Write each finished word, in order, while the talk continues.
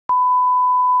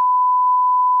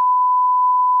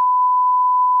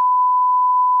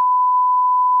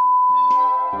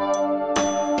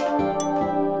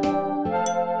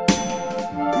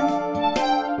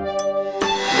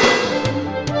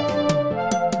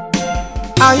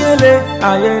ayele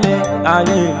ayele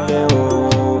ayele o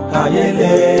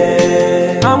ayele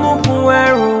amukun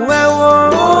ẹrù ẹwọ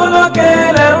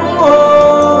olókèlè ń wo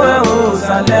ẹwọ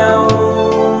sálẹ̀ o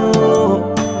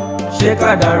ṣé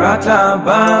kádàrá tá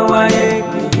bá wáyé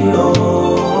kìí o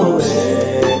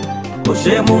kò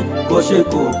ṣe mú kò ṣe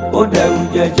kò ó dẹrù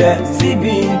jẹjẹ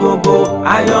síbi gbogbo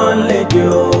ayọ̀ ń lédè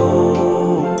o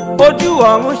ojú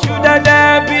ọ̀run ṣú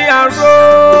dẹ́dẹ́ bí aró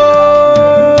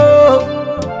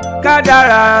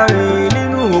kádàrá rìn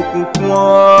nínú òkùnkùn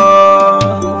ọ́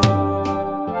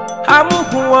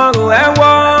amúkùn ọrùn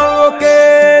ẹ̀wọ̀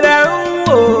òkèlè ń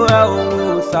wò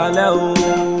ẹ̀wọ̀ sálẹ̀ o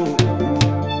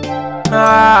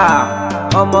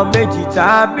ọmọ méjì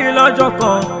tàbí lọ́jọ́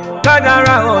kan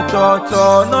kádàrá ọ̀tọ̀ọ̀tọ̀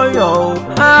náà yọ̀ o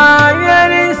ayé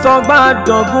ní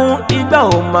sọgbàdọ̀gún ìgbà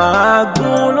ò máa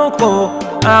gún lóko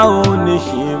a ò ní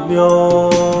ṣe mí o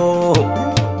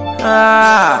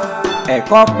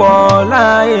ẹ̀kọ́ pọ̀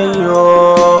láyé yọ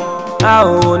a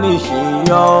ò ní ṣe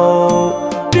yọ o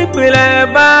pípìlẹ̀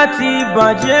bá ti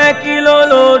bàjẹ́ kí ló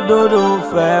lódodo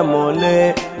fẹ́ mọ́lẹ̀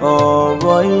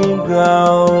ọ̀rọ̀ ìgbà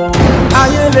o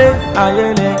ayélé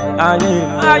ayélé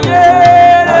ayélé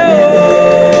ayélé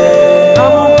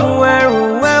amúkún ẹrù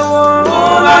ẹwọ́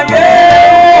ayélé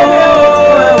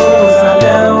ẹwọ́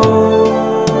sálẹ̀ o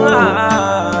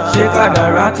ṣé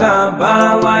kádàrá tá bá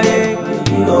wáyé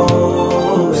kìí o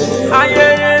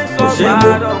ayẹyẹ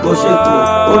sọgbà kò ṣe kò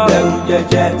ó dẹrù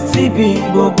jẹjẹ síbi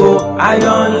gbogbo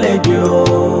ayọ̀ ń lédè o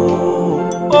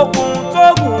okùn tó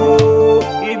gùn o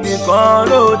ibì kan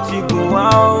ló ti gùn wá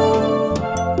o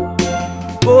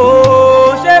kò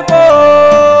ṣe kó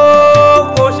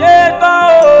kò ṣe tán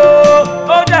o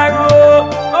ó dẹrù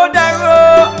ó dẹrù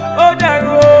ó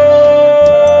dẹrù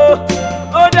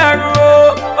ó dẹrù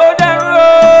ó dẹrù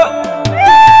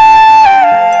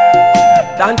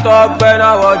dáńtọ́ gbẹ́nà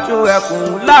wọ́jú ẹkùn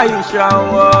láì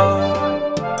ṣàwọ̀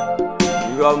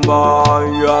yọmọ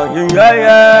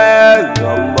yọ̀yẹ́yẹ́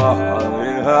yọmọ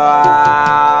ìhà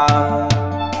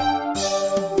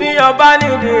bí ọba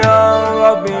nídìí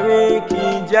obìnrin kì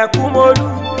í jẹ́ kú mọ́lú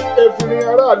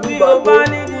bí ọba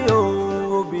nídìí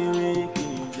obìnrin kì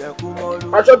í jẹ́ kú mọ́lú.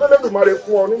 aṣọ tó lẹ́dùnmarè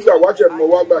fún ọ nígbà wáṣẹ mọ̀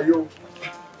wá gbà yó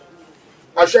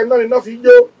àṣẹ náà ni náà fi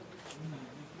jó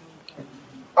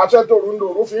àṣẹ tó rún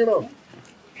lòrún fi ràn.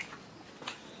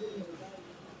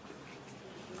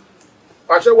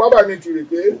 àṣẹ wàá bá ní tìrì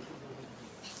pé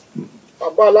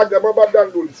bàbá alágẹmọ bá dá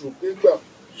lórí ṣòkè gbà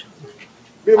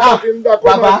bí wọn ti ń dá kọ́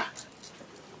náà. bàbá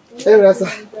ẹ rẹ sà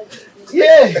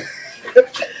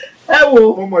ẹ wo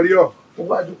mo mọ̀ rí ọ. mo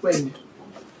bá dúpẹ́ ni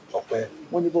ọpẹ́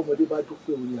wọ́n ní bọ́mọdé bá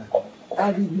dúpẹ́ orí àná á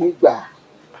rí mi gbà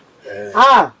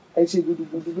ẹ ṣe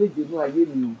gudugudu méje ní ayé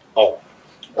mi o.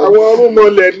 àwọn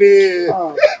ọrùnmọlẹ̀ ni.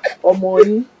 ọmọ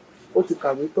yín ó ti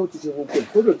kàwé tó ti ṣe gbogbo ẹ̀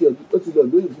kódò tí ó ti lọ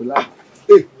lóyìnbó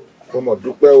láti. ọmọ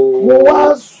dúpẹ́ o. mo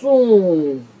wá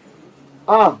sùn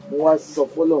mo wá sọ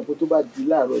fọlọ́run pé tó bá di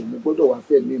láàárọ̀ yìí mo gbọ́dọ̀ wá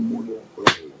fẹ́ mi mú lọ.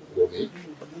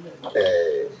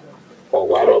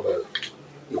 ọ̀wá rọ̀bẹ̀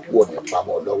ikú ọ̀nà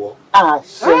pamọ́ lọ́wọ́.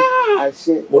 àṣẹ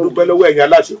àṣẹ. mo dúpẹ́ lọ́wọ́ ẹ̀yin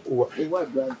aláṣekú wa. mo wá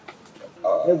gbà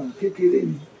ẹ̀wù kékeré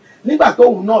ni nígbà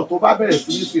tóun náà tó bá bẹ̀rẹ̀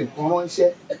sí ní fi nǹkan ránṣẹ́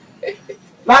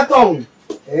látọ̀hún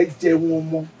ẹ jẹun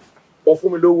ọmọ. ọ fún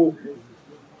mi lówó.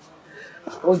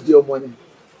 oúnjẹ ọmọ ni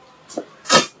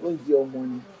oúnjẹ ọmọ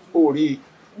ni. ó rí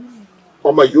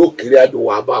ọmọ yóò kéré àdùn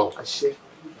wà bá ọ. àṣẹ.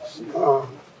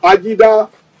 ajídá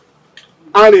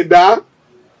arìndá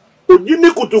òjì ní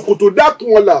kùtùkùtù dákun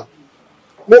ọ̀la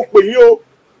mo pè yín o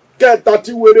kẹta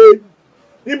tí wéré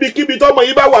níbikíbi tọmọ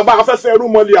yìí bá wà bá afẹ́fẹ́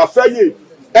rúmọlẹ̀ àfẹ́yè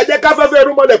ẹ jẹ́ káfẹ́fẹ́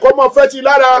rúmọlẹ̀ kọ́ mọ́ fẹ́ ti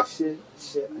lára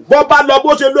bọ́ bá lọ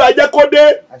bó ṣe lọ ẹ jẹ́ kó dé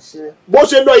bó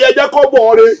ṣe lọ ẹ jẹ́ kó bọ̀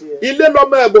ọ́re ilé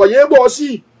lọ́mọ ẹ̀bọ̀ yé bọ̀ sí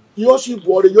yóò sì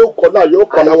bọ̀ ọ́re yóò kọ́lá yóò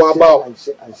kọ́lá wa bá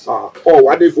ọ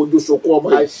wà ní fojú sunkún ọmọ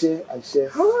yìí. àṣẹ àṣẹ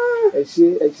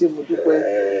ẹ ṣé mo dúpẹ́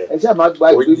ẹ ṣáà má gba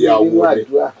ìgbé mi nínú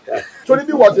àdúrà. torí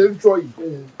bí wọ́n ti ń sọ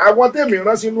yìí àwọn tèmi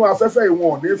rán sínú afẹ́fẹ́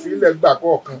ìwọ̀n ò ní fi ilẹ̀ gbà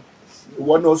kọ̀ọ̀kan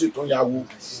ìwọ náà sì tún yàwó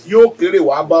yóò kéré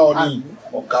wàá bá ọ ní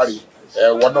ọ̀kárì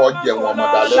ẹ̀wọ̀n náà jẹun ọmọ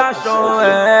dalẹ̀. aṣọ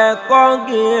ẹ̀kọ́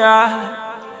gíga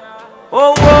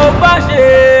owó bá ṣe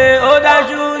ó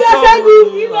dájú ṣòro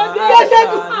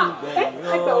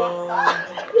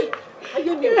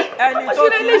ẹni tó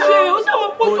ti lọ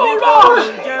kò ní kó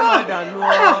jẹ́ màdànù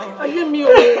ayé mi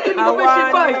ò kí ni mo fẹ́ ṣe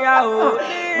báyìí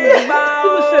ìgbà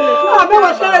àbẹ̀wò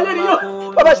ṣẹlẹ̀ lórí yóò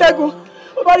bàbá Ṣẹ́gun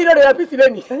ó bá rí lọ́dọ̀ yà pìsì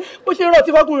lẹ́nìí bó ṣe rọ̀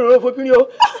tí fọ́kùnrin rẹ̀ fòpin o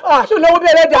ṣó lọ́wọ́ bí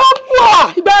ẹlẹ́dà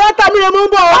ìgbà ara ta mi rẹ̀ mọ́ ń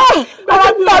bọ̀ ara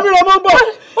ta mi rẹ̀ mọ́ ń bọ̀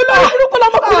olórí burúkú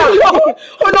lọ́mọkùnrin yìí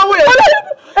olówó rẹ̀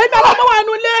ẹ̀mí àwọn ọmọ wa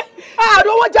nulẹ̀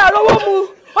àròwọ́ jà àròwọ́ mu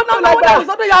ọ̀nà ọ̀nà ọ̀dà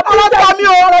mi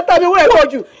o ara ta mi wo e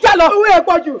pọ̀jù jalo wo e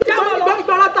pọ̀jù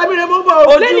ìgbà ara ta mi re mo bọ̀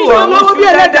ojú ọ̀run fi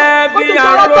dẹ́dẹ́ bí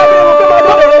aró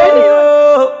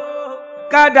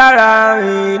kádàrá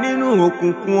rìn nínú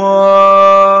òkùnkùn ọ́.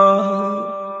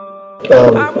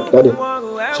 Daddy,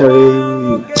 ṣeré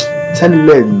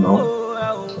tẹ́lẹ̀ náà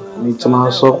ni tí máa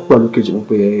sọ pẹ̀lú kejì mi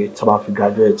pé tí a bá fi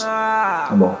graduate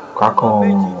àmọ́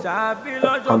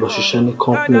ká lọ ṣiṣẹ́ ní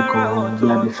company kan bí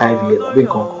i 5 years àbí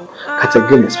nǹkan ká tẹ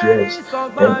gain experience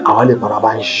then àwa lè padà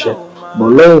bá ń ṣiṣẹ́ but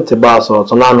lẹ́yìn tí bá a sọ̀rọ̀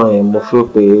tán lánàá yẹn mo feel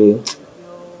pé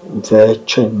n fẹ́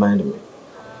change mind mi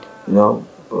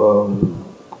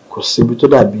kò síbi tó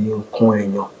dàbí nǹkan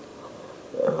èèyàn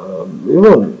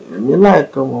even me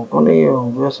like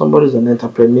somebody is an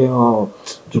entrepreneur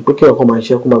to pé kí ọkọ máa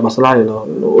ṣe kó máa gba salary lọ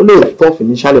ó lè tough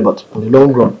initially but on the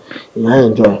long run èèyàn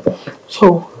enjoy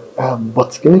so but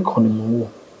kíní kan ni mo wò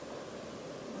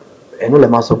ẹnu lè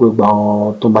máa sọ pé gba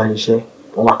àwọn tó bá ń ṣe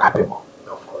wọn wà capable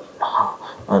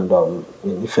and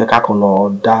ìfẹ́ kákan lọ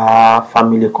dá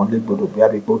family kan légbodò bí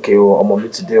abẹ́gbẹ́ òkè ọmọ mi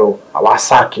ti dé o àwa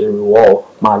sáàkiri wọ́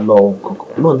máa lọ nǹkan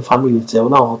náà ní family tiẹ̀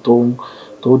wọn náà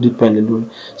tó depend lórí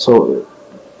so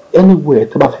anywhere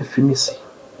tí a bá fẹ́ fi mí sí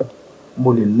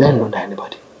mo lè learn under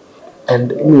anybody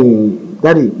and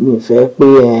daddy mi fẹ́ pé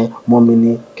mọ mi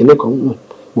ni kíní kan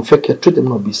mo fẹ́ kẹ́ treat them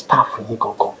not be staff yín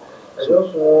kankan. I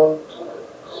just want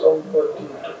somebody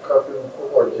to carry on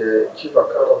over the chief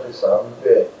account officer I'm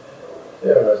there.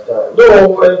 You understand? Though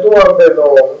when do one bed no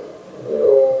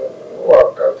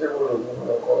work at table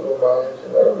no man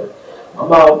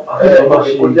about account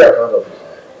officer.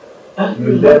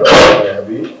 You learn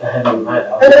Abebi.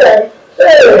 Hey,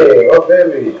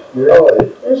 Femi. How are you?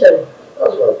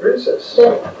 That's my princess.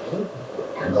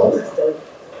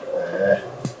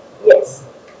 Yes.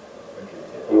 Okay.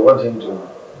 You want him to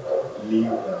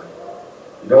leave now?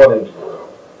 You don't want him to go?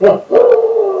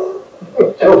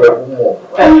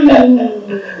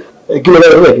 Kí ló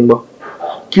fẹ́ rẹ̀ kí n gbọ́?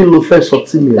 Kí ló fẹ́ sọ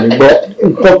tí mi ò ní gbọ́?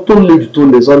 Nǹkan tó le jù tó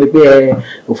lè sọ ni pé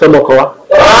ò fẹ́ mọ́kọ wá.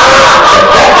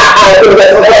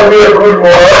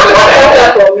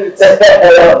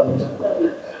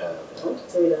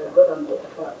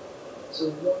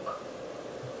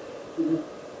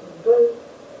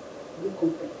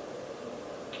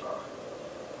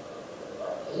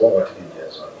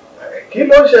 Kí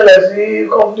ló ń ṣẹlẹ̀ sí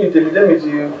company tèmítẹ́mì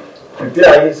ti prepare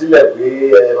ayé sílẹ̀ pé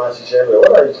ẹ máa ṣiṣẹ́ rẹ̀?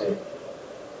 What are you saying?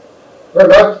 No,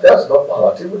 that's not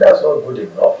palatable. That's not good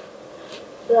enough.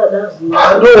 Yeah, that's not.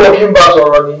 I know working back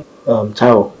already.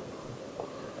 Táò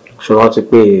ṣòro ti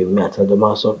pé mi àtẹ̀jọ́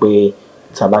máa sọ pé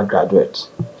tá a bá graduate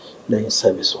lẹ́yìn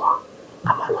service wa a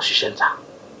máa lọ ṣiṣẹ́ ta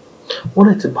wọ́n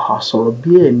lè ti bá wa sọ̀rọ̀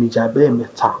bí ẹ̀ẹ̀mejì abẹ́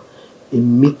ẹ̀mẹ́ta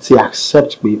èmi ti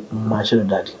accept pé máa ṣe lọ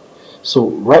dáàdi so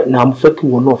right now mo fẹ́ kí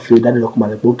wọn náà fi dáàdi lọ́kùnrin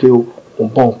máa lè pé ó kéwòn ó ń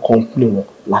bọ́ company wọn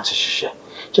láti ṣiṣẹ́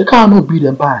ṣé káwọn náà bí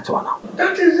dem báyà tiwa náà.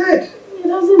 That is it. It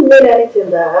doesn't mean anything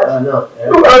that. No.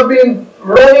 You have been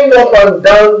running up and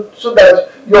down so that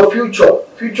your future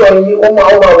in Oma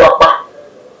Wapa.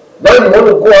 Now you want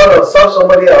to go out and serve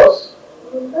somebody else?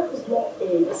 That is not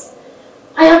it.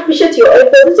 I appreciate your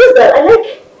effort. It's just that I like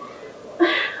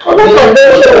convention.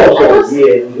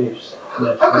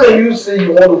 How can you say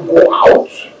you want to go out?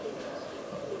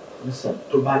 Listen,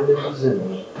 to buy the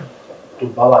reason to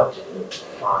buy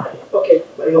fine. Okay.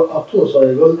 But your cartoon,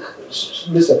 sorry,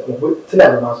 listen, tell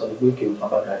them I'm sorry, we came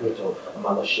from a graduate or a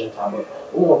mother shit.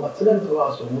 Oh, but tell them to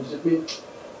us,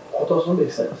 what doesn't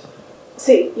make sense.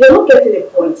 See, you're not getting the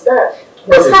point. That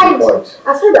aside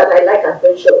that I like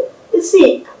adventure, you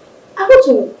see, I want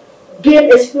to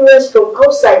gain experience from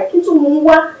outside. Into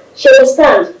Mwa, she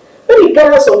understand. Let me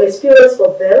gather some experience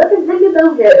from there. Let me bring it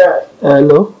down here, Dad.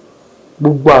 Hello?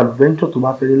 Gbogbo adventure tó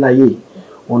bá fẹ́ láyé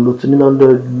òun ló ti ní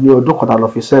ọdún kan tá lọ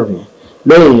fi serve yẹn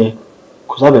lẹ́yìn yẹn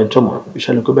kò sí adventure mọ́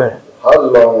iṣẹ́ ni kó bẹ̀rẹ̀. How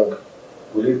long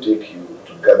will it take you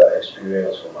to gather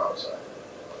experience from outside?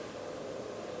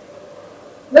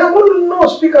 Now, no,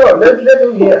 speak out. Let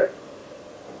him hear.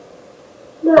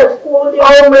 Dad,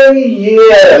 how many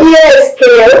years? Yes,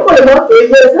 Kay. I don't want to not say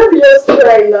yes. Let me just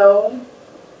try now.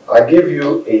 I give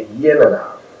you a year and a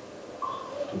half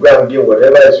to go and gain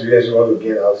whatever experience you want to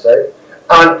gain outside.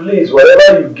 And please,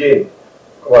 whatever you gain,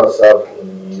 come and serve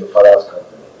in your father's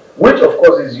company, which of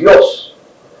course is yours.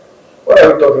 What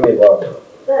are we talking about?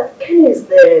 That Ken is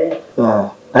there.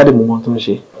 Daddy mo mọ tó ń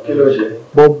ṣe. Kí ló ṣe?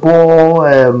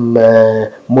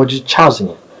 Bọ̀bọ̀ Moji Charles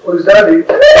yẹn. Who is daddy?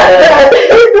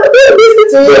 Listen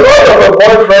to you. You want a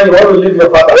boyfriend, you want to leave your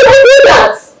father. You don't do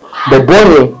that.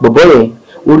 Bọ̀bọ̀ yẹn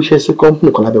oríṣẹ́ sí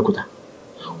company kan lábẹ́òkúta.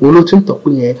 Òun ló ti ń tọ́ pé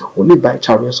yẹn òun lè bá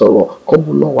Charles yẹn sọ̀rọ̀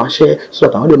kọ́mpù náà wáṣẹ́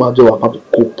sọ̀rọ̀ táwọn lè máa jọ wà papọ̀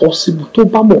kò possible tó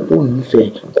bá mọ̀ pé òun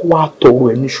nífẹ̀ẹ́ kó wá tọrọ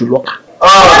ẹ̀ níṣu lọ́kà.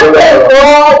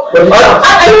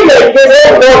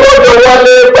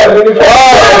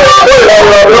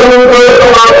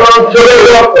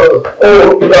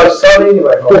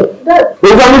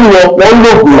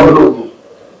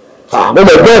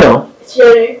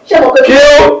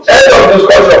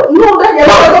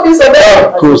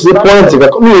 Kò sí pọ́ìntì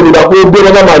kankan mi ò ní ìgbà pé ó gbé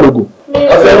lọ́dọ̀ máa lògò.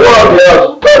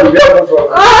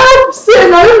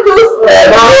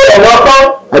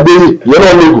 Abebi, you're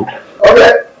not legal.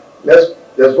 Okay,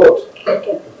 let's vote.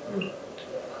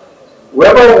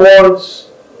 Whoever wants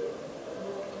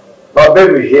my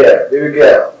baby here, baby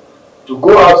girl, to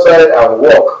go outside and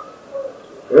walk,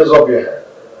 raise up your hand.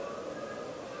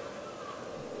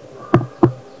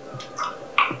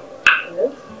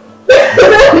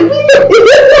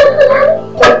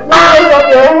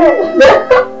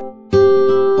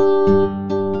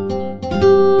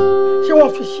 Ṣé wọ́n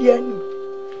fi ṣe ẹni?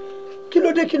 Kí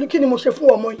ló dé kí ni mo ṣe fún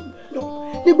ọmọ yìí?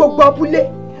 Ní gbogbo abúlé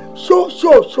ṣó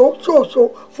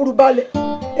furubalẹ̀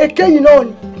èké yìí náà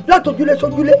ni látòjúlé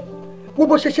sójúlé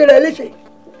gbogbo ṣẹṣẹ rẹ̀ léṣe.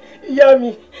 Ìyá mi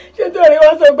ṣé tó rí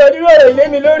wọ́n sọ gbàdúrà ọ̀rọ̀ ilé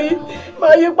mi lórí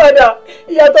máa yí padà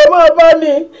ìyàtọ̀ máa bá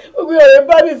mi gbogbo ọ̀rẹ́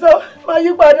bá mi sọ máa yí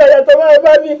padà ìyàtọ̀ máa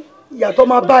bá mi. Ìyàtọ̀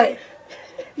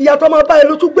máa bá ẹ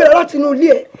ló tún gbéra láti inú ilé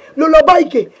ẹ ló lọ bá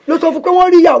Ìgè ló sọ fún pé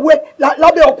wọ́n rí ìyàwó ẹ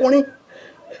lábẹ́ ọkùnrin.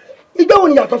 Ìgbà wo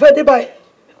ni ìyàtọ̀ fẹ́ dé báyìí?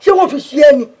 Ṣé wọ́n fi ṣe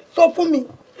ẹ ni? Sọ fún mi.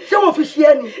 Ṣé wọ́n fi ṣe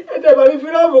ẹ ni? Ẹ̀jẹ̀ bàbí fi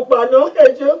rọ́ọ̀bù pàná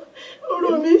ẹ̀jọ́ orú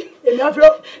mi. Èmi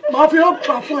máa fi rọ́ọ̀bù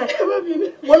pa fún ẹ.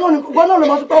 Wọ́n náà ló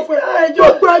máa fi pa fún ẹ.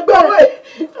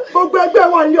 Gbogbo ẹgbẹ́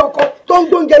wọn ní ọkọ tó ń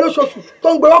gbóúnjẹ lóṣooṣù tó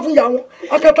ń gbé wá fún ìyá wọn.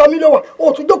 Akẹta mi ló wà,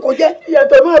 òtún jókòó jẹ́.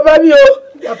 Ìyàtọ̀ máa bá mi o.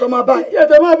 Ìyàtọ̀ máa bá ẹ.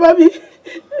 Ìyàtọ̀ máa bá mi.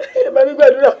 Ẹ bá mi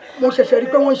gbàdúrà. Mo ṣẹ̀ṣẹ̀ rí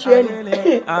pé wọ́n ń ṣe ẹ ni.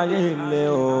 Ayẹlẹ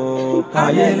o,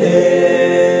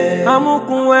 ayẹlẹ.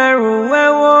 Amúkun ẹrù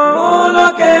wẹ́wọ́.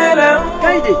 Olókèlè ń.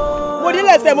 Kẹ́hìndé, mo ní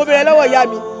lẹ́sẹ̀ mo bẹ̀rẹ̀ lọ́wọ́ ìyá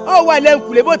mi. Ó wà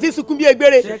lẹ́ǹkùlé bó ti sunkún bí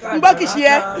egbére. Ń gbọ́ kìí ṣe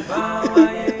ẹ́.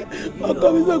 Ọkọ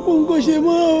mi sọ pé òun kò ṣe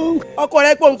mọ́. Ọkọ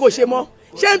rẹ pé òun kò ṣe mọ́.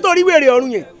 Ṣé nítorí wèrè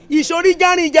ọ̀run yẹn? Ìṣòrí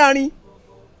járin.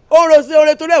 Ó ń rosí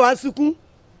oore torí ẹ̀ wá ń sunkún.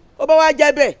 Ó bá wá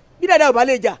jẹ́ bẹ́ẹ̀ bí dàda ò bá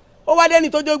lè jà. Ó wá dẹ́ni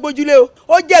tó jó gbójúlé o.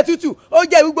 Ó jẹ́ tútù, ó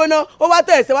jẹ́ gbígbóná, ó wá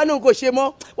tẹ̀ ẹ̀sẹ̀ wá ní òun kò ṣe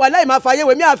mọ́. Wàláhì máa fàyè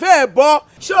wèmí àfẹ́ ẹ̀ bọ́.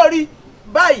 Sórí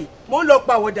báyìí mo ń lọ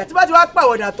pàwọ̀dà tí bá ti wá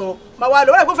pàwọ̀dà tán màá wá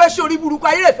lọ wọ́n kó fẹ́ sórí burúkú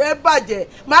ayé rẹ̀ fẹ́ bàjẹ́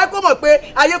màá kó mọ̀ pé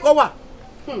ayé kan wà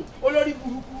olórí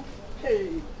burúkú.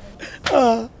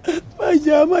 Má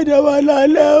jà má dá wàhálà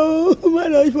lẹ́ o má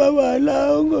lọ fa wàhálà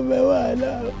o kò fẹ́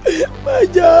wàhálà o má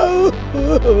jà o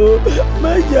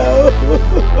má jà o.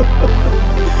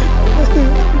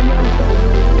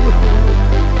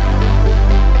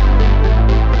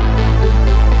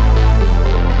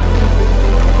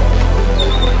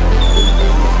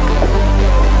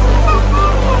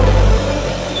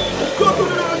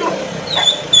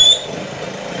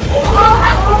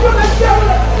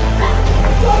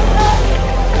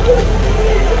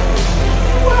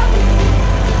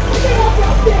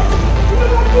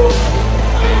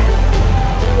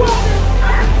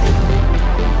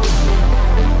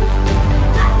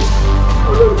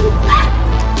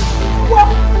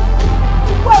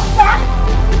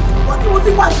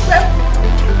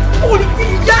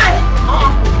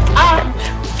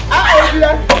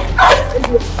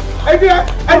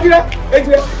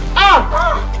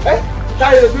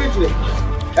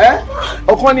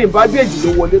 ọkàn ní ìbádẹ́jì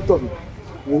ló wọlé tọ̀ mí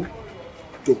wo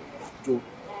jò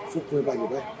fúnkún ẹ balẹ̀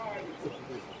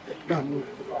báyìí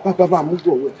bàbá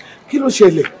àmúgbò ọ̀wẹ́ kí ló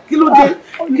ṣẹlẹ̀ kí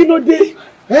ló dé.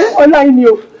 Ọlá yìí ni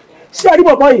o ṣé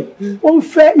àríbọ̀bọ̀ yìí ó ń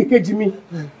fẹ́ ìkejì mi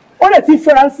ó lè ti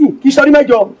fẹ́ránsì kì í ṣọdún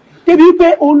mẹ́jọ débi wípé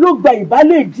òun ló gba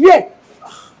ìbálẹ̀ díẹ̀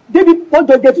débi wọ́n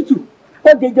jọ jẹ tútù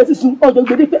wọ́n jẹ jẹ sísun wọ́n jọ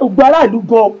gbẹdẹ pé gbogbo aráàlú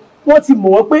gan wọ́n ti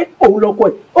mọ̀ wọ́n pé òun lọ́kọ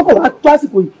ẹ̀ ó kàn wá tó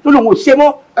àsìkò yìí ló lóun ò ṣe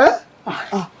mọ́.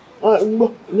 gbọ́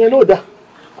ìyẹn náà dá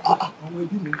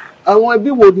àwọn ẹbí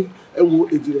wo ni ẹ wo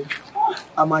èdè rẹ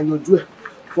a máa yanjú ẹ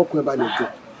fọkàn ẹ balẹ̀ jọ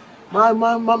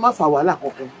má fà wàhálà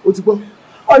kankan ó ti gbọ́.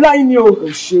 Ọlá yìí ni o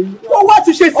ṣe ó wá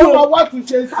túnṣe sí o ó máa wá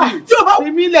túnṣe sí tí o bá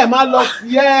èmi lẹ̀ máa lọ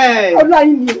sí ẹ̀. Ọlá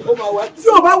yìí ni tí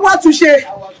o bá wá túnṣe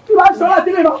tí wàá sọ láti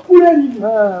lè máa kú lẹ́yìn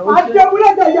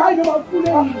àjẹmúlẹ̀dẹ̀ ìyá ìlú máa kú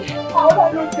lẹ́yìn àwọn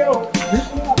ọ̀dọ́ ló jẹ́ o.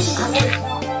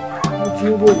 mo ti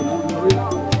ń ròyìn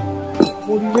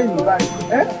mo rí lẹ́yìn báyìí.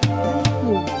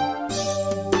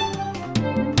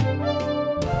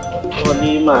 Wọ́n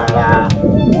ní màá ra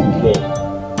ilẹ̀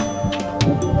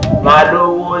máa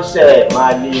lówó ṣẹ̀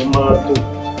máa ní mọ́tò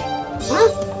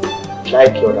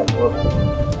láìkí ọ̀dà tó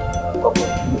ọkọ̀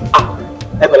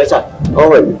ẹ pẹ̀lẹ́ sà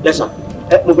ọwọ́ ẹ̀ lẹ́sà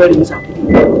ẹ mo fẹ́ rí mi sà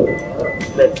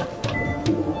bẹ́ẹ̀ sà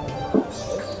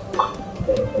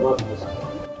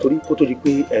torí kó tó di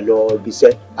pé ẹ lọ ibi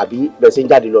iṣẹ́ àbí bẹ́ẹ̀ ṣe ń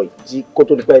jáde lọ yìí tí kó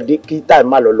tó di pé dé kí táì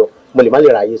má lọ mo lè má lè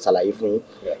ráyè ṣàlàyé fún yín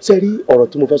ṣe rí ọ̀rọ̀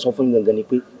tí mo fẹ́ sọ fún yín gangan ni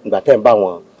pé ìgbà tẹ́ ń bá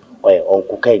wọn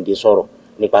ọ̀nkù Kẹ́hìndé sọ̀rọ̀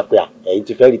nípa pé ẹ̀yin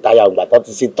ti fẹ́ rìtáyà ìgbà tó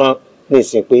ti ṣe tán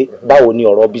nísìnyí pé báwo ni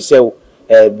ọ̀rọ̀ bíṣẹ́ o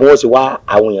bí wọ́n ṣe wá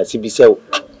àwọn èèyàn síbi iṣẹ́ o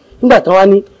nígbà tán wá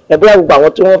ní bóyá gbogbo àwọn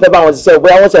tí wọ́n fẹ́ bá wọn ṣiṣẹ́ o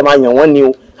bóyá wọ́n ṣẹ̀ máa yàn wọ́n ni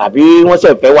o àbí wọ́n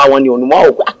ṣẹ̀ fẹ́ wá wọn ni òun mọ́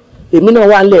òkú èmi náà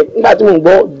wà nílẹ̀ nígbà tí mo ń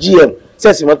gbọ́ GM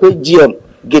ṣẹ̀sì mọ́ pé GM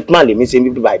gateman lèmi ṣe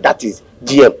bíbí báyìí that is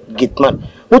GM gateman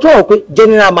mo tún wọ̀ pé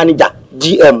general manager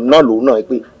GM náà lòun náà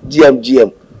pé GM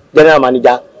general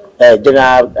manager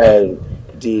general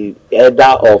the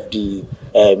header of the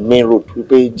main road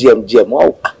wípé GM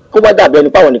kó bá dàbí ẹni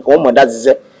páwọn nìkan wọ́n mọ̀ dá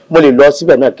ṣiṣẹ́ mo lè lọ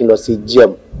síbẹ̀ náà kí n lọ sí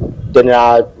GM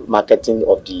general marketing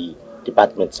of the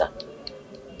department sir.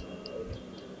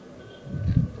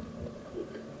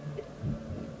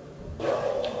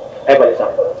 ẹ bẹ̀rẹ̀ sá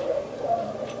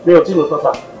mi ò tí lò tán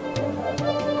sá.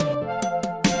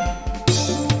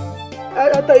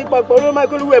 ata ìpapọ̀ ló máa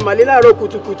kólúwẹ̀ màlẹ́ láàárọ̀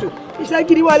kùtùkùtù iṣẹ́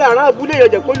gidi wà láàárọ̀ abúlé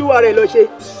ìyọ̀jẹ̀ kólúwa rẹ̀ lọ ṣe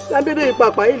lábẹ́bẹ́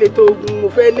ìpapà yìí lè tó ogun mo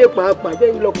fẹ́ lé pàápàá jẹ́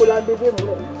ìlọ kó lábẹ́bẹ́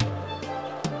mú rẹ̀.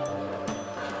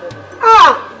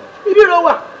 ibi ro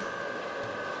wà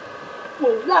wò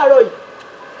láàárọ̀ yìí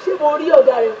ṣé mo rí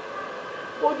ọ̀gá rẹ̀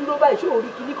ó dúró báyìí ṣé ò rí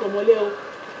kinní kan mọ́lẹ́ o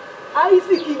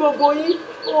àìsíkì gbogbo yín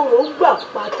òòrùn gbà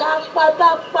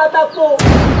pátápátá pọ̀.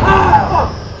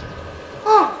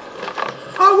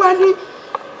 Àwọn ẹni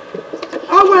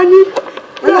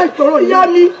aláìgbọ́rọ̀ ni ìyá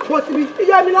mi bọ̀sibí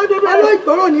ìyá mi ládébẹ̀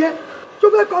aláìgbọ́rọ̀ ni ẹ tó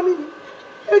fẹ́ kọ́ mi ni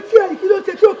etí ẹ̀ kí ló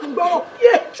ṣe tí òkú gbọ́rọ̀.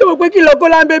 ṣé mo pé kí lọ kó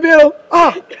láńbébé o.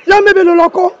 láńbébé ló lọ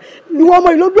kọ́ ìwọ ọmọ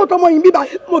ìlú gbọ́tọ̀ ọmọ yìí bíbá.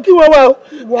 mo kí wọn wá o.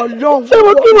 ìwọ lọ́hùn. ṣé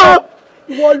mo kí wọn.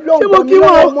 ìwọ lọ́hùn bàmí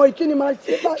lọ́wọ́ ọmọ ìkíni máa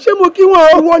ṣe báyìí. ṣé mo kí wọn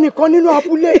o. ìwọ nìkan nínú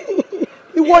abúlé.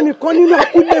 ìwọ nìkan nínú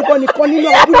abúlé.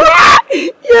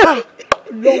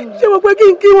 ṣé mo pé kí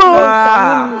n kí wọn.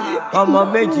 ọmọ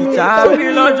méjì tàbí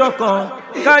lọ́jọ́ kan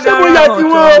kádàrá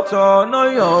ọ̀tọ̀ọ̀tọ̀ náà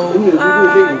yàn ó.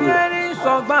 ayẹyẹ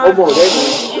sọgbà ọmọ rẹ ní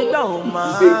ìgbà ò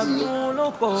máa gún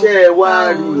lóko. ṣé ẹ wá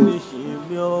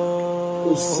rí o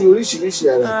kò sí oríṣiríṣi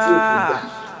ara tí ò fi gbà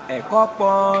ẹ̀kọ́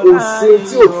pọ̀ kò sí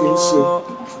tí ò fi ń ṣe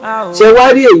ṣé wá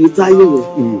rí èyí táyé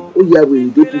yẹn ó ya wèrè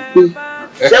débi pé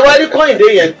ṣé wá rí Kọ́hìndé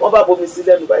yẹn wọ́n bá bomi sí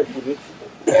lẹ́nu báyìí fún mi.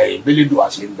 ìbélédò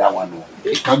àṣẹ ń dá wọn nù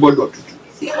ìkan gbọ́dọ̀ tutù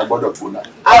ìkan gbọ́dọ̀ gbóná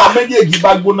àwọn méjèèjì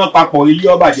bá gbóná papọ̀ ilé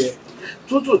ó bàjẹ́.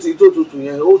 tútù tí tó tutù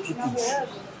yẹn ó tutù jù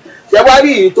ṣé wá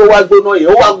rí èyí tó wá gbóná yẹn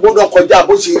ó wá gbóná kọjá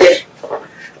bó ṣe yẹ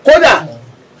kódà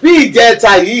bí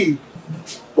ìjẹta yìí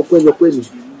ọpẹ́lọpẹ́ ni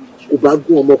kò bá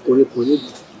gún ọmọkùnrin kan níbi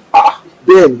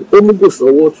bẹ́ẹ̀ ni ó mú gòsàn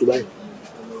ọwọ́ ọ̀tún báyìí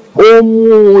ó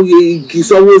mú igi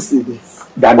sọ́wọ́ òsì ni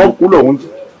dàdúkú lòun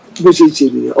bó ṣe ṣe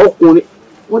nìyẹn ọkùnrin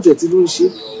wọ́n tẹ̀ tí ló ń ṣe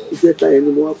ìfẹ́ta yẹn ni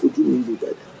mo wá fojú mi lò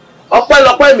dáadáa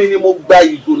ọpẹ́lọpẹ́ mi ni mo gba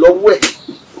ìgò lọ́wọ́ ẹ̀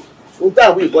ń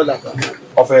tàwé ìbọn làbà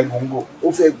ọ̀fẹ́ gbòǹgò ó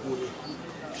fẹ́ gùn ni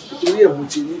nítorí ẹ̀ mo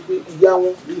ti ní pé ìyá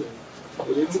wọn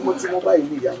ọ̀rẹ́ tímọ́tímọ́ báyìí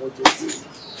ni ìyá wọn jẹ́ sí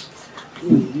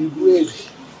mi ì rí irú ẹ̀ rí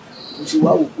mo ṣe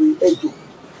wá wò pé ẹ̀jọ̀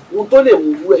ohun tó lè mú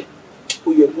irú ẹ̀ ó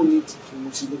yẹ kó ní ìdí mo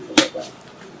ṣe ní fún bàbá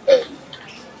ẹ̀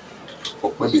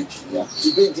ọ̀pẹ́ bèjì ni a.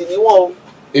 ìbejì ni wọ́n o.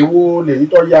 èwo lèyí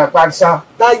tó yá apá sá.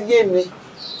 táyé mi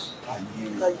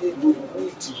táyé ló ní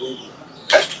ìdílé mi.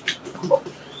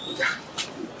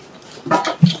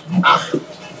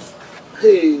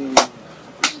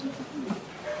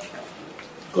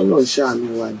 kọ́nà ṣàánú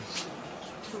wa ni.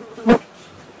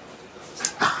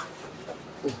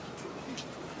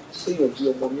 èèyàn bí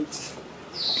ọmọ méjì.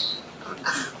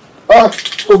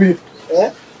 tóbi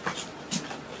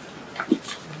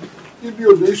ibi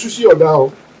òde iṣu sí ọ̀dà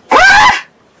o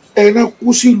ẹ̀rọ kú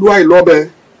sílùú àìlọ́bẹ̀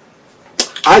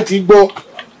á ti gbọ́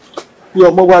bí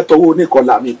ọmọ wa tọwọ́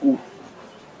oníkọlà mi kú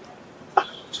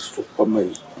ọmọ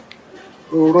yìí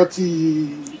rántí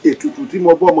ètùtù tí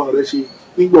mo bọ́mọ rẹ ṣe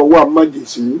nígbà owó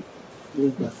amájèsí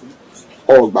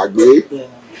ọ̀gbàgbé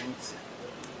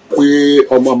pé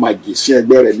ọmọ màjèsí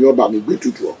ẹgbẹ́ rẹ̀ ní ọba mi gbé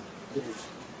tutù ọ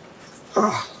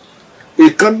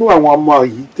ìkànnú àwọn ọmọ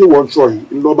yìí tí wọ́n ń sọ yìí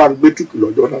ló bá ń gbé tutù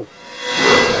lọ́jọ́ náà.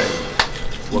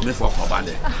 wọ́n mi fọkàn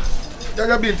balẹ̀.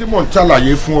 gẹ́gẹ́ bíi tí mò ń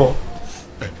ṣàlàyé fún ọ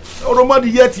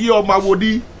ọ̀rọ̀mọdìyẹ tí ọmọ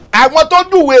àwòdì àwọn tó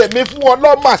dùwẹ̀ mi fún ọ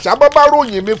lọ́mọ àṣàbọ̀ bá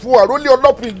ròyìn mi fún ọ rólé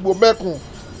ọlọ́pìn ìgbò mẹ́kùn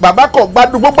bàbá kan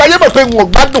gbádùn gbogbo ayé mọ̀ pé n ò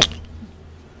gbádùn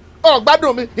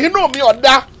gbádùn mi inú mi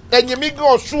ọ̀dá ẹ̀yìn mi gan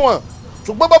ọ̀ṣùwọ̀n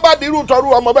ṣùgbọ́n bá bá dirú tọrú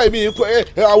ọmọ báyìí mi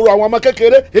àwòrán àwọn ọmọ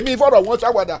kékeré èmi ìfọ̀rọ̀ wọn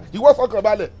ṣàwàdà ìwọ fọkàn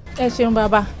balẹ̀. ẹ ṣeun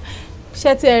bàbá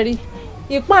ṣé tí ẹ rí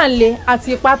ìpáǹlé àti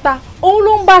ìpátá òun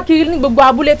ló ń bá kiri ní gbogbo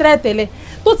abúlé tẹ́lẹ̀tẹ́lẹ̀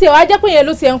tó tiẹ̀ wá jẹ́ pé yẹn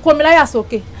ló tiẹ̀ ń kó mi láyà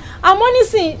sókè àmọ́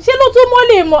nísìnyí ṣé ló tún mọ́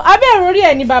lè mọ̀ abẹ́ ìròrí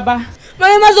ẹ̀ ní bàbá.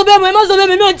 ẹ má sọ bẹ́ẹ̀ mọ́ ẹ má sọ bẹ́ẹ̀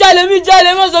mi ò jalè mi jalè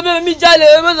ẹ má sọ bẹ́ẹ̀ mi jalè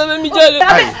ẹ má sọ bẹ́ẹ̀ mi jalè.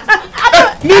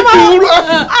 ní sùúrù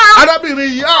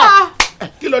arábìnrin yìí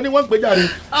kí ló ní wọ́n ń pè jáde.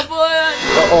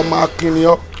 ọmọ akin ni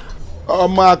ọ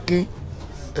ọmọ akin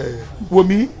wò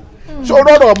mí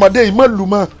sọ̀rọ̀ ọ̀rọ̀ ọmọdé yìí mọ̀ lù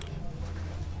mọ́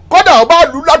kódà ọba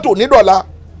lù látò nídọ̀la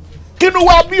kínú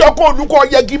wa bí ọkọ olùkọ́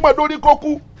yẹgi mọ́ lórí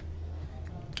kókú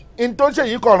n tó ṣe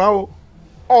yìí kọ̀ọ̀ràn o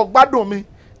ọ̀gbádùn mi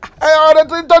ọ̀rẹ́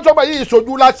tó ń tọ́jú ọmọ yìí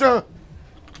ìṣojú lásán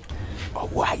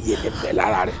ọwọ́ ayé lè bẹ̀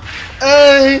lára rẹ̀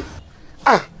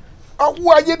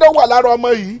ọwọ́ ayé náà wà lára ọmọ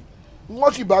yìí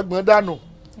wọ́n sì bá gbọ́n dànù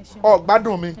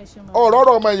ọ̀gbádùn mi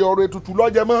ọ̀rọ̀ ọmọ yìí ọ̀rọ̀ ètùtù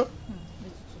lọ́jẹ́ mọ́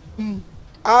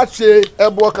a ṣe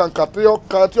ẹbọ kàǹkà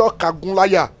tí ó kagun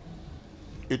láyà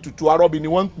ètùtù arọ́bì ni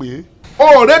wọ́n ń pè é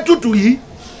ọ̀rẹ́ tutù yìí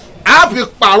a fi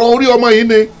pààrọ̀ orí ọmọ yìí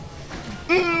ni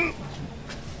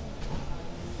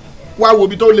wá wo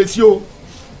ibi tó le sí o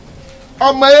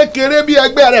ọmọ ekere bí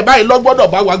ẹgbẹ́ rẹ̀ báyìí lọ́gbọ́dọ̀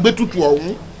bá wa gbé tutù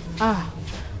ọ̀hún.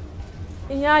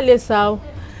 ìyẹn á lè sá o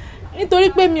nítorí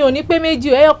pé mi ò ní pé méjì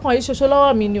o ẹyọ kan ìṣoṣo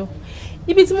lọ́wọ́ mi ni o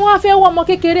ibi tí mo wá fẹ́ wọ́ ọmọ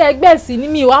kékeré ẹgbẹ́ sí ni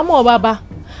mi ò wá mọ̀ bàbá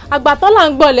àgbàtọ́ là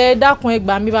ń gbọ̀lẹ̀ dákun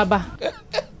ẹgbàá mi bàbá.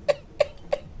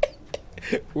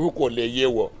 o kò lè yé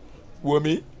wo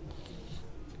mi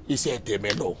iṣẹ́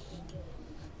tẹ̀mẹ́ lọ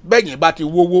bẹ́yìn bá ti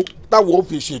wówó táwọn ò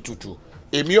fi ṣètùtù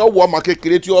èmi ọ̀wọ́ ọmọ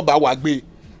kékeré tí ó bá wa gbé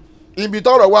ibi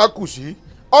tọ́rọ̀ wa kù sí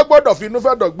ọ gbọ́dọ̀ finú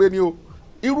fẹ́dọ̀ gbé ni o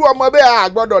irú ọmọ bẹ́ẹ̀ a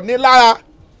gbọ́dọ̀ ní lára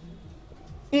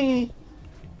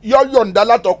yọ̀ǹda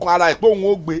látọkàn ara ẹ̀ pé òun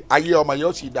ó gbé ayé ọmọ yẹn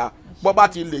ó sì dáa bọ́ bá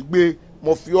ti lè gbé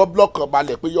mo fi ọ́ blọ́kàn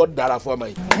balẹ̀ pé yọ̀ dára fún ọmọ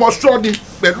yìí. mo sọ ni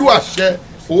pẹ̀lú àṣẹ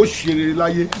ó ṣeré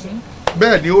láyé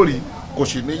bẹ́ẹ̀ ni ó rí kò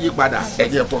sì ní yí padà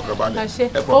ẹ̀jẹ̀ fọkàn balẹ̀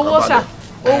owó ṣá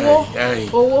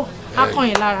owó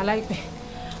akọ̀yìn lára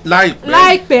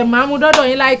láìpẹ́ máa mú dọ́dọ̀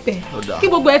yín láìpẹ́ kí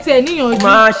gbogbo ẹ tiẹ̀ níyànjú.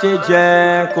 má ṣe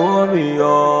jẹ́ kó rí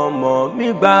ọmọ mi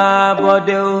gbá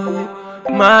bọ́dé o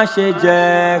má ṣe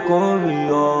jẹ́ kó rí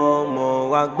ọmọ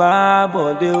wa gbá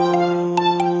bọ́dé o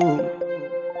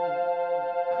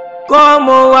kó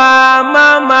mo wá má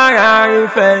má rí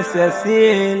fẹsẹ̀ sí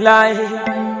i láì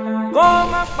kó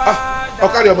má padà.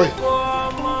 ọ̀kárí ọmọ yìí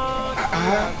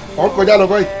ọ̀ ń kọjá lọ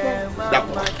bọ́yì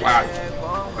dàpọ̀ wá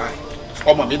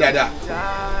ọmọ mi dáadáa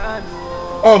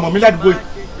ọmọ mi ládùúgbò yìí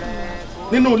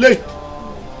nínú ilé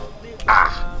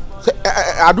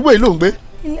àdúgbò yìí ló ń gbé.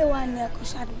 ilé wa ni ẹkọ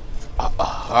ṣàdúgbò.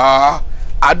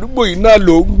 àdúgbò yìí náà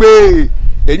ló ń gbé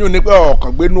èyí ò ní pẹ́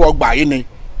ọ̀kan gbé nú ọgbà yìí ni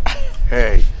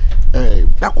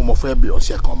dákun mo fẹ́ bí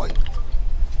ọ̀sẹ̀ kan mọ́ yìí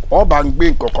ọ bá ń gbé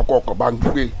nǹkan kọ́kọ́ ọkọ̀ bá ń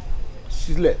gbé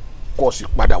sílẹ̀ kó o sì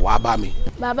padà wá bá mi.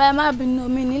 bàbá ẹ má bínú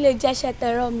mi nílé jẹ́sẹ̀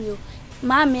tẹ̀rọ mi o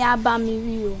màámi á bá mi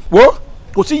rí o. wo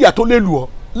kò sí ìyà tó lè lù ọ́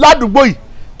ládùúgbò yìí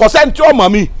kò sẹ́ni tí ó mọ̀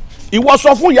mi ìwọ sọ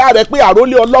fún ìyá rẹ pé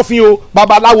àròlé ọlọ́fin o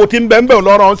babaláwo tí ń bẹ ń bẹ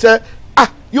lọ́rọ̀ ọ̀sẹ́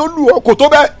yóò lù ọ́ kò tó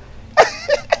bẹ́ẹ̀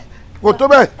kò tó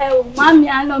bẹ́ẹ̀. ẹ ò màámi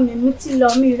àná mi ti lọ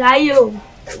mi ráyè o.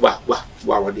 wà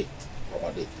wọlé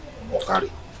ọ̀kàrẹ̀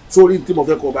sórí tí mo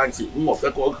fẹ́ kọ́ bá ń ṣe ń wọ̀n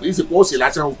fẹ́ kọ́ kì í ṣe kó o ṣe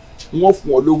lásán o wọ́n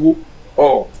fún ọ lówó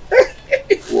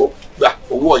wọ́n gba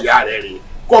owó ọ̀yá rẹ̀ rè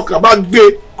kọkàn bá gbé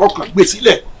kọkàn gbé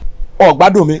sílẹ̀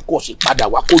ọ̀gbádùn mi kò sì padà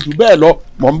wá kó jù bẹ́ẹ̀ lọ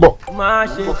mọ̀ ń bọ̀. má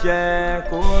ṣe jẹ́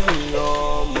kó rí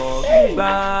ọmọ gbígbá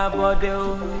bọ́dé o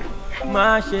má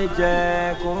ṣe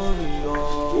jẹ́ kó rí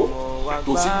ọmọ wá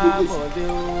gbá bọ́dé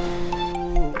o.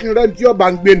 kí n rẹ́ tí ọba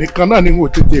ń gbé nìkan náà ni n ò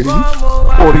tètè rí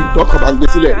orí tọkàn bá ń gbé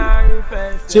sílẹ̀ rí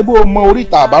ṣé bó o mọ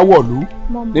oríta àbáwọ̀lú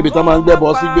níbi tí wọ́n máa ń gbẹ́bọ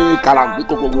sí gbé karambí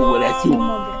kókó gbogbo rẹ̀ sí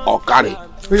ọ̀kàrẹ̀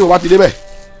bí wọ́n bá ti débẹ̀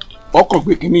ọkọ̀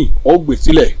gbé kínní ó gbé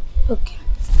sílẹ̀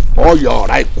ọ yọ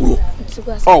ọ̀rá ìkúrò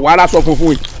ọ wà á sọ funfun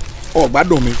yìí ọ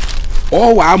gbádùn mi ọ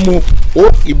wà á mú ó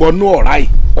ìbọnú ọ̀rá yìí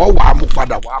ọ wà á mú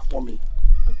padà wà á fún mi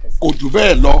kò jù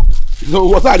bẹ́ẹ̀ lọ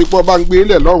ìnáwó sáré pọ̀ bá ń gbé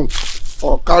ilẹ̀ lọ́hùn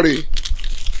ọ̀kàrẹ̀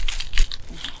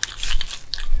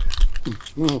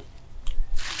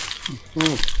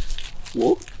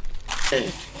wo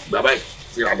bàbá yìí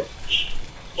síra lọ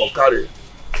ọ̀kàrẹ̀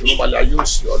inú balẹ̀ ayé ò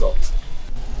sí ọ lọ.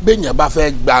 béèyàn bá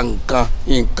fẹ́ gba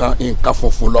nǹkan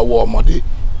funfun lọ́wọ́ ọmọdé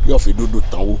yóò fi dúdú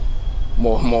tán wó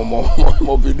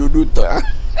mo fi dúdú tán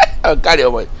ọ̀kàrẹ̀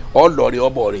ọmọ yìí ọlọ́ọ̀rẹ́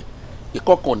ọbọ̀ rẹ̀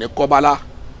ìkọ̀kan ò ní kọ́bálá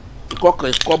ìkọ̀kan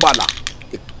ìkọ́bàlà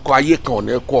ìkọ̀ ayé kan ò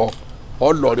ní kọ́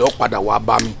ọlọ́ọ̀rẹ́ ọ padà wá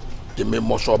bá mi èmi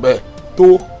mọ̀ sọ bẹ́ẹ̀ tó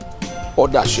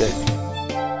ọ̀dàṣẹ́.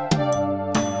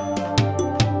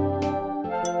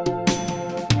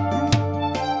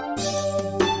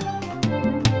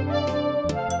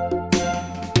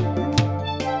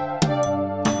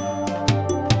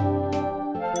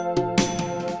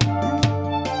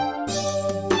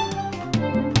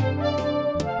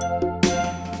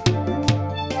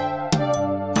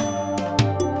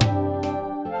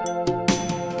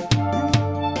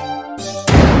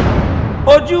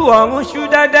 ojú ọ̀run ṣú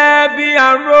dẹ́dẹ́ bí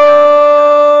aró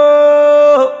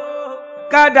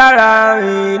kádàrá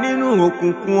rìn nínú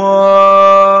òkùnkùn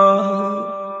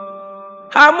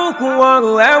amúkùn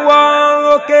ọrùn ẹ̀wọ̀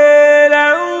òkè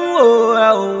lẹ́rùn o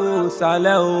ẹ̀ ò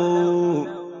sàlẹ̀ o.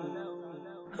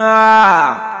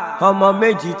 Ọmọ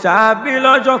méjì tàbí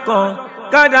lọ́jọ́ kan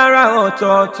kádàrá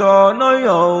ọ̀tọ̀ọ̀tọ̀ náà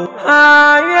yàn o.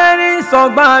 Ayé ní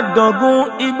sọgbà dọ̀gún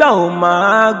ìgbà ò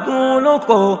máa gún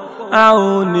lóko a ò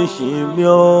ní ṣèmi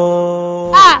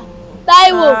o.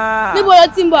 Táíwò níbo ló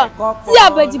ti ń bọ̀ tí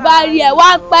àbẹ̀jì bá rí ẹ̀ wá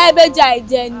pa ẹ̀bẹ̀jà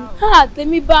ìjẹ ni.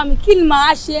 Tèmi bá mi kí ni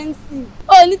màá ṣe ń sìn.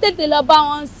 Ó ní tètè lọ bá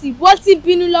wọn sí wọ́n ti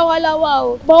bínú lọ́wọ́lọ́wọ́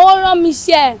o. Bọ̀ wọ́n rán mi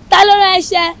ṣẹ́ ta ló rán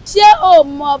ẹṣẹ́ ṣé o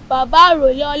mọ bàbá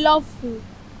àròlé ọlọ́fun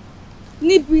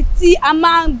níbi tí a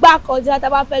máa ń gbà kọjá tá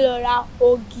a bá fẹ́ lọ ra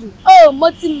ògì. Mo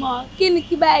ti mọ̀ kí ni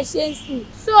kí bá ẹ ṣe ń sìn.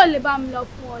 Ṣé o lè bá mi lọ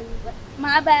fún ọ nígbà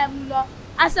màá bá ẹ mú lọ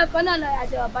aṣọ kan náà lọ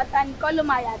yàtọ̀ bàtà nìkan ló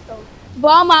máa yàtọ̀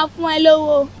bọ́ ọ máa fún ẹ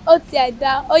lówó ó tiẹ̀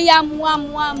dá ó yá mú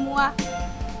wá.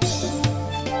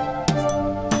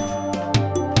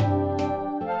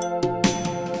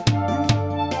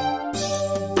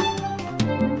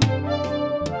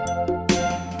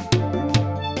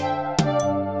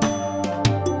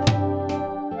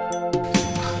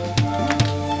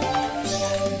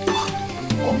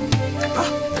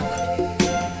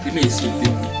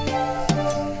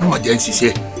 Wọ́n jẹ́ ń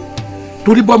ṣiṣẹ́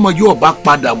torí bọ́mọ yóò bá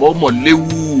padà bọ́ ọmọ léwu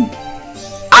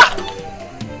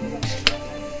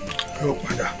yóò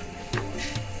padà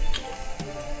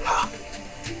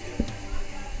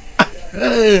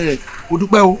mo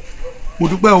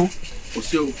dúpẹ́ o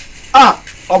ṣé o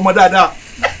ọmọ dáadáa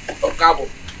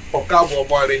ọ̀káàbọ̀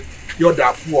ọmọ rẹ yóò dà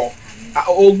fún ọ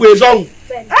ògbé sọ́hùn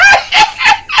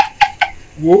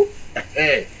wo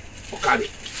ọ̀kadì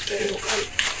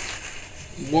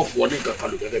wọ́n fún ọ ní nǹkan kan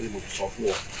lò gẹ́gẹ́ bí mo sọ fún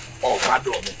ọ ọ̀gá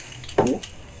dọ̀ mi.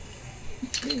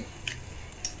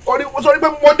 Sọrí pé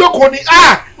mo jókòó ni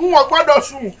n wọ́n gbọ́dọ̀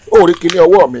sùn. Orí kìíní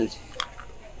ọwọ́ mi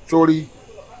sórí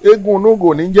eégún onúgò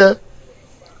ní jẹ́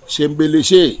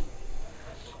ṣèǹbẹ̀lẹ̀ṣẹ̀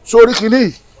sórí kìíní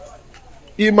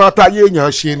ìmọ̀ táyé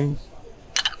èèyàn ṣe ni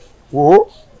wò ó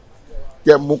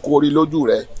jẹ́ mú kórí lójú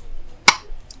rẹ̀.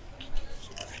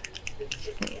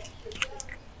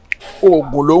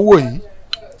 Oògùn ló wò yìí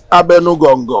abẹnú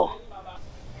gọ̀ǹgọ̀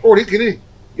orí kìíní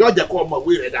yóò jẹ́ kó ọmọ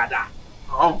ìwé rẹ̀ dáadáa.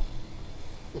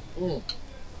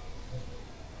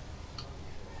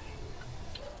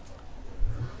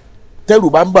 Tẹ́rù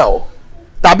bá ń bà ọ́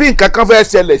tàbí nǹkan kan fẹ́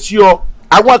ṣẹlẹ̀ sí ọ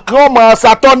àwọn kan máa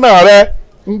ṣàtọ́nà rẹ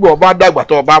ńgbọ́ bá dàgbà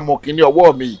tó bá mọ kíní ọwọ́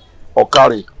mi ọ̀ka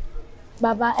rẹ̀.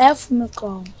 Bàbá ẹ fún mi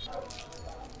kàn.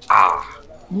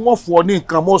 Wọ́n fún ọ ní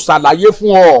nǹkan mo ṣàlàyé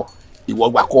fún ọ ìwọ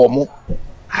gbà kọ́ ọ mú.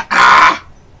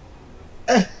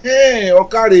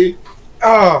 Ọ̀ka rẹ̀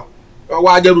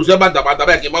ọwọ́ ajẹ́rùsẹ́ bàtàbàtà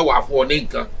bẹ́ẹ̀ kí n má wà fún ọ ní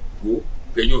nǹkan wò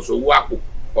fẹ̀yìn òṣòwò àpò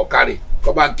ọ̀ka rẹ̀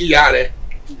kọ́ bá ń kíyà rẹ̀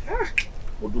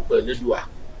mo dúpẹ́ Elédùà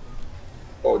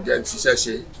ọ̀jẹ̀ ń ṣiṣẹ́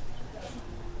ṣe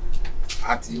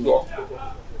àti yọ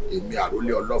èmi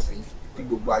àrólé ọlọ́fin tí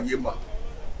gbogbo ayé mọ̀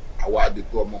àwa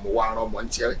àdìpọ̀ ọmọ mo wá rán ọmọ ń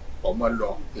tiẹ̀ ọmọ lọ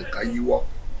nǹkan yíwọ́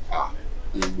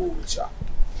èèwọ̀ òrìṣà.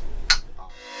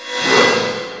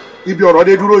 Ibi ọ̀rọ̀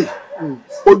dé dúró yìí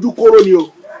ojú kóró ni o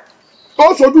tó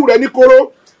sojú rẹ ní kóró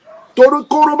torí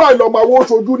kóró báyìí lọ́ọ́ máa wó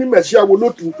sojú ní mẹ̀síàwó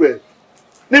lótú fẹ̀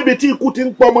níbi tí ikú ti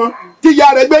ń pọmọ tí ìyá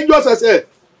rẹ̀ gbẹ́jọ́ ṣẹ̀ṣẹ̀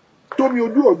tómi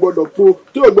ojú ọ̀gbọ́dọ̀ po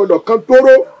tí ọ̀gbọ́dọ̀ kan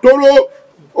tóró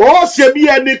ó ṣe bí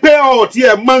ẹni pé ọ̀ tí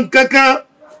ẹ̀ mọ nǹkan kan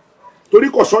torí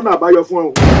kò sọ́nà àbáyọ fún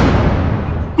ọ.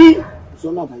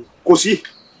 Kò sí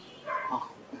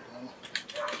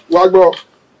wá gbọ́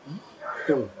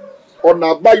ọ̀nà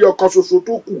àbáyọ kan ṣoṣo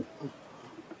tó kù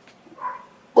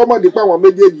kọ́mọ̀dé pé àwọn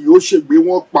méjèèjì yóò ṣègbè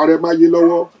wọn parẹ́ máyé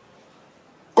lọ́wọ́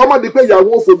kọ́mọ̀dé pé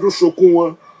ìyàwó fojú sunkún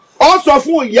wọn ó sọ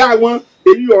fún ìyá wọn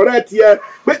èyí ọ̀rẹ́ tiẹ̀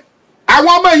pé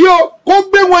àwọn ọmọ yìí ó kó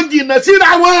gbé wọn jìnnà síra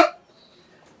wọn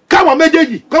káwọn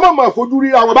méjèèjì kọ́mọ̀ máa fojú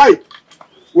ríra wọn báyìí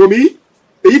wòmí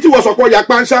èyí tí wọ́n sọ pé ọ̀yà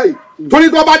panṣá yìí torí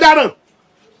tó bá dáràn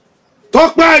tó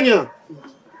pààyàn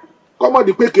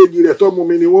kọ́mọ̀dé pé kejì rẹ̀ tó mú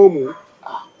mi ni wọ́n mú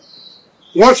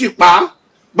wọ́n sì pa á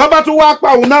bàbá tún wá pa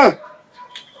òun náà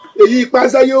èyí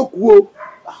panṣá yóò kú o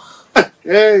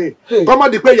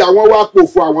kọ́mọ̀dé pé ìyàwó wa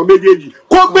pòfo àwọn méjèèjì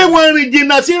kó gbé wọn rìn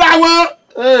jìnnà síra wọn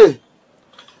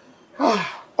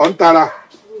ọ̀ ń tara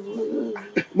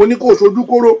mo ní kó o sojú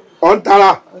kóró ọ̀ ń tara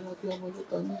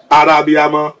ara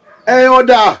abiyamọ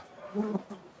ọ̀dà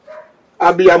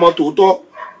abiyamọ tòótọ́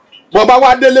bọ́ba wa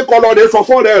délé kọ́ lọ́ọ́ rẹ sọ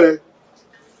fún ọ̀rẹ́ rẹ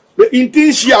pé n tí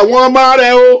ń ṣe àwọn ọmọ rẹ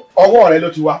o ọwọ́ rẹ ló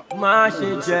ti wá. má ṣe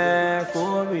jẹ́ kó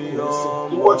rí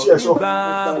ọmọ ìgbà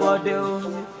bọ́dé o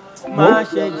má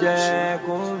ṣe jẹ́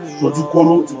kó rí sojú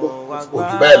kóró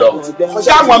ojú bẹ́ẹ̀ lọ.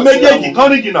 ṣé àwọn méjèèjì kan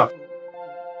rí jìnnà.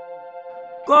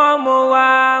 kọ́mọ wa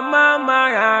má má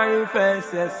rárín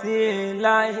fẹsẹ̀ sí i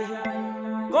láì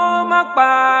kó má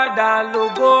padà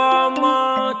lógo ọmọ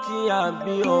tí a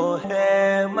bí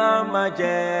ọ̀hẹ́ má má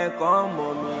jẹ́ kọ́mọ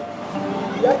mi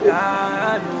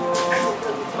dànù ọ́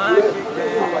má ṣe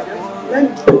jẹ́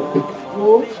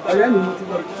wo ọ̀rẹ́ mi mo ti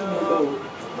lọ sí mo lọ o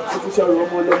mo ti sọ̀rọ̀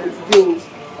ọmọ lọ mo ti dé o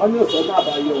wọ́n ní ọ̀sán náà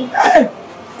bá yọ o.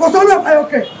 kò sọ́nà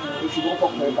àbáyọkẹ́. oṣù wọn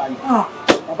kọkàn ẹ báyìí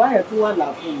bàbá yẹn tún wà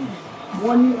láàfin mi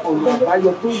wọ́n ní ọ̀nà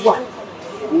àbáyọ tó wà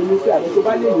òun ni pé àti tó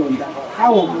bá lè yọ̀ǹda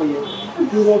káwọn ọmọ yẹn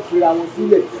kí wọ́n fira wọn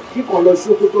sílẹ̀ kíkan lọ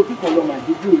Sókótó kíkan lọ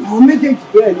Màdúgùrì. àwọn méjèèjì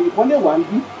bẹ́ẹ̀ ni ìkan lè wà ń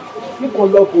bí kíkan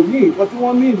lọ kò ní nǹkan tí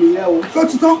wọ́n mí ìnìyẹn o. tó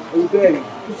ti tán. bẹ́ẹ̀ ni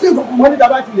wọ́n ní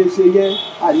dábàá ti lè ṣe yẹn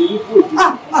àníríkù òjì.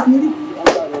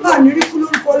 àníríkù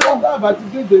lórúkọ lọ́wọ́. dábàá ti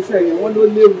gbé ìgbésẹ̀ yẹn wọ́n ló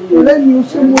léwu. ọ̀rẹ́ mi ò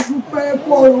ṣe mo dúpẹ́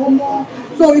kó ọ̀rọ̀ ọmọ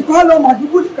so ìkan lọ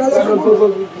Màdúgùrì kan lọ Sókótó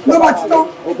lọ́ba ti tán.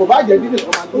 òkò bá jẹ́ dídì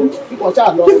kan máa tó kíkọ̀ ṣáà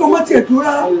lọ. kíkọ̀ mọ́ tiẹ̀ tó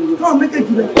rárá káwọn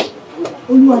méjèèjì rẹ̀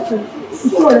olúwa ṣe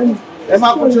ìṣó rẹ̀ mi. ẹ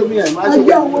máa kó ṣomi ẹ̀ máa ṣe.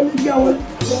 ajá wọlé ajá wọlé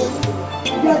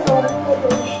ajá wọlé.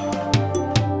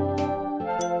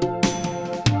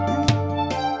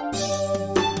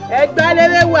 ẹgbẹ́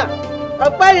lérè wà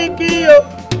ọ̀pẹ́ yìí kiri o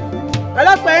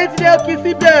ọlọ́pàá yìí ti dé kí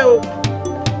síbẹ̀ o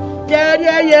jẹ́rí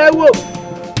ẹyẹ wò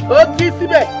ó kí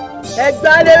síbẹ̀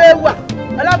ẹgbẹ́ lérè wà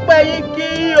ọlọ́pàá yìí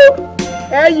kiri o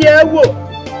ẹyẹ wò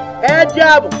ẹ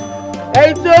jáàbù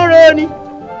ẹyin tí ó roni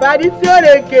bàdí tí ó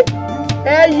lè ké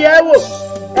ẹyẹ wò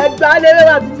ẹgbẹ́ lérè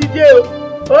wà títí dé o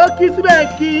ó kí síbẹ̀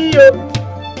kiri o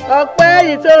ọ̀pẹ́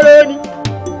yìí tó roni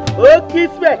ó kí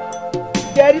síbẹ̀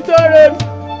jẹ́rí tó roni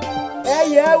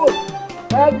ẹyẹ wò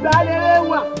ẹgbẹ́ lérè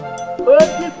wà ó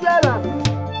kí sẹ́ra.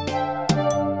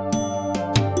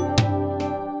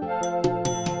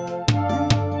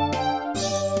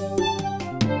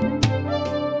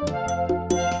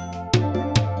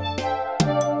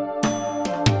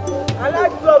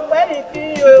 alájọ pẹ́ẹ́lì tí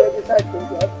o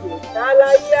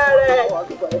ṣàlàyé rẹ̀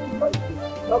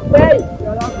ọ̀pẹ́ yìí.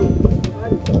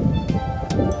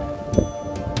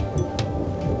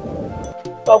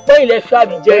 ọ̀pẹ́ ilẹ̀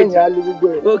fàbí jẹ́ ẹ̀yìn alẹ́ gbogbo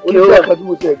ẹ̀ òkè oníṣẹ́ ẹ̀kọ́ tí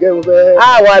mo ti ẹ̀gẹ́ mo fẹ́.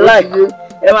 àwa láì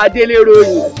ẹ máa délé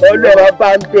ròyìn ọlọ́ ẹ máa bá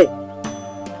ń bẹ̀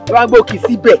ẹ máa gbòkì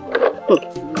síbẹ̀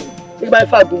nígbà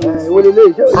fàgùnmù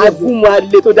agúnmu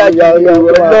alẹ́ tó dájú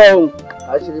ọlọ́run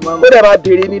ó dẹ̀ máa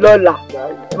béèrè mi lọ́la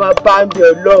ẹ máa bá ń bẹ̀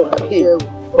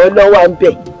ọlọ́run wà ń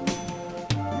bẹ̀.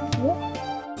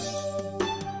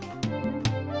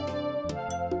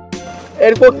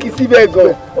 ẹni kó kí síbẹ̀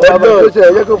gan ọlọ́run. tó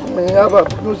ṣẹlẹ̀ yẹ kó fún mi ní ábà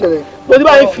tó ṣẹlẹ̀. mo ti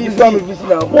bá yín fi sí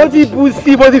mo ti bu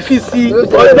sí mo ti fi sí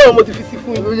ọlọ́run mo ti fi sí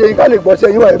fún yín. lóye ká lè gbọ́sẹ̀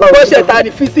yín wà ní báwo. gbọ́sẹ̀ ta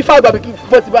ni fi sí fàgbà mi kí n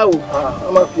bọ́ sí báwo.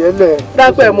 a máa fi ẹ lẹ̀.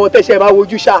 dápẹ́ mọ tẹ̀sẹ̀ máa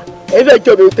wojú ṣá èyí fẹ́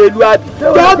jọ mi ò tẹ́lú àbí.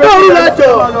 jọ tó ń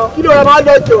lọ́jọ́ kí ló rẹ máa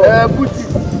lọ́jọ́. ẹ bùtì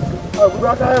àbúrò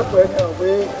akáyọ̀pọ̀ ẹ̀ ní àwọn pé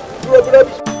dúró dúró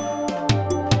bí.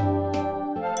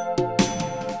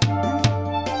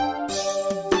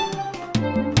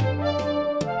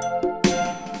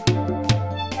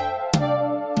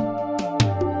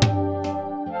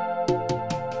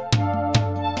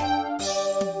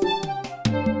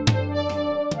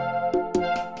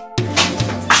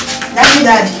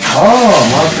 Daddy. Oh,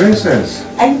 my princess.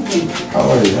 I'm good. How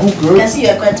are you? I'm good. I see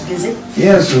you're quite busy.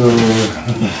 Yes.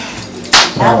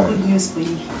 I have good news for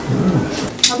you.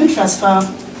 I've been transferred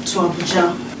to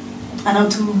Abuja and I'm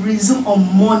to resume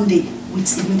on Monday with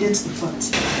immediate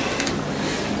effect.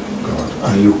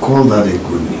 God, and you call that a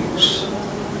good news?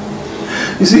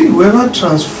 You see, whoever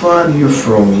transferred you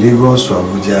from Lagos to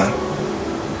Abuja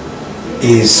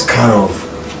is kind of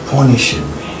punishing me.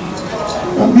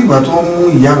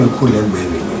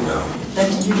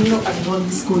 Daddy, you know I love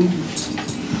this going.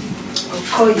 I'll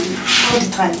call you all the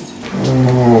time.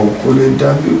 Oh, kò lè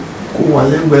dàbí kó wà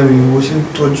lẹ́gbẹ̀ẹ́ mi bó ṣe ń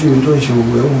tọ́jú mi tó ń ṣe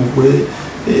gbogbo ẹ̀ mọ̀ pé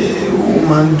ó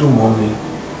máa ń dùn mọ́ mi.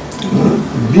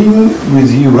 Being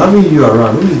with you, having you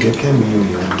around, ó lè kẹ́kẹ́ mi ò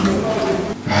yọ̀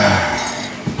mọ́.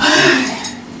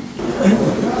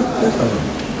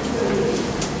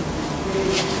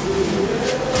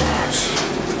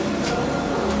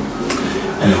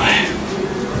 Anyway,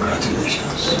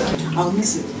 congratulations. I'll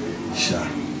miss you. Sha,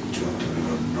 jọ torí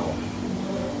Ọlọ́run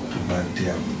tó bá dé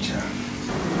Abuja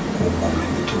kó mọ mi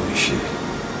nítorí ṣe.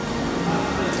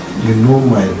 You know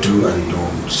my do and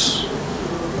don'ts.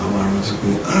 Màmá rántí pé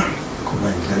nǹkan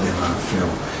báyìí dáadé máa fẹ́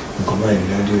o, nǹkan báyìí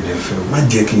dáadé ò dẹ̀ fẹ́ o. Má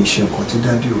jẹ́ kí n ṣe nǹkan tí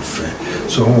dáadé ò fẹ́.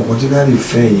 So àwọn nǹkan tí dáadé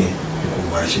fẹ́ yẹn kò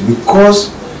máa ṣe because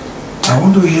I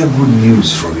want to hear good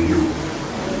news from you.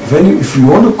 If you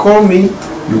want to call me,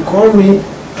 you call me.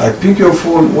 I pick your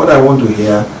phone. What I want to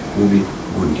hear will be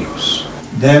good news.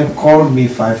 Then call me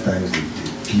 5 times a day,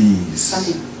 please.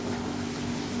 Daddy.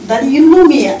 Daddy, you know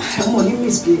me. I'm only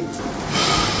misbehaved.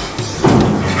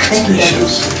 Thank you,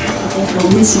 Daddy.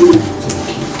 I'll miss you.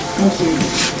 Thank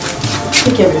you.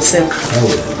 Take care of yourself. I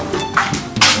will.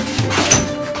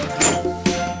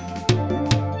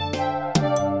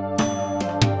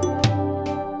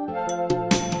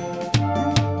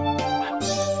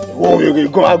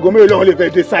 Gan aago mélòó lọ́wọ́ lè fẹ́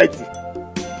dé sáìtì.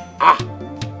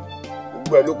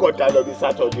 Gbogbo ẹ̀ ló kọ̀ dá lọ bí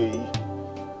sátọ̀dé yìí.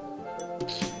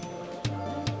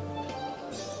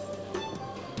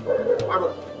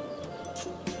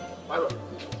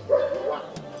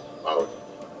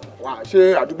 Wà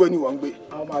ṣé àdúgbò ni wọ́n ń gbé?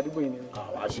 Àwọn ọmọ àdúgbò yìí ni.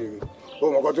 Àwọn àṣírí.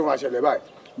 Ó mọ nǹkan tó máa ṣẹlẹ̀ báyìí.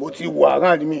 Mo ti wọ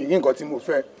àráàlú mi rí nǹkan tí mo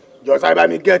fẹ́. Jọ sáré bá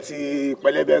mi gẹ́ẹ̀tì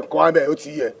pẹlẹbẹ kan abẹ́ ó ti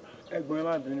yẹ. Ẹ̀gbọ́n ẹ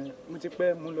má bínú. Mo ti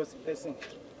pẹ́ mú lọ sí lẹ́sìn.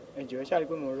 Ẹ jọ̀ọ́ ṣáà rí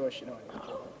pé mo rush náà ni.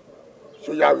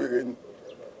 Ṣó yá wèrè ni?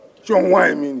 Ṣó ń wá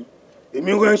èmi ni?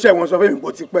 Èmi ránṣẹ́ wọn sọ fún mi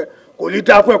kò ti pẹ́. Kò ní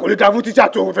dá fún ẹ, kò ní dá fún tíṣà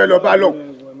tó fẹ́ lọ bá lọ.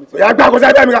 Òyà gbà kó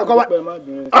sáré mi kàkọ́ wá.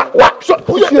 Wá ṣó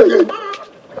ó ṣe èrè ni.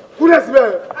 Kúlẹ̀ síbẹ̀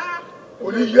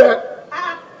kò ní yẹ.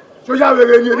 Ṣó yá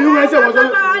wèrè ni? Èmi ránṣẹ́ wọn sọ fún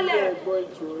mi.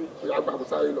 Òyà gbà kó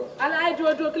sáré lọ. Aláì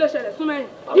dúró kí ló ṣẹlẹ̀ súnmọ́ yìí.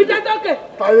 Dídé tókè.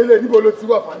 Tayélé níbo ló ti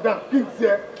wà fàdà kí n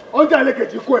tiẹ̀? Ọjà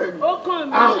lẹ́kẹ̀jì kó ẹ̀ ni. Ó kàn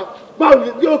mí. Báwo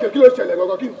ni bí òkè kí ló ṣẹlẹ̀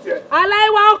gangan kí n tiẹ̀?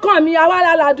 Aláìwá ọkàn mi àwa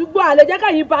la làdúgbò àlè jẹ́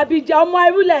kẹ́yìn bàbí jẹ ọmọ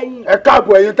ẹrú lẹ́yìn. Ẹ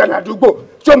káàbọ̀ ẹ̀yin tẹ̀lé àdúgbò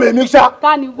ṣọ́mọ èmi ṣá.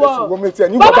 Ta ni wọ́? Èsì wo mi tiẹ̀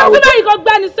ní bàbá bàbá wo. súnmọ́ yìí kò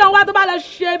gbẹ́ni sàn wá tó bá lọ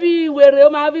ṣe bí wèrè ó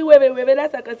máa fi wèrè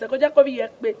lẹ́sẹ̀kẹsẹ̀ kó jẹ́ kó fi yẹ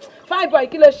pé fine boy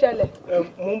kí ló ṣẹlẹ̀.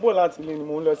 Mo ń bọ̀ láti ilé ni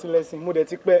mo ń lọ sí lẹ́sìn. Mo dẹ̀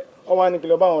ti pẹ́ ọ wá ní kí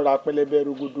lọ bá wọn ra pẹlẹbẹ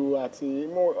rogodo àti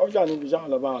ọjà níbi iṣẹ́ àwọn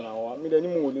lọ bá wọn ra wọn. Mi dẹ̀ ní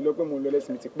mo ò lè lọ pé mo ń lọ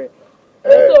lẹ́sìn mi ti pẹ́.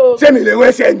 Ṣé mi lè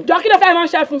ránṣẹ́ ni? Jọ kí ló fẹ́ mọ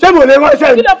ṣẹ́ fún? Ṣé mo lè ránṣẹ́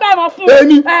ni? Kí ló fẹ́ mọ fún?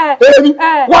 Èmi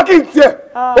wá kí n tiẹ̀.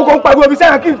 O kò ń pariwo mi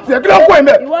sẹ́yìn kí n tiẹ̀ kí ló kó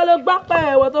ẹ̀mẹ́. Ìwọ ló gbá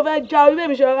pẹ́ ẹ̀wọ̀ tó fẹ́ já orí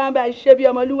bèbí ṣe ọ̀rọ̀ àǹbá ṣe bí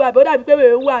ọmọlúwàbí ó dàbí pé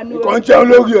wèrè wà nù. Nǹkan jẹun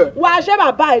lórí ẹ̀. Wà á ṣe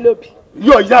bàbá ẹ̀ lóbi.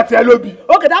 Yóò yá tiẹ̀ lóbi.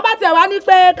 Òkè tá a bá tiẹ̀ wá ní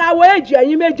pé ká wo èjì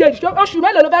ẹ̀yin méjèèjì oṣù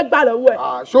mélòó ló fẹ́ gbà lọ́wọ́ ẹ̀.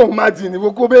 Ṣóun má di ni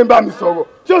kó bẹ́ẹ̀ ń bá mi sọ̀rọ̀.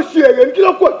 Ṣé o ṣe èrè ní kí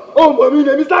ló kọ̀? Ohun mọ̀ mi ni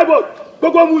èmi cyborg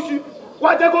gbogbo mu ṣi.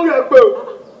 Wá jẹ́ kó rẹ̀ pé o.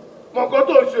 Mọ̀ nǹkan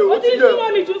tó ń ṣe o. Ó ti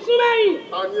súnmọ́ mi jù súnmẹ́yìn.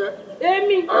 Àní ẹ.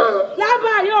 Èmi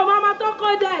lábàá yóò máa tó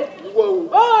kọ́ dẹ̀. Ìwọ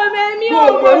o. Ó mẹ́mí Mo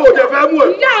ò mọ̀ ò jẹ fẹ́ mú ẹ.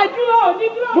 Ìyá dúró ò ní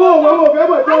dúró. Mo ò mọ̀ ò fẹ́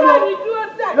mọ̀ jẹ́ mọ́. Àwọn ìdúró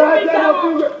sẹ̀.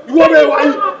 Ìwọ bẹ̀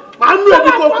wáyé. Màá nú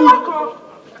ẹbí kó kú.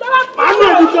 Màá nú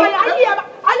ẹbí kó.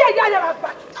 Ayé ìyá rẹ̀ bàbá.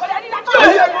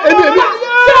 Èmi.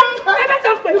 Ẹ bẹ́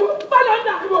sọ pé bọ́lá ń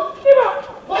dà. Níbo?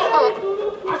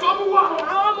 Aṣọ mú wá.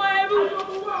 Àwọn ọmọ ẹrú.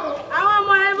 Àwọn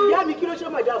ọmọ ẹrú. Ìyá mi kí ló ṣe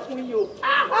máa dà fún yín o?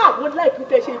 Àwọn láìpẹ́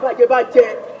tẹ ṣe ìbàjẹ́ bá jẹ.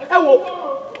 Ẹ wo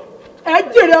ẹ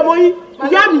jèrè ọmọ yín.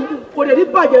 Ìyá mi kò lè ní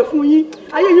bàjẹ́ fún yín.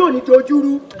 Ayé yín ò ní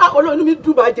dojúrú. Ọlọ́run mi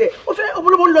dùn bàjẹ́. Ó fẹ́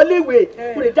ọmọlọ́mọ lọ léèwé.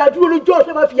 Kò lè dá dúró lójú ọ̀rọ̀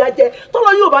fẹ́ máa fìyà jẹ.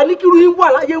 Tọ́lọ́ yóò bá ní kírú yín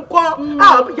wà láyé ńkọ́.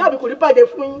 Ìyá mi kò ní bàjẹ́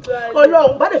fún yín.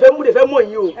 Ọlọ́run bá dẹ̀ fẹ́ mú dẹ̀ fẹ́ mọ̀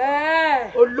yín o.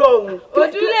 Ọlọ́run.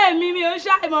 Ojúlé mi ò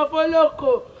ṣàìmọ̀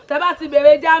fọlọ́kọ̀. Tẹ́ bá ti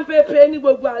bèrè jáńpépé ní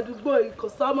gbogbo àdúgbò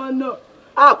ìkọ̀sọ́mọ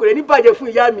náà. Kò lè ní bàjẹ́ fún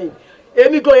ìyá mi.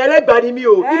 Èmi gan ìyálẹ́gbà ni mi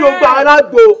o nínú gba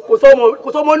alágbo kò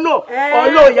sọmọ náà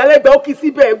Ọlọ́run ìyálẹ́gbà ó kì í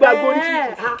síbẹ̀ ẹgbẹ́ agbórí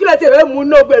títì kí lẹ́tì ẹ̀fẹ́ mú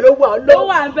náà gbẹ̀ ló wà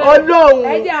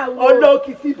Ọlọ́run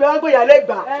kì í síbẹ̀ wọ́n gbé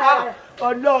ìyálẹ́gbà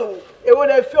Ọlọ́run èwo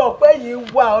lẹ fi ọ̀pẹ́ yìí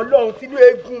wà Ọlọ́run tínú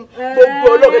eegun gbogbo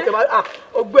Ọlọ́run kẹ̀kẹ́ máa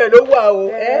ọgbẹ́ ló wà o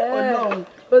Ọlọ́run.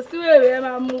 Kò sí wèrè ẹ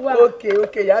máa mú wá.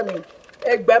 ok ìyá mi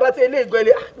ẹgbàá bá tẹ ilé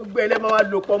ìgbẹ́lẹ̀ gbogbo ẹlẹ́ máa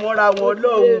lò pọ̀ mọ́ra wọn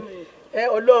Ọlọ́run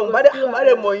Ọlọ́run bá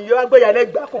dẹ̀ mọ̀ yín wá gbẹ̀yà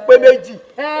lẹ́gbàá kó pé méjì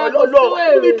Ọlọ́run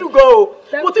níbi dùn gan o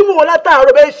mo ti mú wọn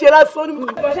látàárọ̀ bẹ́ẹ̀ ṣe lásán ní.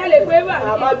 Bọ̀ṣẹ́ lè pé wà.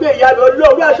 àmọ́ gbé ìyá mi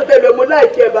Ọlọ́run aṣọ tẹ̀lé mo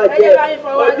láìkẹ́ bàjẹ́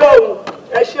Ọlọ́run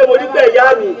ẹ ṣe mo nígbà ìyá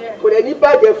mi kò lè ní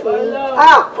bàjẹ́ fún yín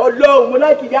Ọlọ́run mo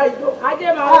láìkí ìyá yìí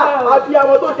àbí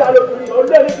àwọn tó jà lóbìnrin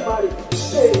Ọlọ́run ti máa rè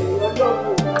Ọlọ́run.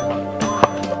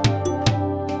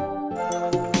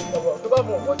 tó bá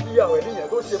mọ nǹkan tí àwọn ènìyàn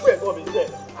tó ṣe fún ẹ̀gbọ́n mi jẹ́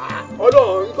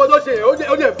Ọlọ́run nǹkan tó ṣe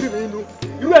ó dẹ̀ bí mi inú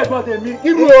irú ẹ̀gbọ́n tèmi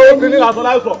irú obìnrin lásán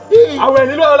lásán àwọn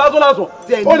ẹni lásán lásán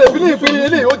ó lè fi ní ìpín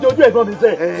ilé ó jojú ẹ̀gbọ́n mi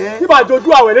jẹ́ nígbà jojú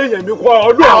àwọn ènìyàn mi kọ́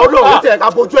Ọlọ́run tẹ̀ ká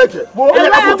bojú ẹ̀jẹ̀.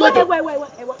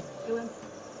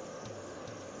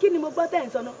 Kí ni mo gbọ́ tẹ̀ ń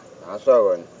sọ náà? À ń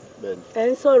sọ̀rọ̀ ni. Ẹ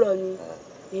ń sọ̀rọ̀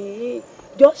ni.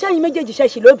 Jọ sẹ́yìn méjèèjì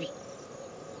ṣẹ́ṣì lóbì.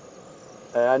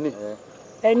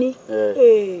 Ẹni.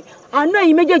 Àánú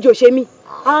ẹ̀yin méjèèjì ò ṣe mí.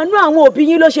 Àánú àwọn òbí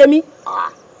yín ló ṣe mí.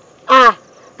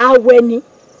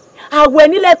 Àwẹ̀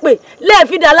ní lẹ́pẹ̀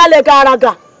lẹ́ẹ̀fídà lálẹ́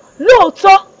gàràgà.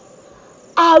 Lóòótọ́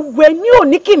àwẹ̀ ní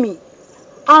òní kìmí.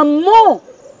 Àmọ́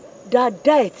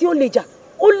dáadáa ẹ̀ tí ó lè jà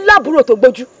ó lábúrò tó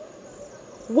gbójú.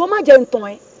 Wọ́n má jẹ́ ń tàn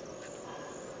ẹ́.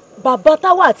 Bàbá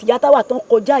táwa àti ìyá táwa tán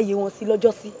kọjá àyè wọn sí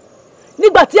lọ́jọ́ sí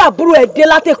nígbà tí àbúrò ẹ̀ dé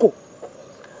látẹ̀kọ̀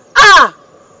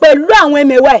pẹ̀lú àwọn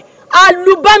ẹmẹ̀wà ẹ̀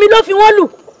àlùbami ló fi wọ́n lù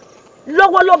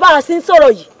lọ́wọ́lọ́wọ́ bá a sì ń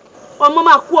sọ̀rọ̀ yìí ọmọ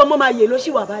máa kú ọmọ máa yè ló sì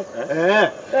wà báyìí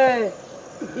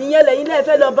ìyẹn lẹ́yìn náà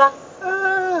fẹ́ lọ bá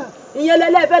ìyẹn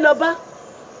lẹ́lẹ́ fẹ́ lọ bá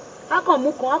akànmú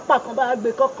kan apá kan bá gbé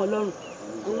kọ̀ọ̀kan lọ́rùn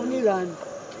àwọn oníranù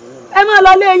ẹ máa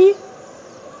lọ léyìn.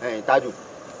 Tájù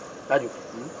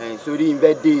sórí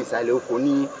ìfẹ́ dé ìsàlẹ̀ oko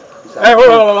ní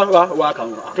wà kàn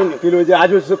wá kí ló jẹ́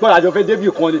àjọ pé àjọ fẹ́ débì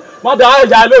kan ni má dá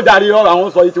ẹ̀yà lójàre ọ̀rọ̀ àwọn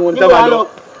sọ yìí tí wọ́n ń tẹ́ máa lọ.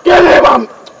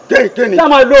 kéènì tá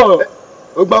máa lọ.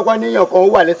 ó gbọ́ pé níyàn kan ó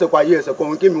wà lẹ́sẹ̀kọ̀ ayé ẹ̀sẹ̀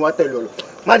kan kí mi wá tẹ̀lé ọ̀rọ̀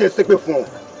má jẹ́ ṣépè fún ọ.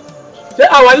 ṣé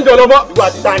àwọn àníjọ lọ mọ́. ìwà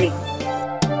àti tani.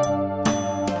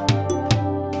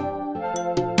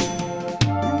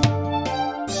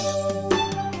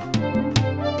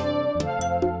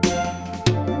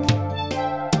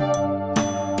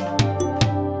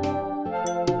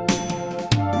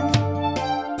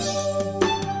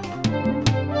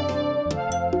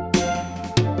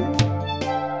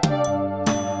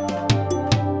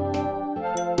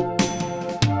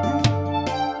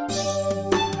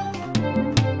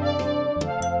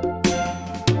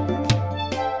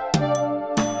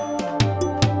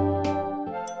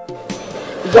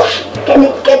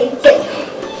 Kenny.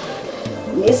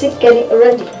 Music Kenny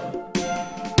already.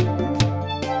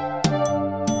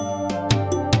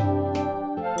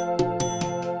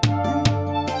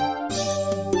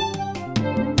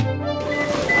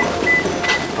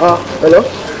 Hello?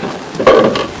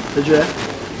 Ejẹ́,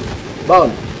 báwo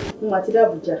ni? Mo àti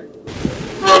Abuja.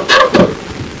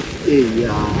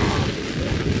 Èyà,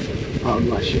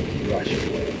 àwọn àṣẹ.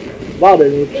 Báwo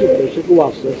ni trip lọ ṣe kó wà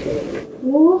sọ́sọ́?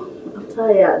 Oh, I'm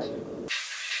tired.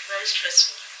 Very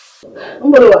stressful. Ń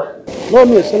bọ̀ lọ wà. Náà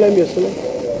mi ò sílẹ̀.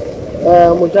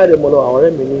 Mo jáde mo lọ àwọn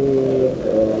ọ̀rẹ́ mi ní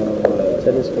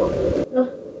tennis club.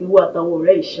 Ìwọ àtàwọn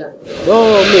ọ̀rẹ́ ìṣá.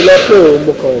 Náà mi lọ pé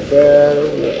mo kàn fẹ́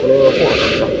ọ̀rọ̀ fún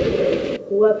àkàtà.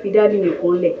 Mo wá fi dádì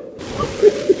nìkan lẹ̀.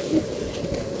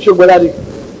 Ṣé o gbọ́ dádì?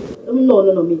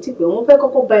 No, mi ti pè wọ́n fẹ́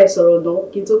kọ́kọ́ bá ẹ sọ̀rọ̀ náà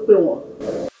kí n tó pè wọ́n.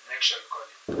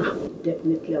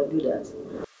 Definitely I'll do that.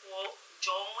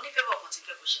 Jọ̀ọ́ mo nífẹ̀ẹ́ bọ̀ kan ti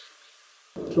fẹ́ kó ṣe fún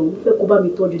mi. Jọ̀ọ́ mo fẹ́ kó bá mi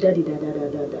tọ́jú dádì dáadáa.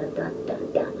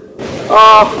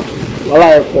 Wàhálà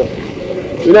ẹ̀ pọ̀.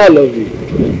 You know I love you.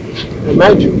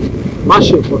 Remind you, má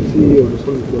ṣe nǹkan tí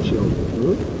olùsọ́nù tó ṣe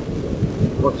ọ̀hún.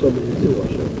 Wọ́n tọ́ mi ní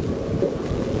ìwọ̀ṣẹ́.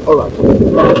 All right.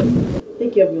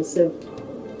 Take care of yourself.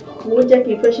 Mo jẹ́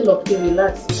kí n freshen up kí n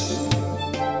relax.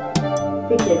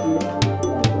 Take care,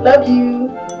 dear. Love you.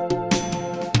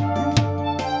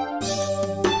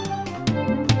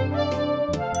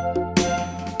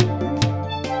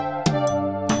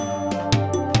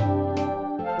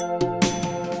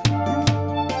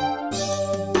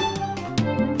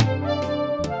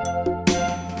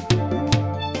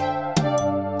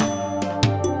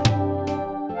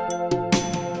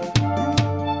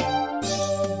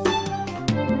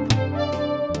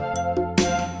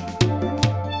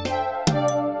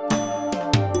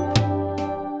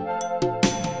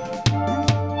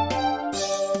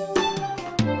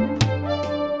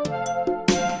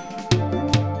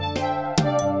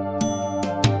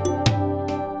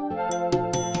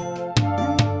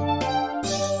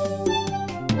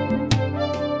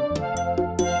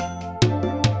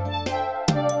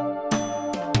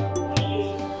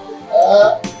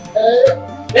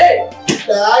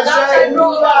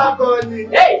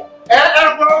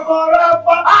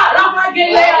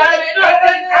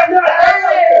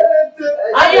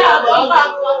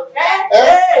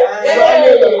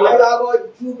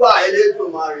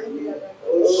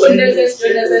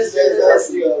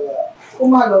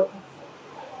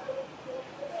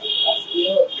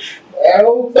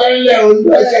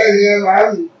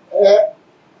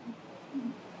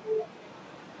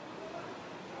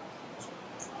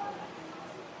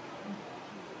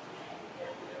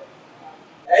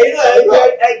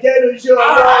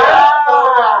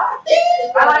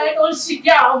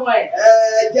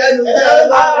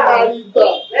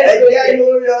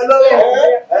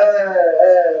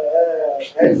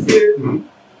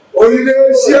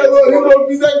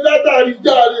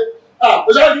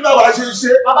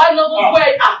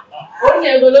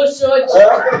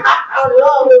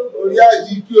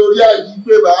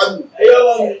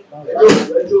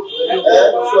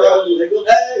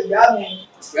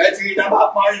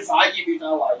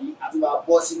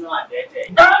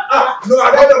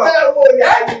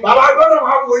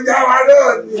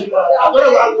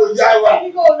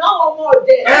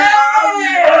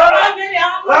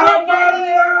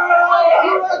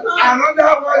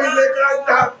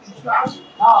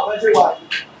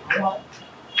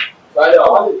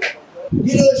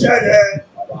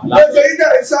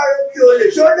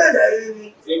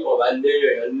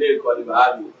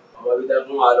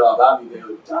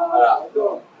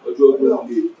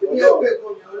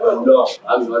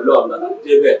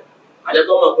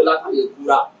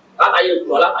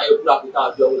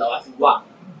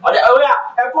 ọ̀dẹ̀ ọ̀rẹ́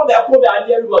ẹ̀kọ́ bẹ̀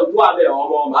alẹ́ ẹ̀rọ ìlú abẹ́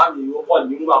ọmọ màmí ó pọ̀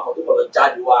nínú àkọ́tún kọ̀ lọ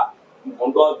jáde wá nǹkan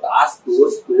gbọ́ tààsì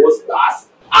tààsì.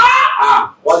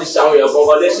 Wọ́n ti ṣàwọn èèyàn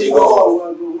gbọ́ngàn léṣe gan.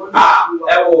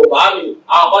 Ẹ wo màmí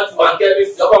àwọn kan ti wà kẹ́mi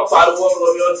sí ọkọ̀ pariwo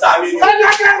ọ̀rọ̀ mi ó ń sáré ni. Ẹ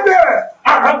dákẹ́ bẹ̀rẹ̀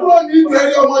àbúrò ní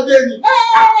ìbẹ̀rẹ̀ ọmọdé ni.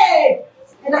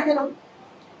 Ẹ dákẹ́ náà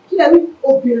kí lẹ rí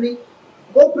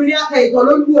obìnrin aka ìtàn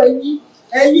ló lú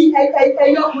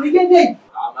ẹ̀yin ọkùnrin gédé.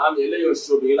 Màmí eléyìí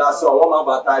oṣooṣobìnrin lásán wọ́n máa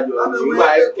bàtà yọ nígbà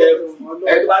ẹ̀kẹ́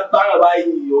ẹ̀ tó bá gbáràn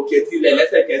báyìí òkè tilẹ̀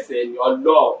lẹ́sẹ̀kẹsẹ̀ ni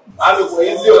ọlọ́ọ̀ màmí kò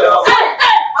yín sí ọ̀rẹ́ ọkọ̀.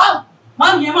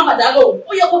 Màmí ẹ má bàdá lò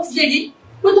ó yẹ kó ti yé yín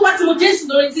pé tó bá ti mo Jésù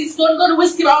lórí tí lórí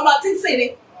wíṣíkì àwọn ọba tí ń sè ni.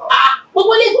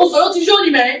 Gbogbo ilé ìkóso ló ti yó ni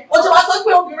mẹ́rin ó ti wá sọ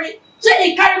pé obìnrin ṣé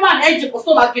ìkárí máa ní ẹ̀jẹ̀ kò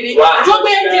tó máa gidi jọ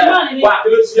gbé ẹ̀jẹ̀ máa ní. Wà á kí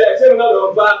ló ṣe ẹ̀ ṣé mi náà lọ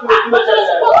bá kí ló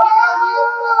ṣe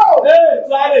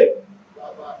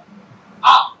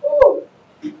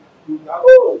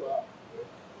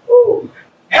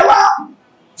ẹ wá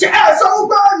ṣe ẹ sọ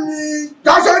wípé ní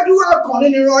dáṣẹ́dúró ẹ̀kànnì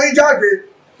ni ran yín jáde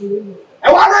ẹ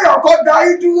wá lẹ́yìn ọkọ̀ da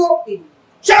yín dúró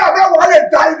ṣé ọbẹ̀ wà lè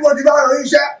da yín bó ti bá ràn yín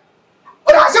iṣẹ́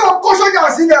ọ̀dà ṣé wọn kó sójà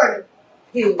sílẹ̀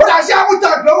ni ọ̀dà ṣé àmúta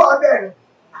lọ́wọ́ ọ̀dẹ̀ ni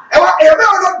ẹ wá èèyàn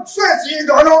bẹ́ẹ̀ ọdún fèsì yín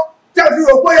gan-an tẹ̀ fi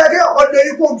rò pé yẹ kí ọkọ̀ lè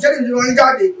yín kó òmùsẹ́ nìyí ran yín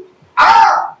jáde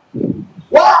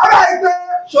wọ́n ọ̀dà yìí pé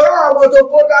ṣòro àwọn tó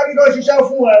kó dárí lọ ṣiṣẹ́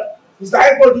fún ẹ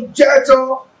ìsàlẹ̀ ti jẹ́ tán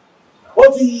ó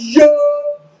ti yó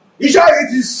iṣẹ́ yìí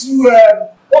ti sú ẹ.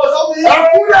 ó sọ wípé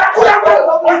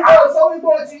ó sọ wípé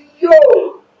ó ti yó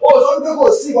ó sọ wípé kò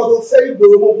sí ìkan tó fẹ́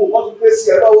ìgboro gbogbo wọn ti pèsè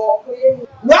ẹ lọ́wọ́.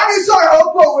 wọ́n ní sọ̀rọ̀ ó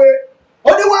pòwe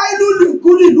oníwà ìlú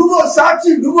lùkúlù lúmọ sátì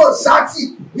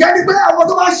ìyẹn ni pé àwọn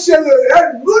tó bá ṣe wèrè ẹ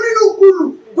lù nínú kúlù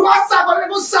tó bá sábà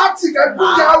nínú sátì kẹkùn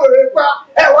jẹ àwèrè pa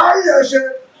ẹ wá yẹn ṣe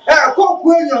ẹ kókù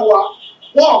èèyàn wá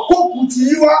wọn kókù tì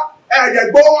í wá ẹ̀jẹ̀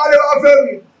gbọ́ wálé wá fẹ́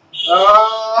mi.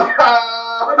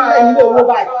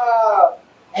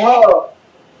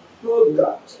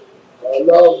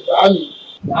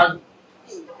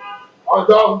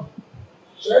 Ọ̀dọ́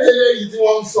ṣe eléyìí tí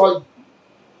wọ́n ń sọ yìí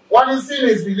wọ́n ní sin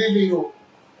is believing o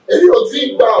èyí ò tí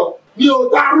ì gbà o mi ò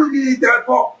dárú ní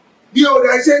ìtẹ̀fọ́ mi ò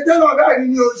rẹ̀ ṣe tẹ́lọ̀ bẹ́ẹ̀ ni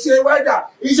mi ò ṣe wẹ́dà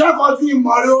iṣẹ́ kan tí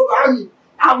ìmọ̀lẹ́ ó bá mi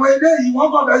àwọn eléyìí wọ́n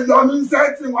kàn fẹ́ yọ mí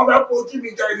sẹ́ẹ̀tì wọ́n fẹ́ fojú mi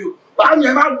jẹ ni o bá mi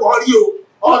ẹ má wọrí o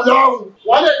Ọlọ́run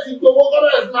wọ́n lè ti gbowó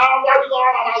gọ́ọ̀mẹ̀ntì náà wá bí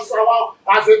wọ́n máa sọ wọn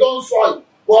àti tó ń sọ yìí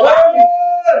wọ́n bá mi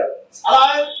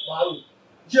aláì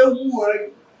jẹ́ wú ẹ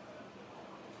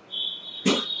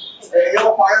ẹ̀yọ́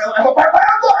pààrọ̀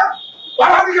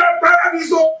mi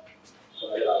so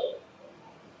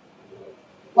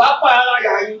wà á pààrọ̀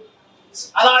aláyà yín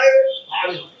aláyé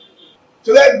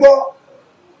tó lẹ́ gbọ́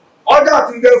ọjà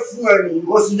tí ń gé fún ẹ̀yìn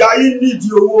kò sì yá yín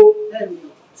nídìí owó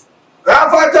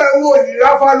ráfá tẹ owó yìí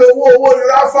ráfá lówó owó ni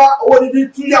ráfá owó ni bí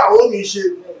túyàwó mi ṣe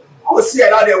kò sí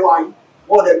ẹ̀ ládẹ̀ wáyé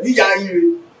wọn dẹ̀ bí ya yín re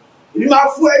èmi máa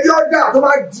fún ẹ ní ọjà tó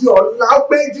máa di ọ̀la ó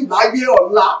pé jù láyé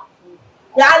ọ̀la.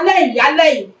 yálẹ̀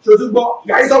yìí. ṣòtú gbọ́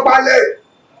yàrá ìsọpá lẹ́yìn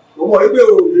mo mọ̀ wípé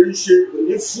o lè ṣe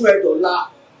èmi fún ẹ dọ̀la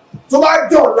tó bá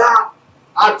dọ̀la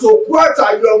àtòkú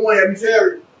àtàyè ọmọ yẹn mi fẹ́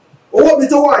rè owó mi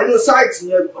tó wà nínú sáìtì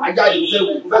yẹn àjáde mi fẹ́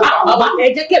wò. bàbá ẹ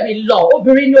jẹ́ kẹ́mi lọ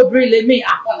obìnrin ní obìnrin lè mí.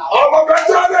 ọmọ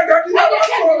kẹjọ ọlẹ́gẹ̀ kí ló bá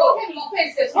sọ̀rọ̀.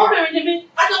 obìnrin ni mí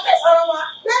àjọ fẹ́ sọ̀rọ̀ wa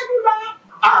lẹ́nu lọ.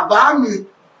 àbá mi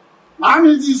màmí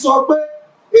ti sọ pé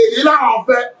èyí làwọn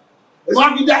fẹ́ ìwọ́n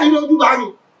fi dá yín lójú bá mi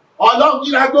ọlọ́run kí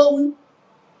la tó wí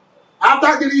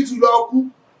after tù lọ kú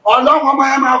ọlọ́run ọmọ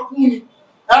yẹn máa kú ni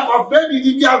ẹ̀kọ́ fẹ́mi ní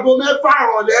bí aago 6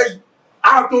 ìrọ̀lẹ́ yìí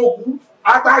àtòkù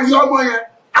àtàyè ọmọ yẹn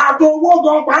àtòwó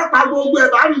gan pàápàá gbogbo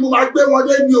ẹ̀ bá mi mo máa gbé wọn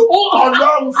dé mi o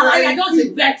ọlọ́run fẹ́ yìí. àlàyé àjọ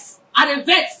vex àdè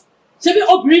vex ṣé bí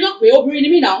obìnrin náà pé obìnrin ni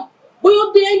mí náà bóyá ó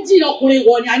dé ẹ́ńjìnì ọkùnrin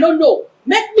wọ̀ ni I don't know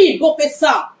make me go face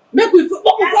am make we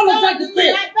follow that the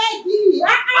thing.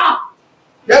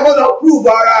 Yẹ́bọ̀ lọ prove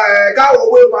ara ẹ̀ káwọn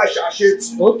owó máa ṣàṣetì.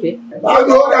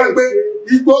 Báwo ó dà pé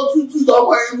igbó tútù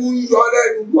tọmọ imú ń yọ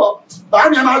lẹ́nu gbọ́.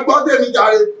 Báàmì ẹ máa gbọ́ tèmi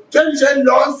jàre. Ṣé ní ṣe ń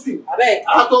lọ sí?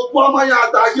 Àtòkù ọmọ yẹn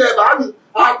àtàyè báàmì.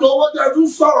 Àtòwó tẹ tún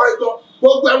sọ̀rọ̀ ìtàn.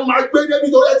 Gbogbo ẹ̀rù máa gbé débi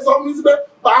tó yẹ sọ mí sí pé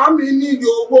báàmì nídìí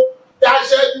owó.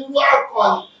 Dáṣẹ́ dúró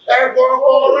àkànní. Ẹ̀fọ́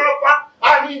ọlọ́pàá.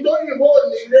 Àní ìdóyìnbó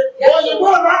nílé. Òyìnbó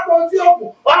lápò tí ó kù.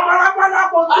 Ọmọlápá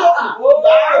lápò tí ó kù.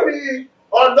 Báàmì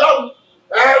ọ̀dọ́run.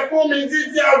 Ẹ fún mi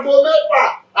títí aago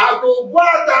 6 àtòkù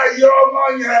àtàyè ọmọ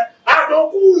yẹn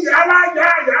àtòkù yálà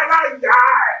ẹ̀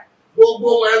gbogbo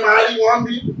ẹ máa rí wọn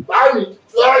bí báàmì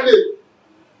tuwálé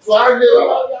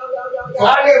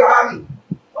báàmì.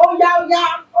 ó yá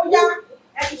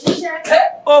ẹ fi ṣiṣẹ́.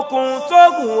 okùn tó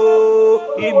gùn o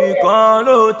ibì kan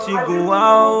ló ti gùn wá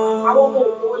o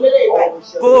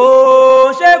kò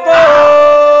ṣe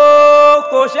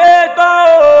tán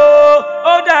o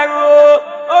ó dàrú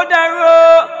o.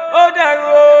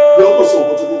 bí ó kò sọ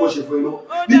nǹkan tó kọ́kọ́ ṣe fún iná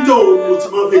bí tí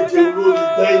máa fẹ́ jẹun lórí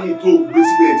dáìní tó gbé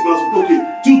sílẹ̀ tí máa sọ pé ok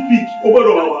toothpick ó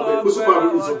gbọ́dọ̀ wà wà bẹ́ẹ̀ kó sì máa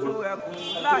bí sọ fún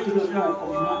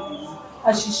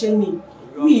àṣìṣe ni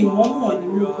mi ìmọ̀ mọ̀ ní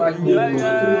mo gbàgbé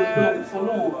ìfọlọ́run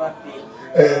fọlọ́run bá bẹ̀.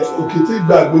 òkè tí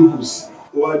gbàgbé kù sí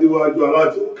wájú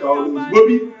aláàjọ ká olóògbé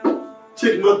gbóbi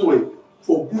check mọ́tò ẹ̀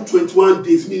for good 21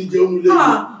 days mi ní jẹun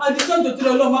lẹ́yìn. àdìsọ́ ìjọ tí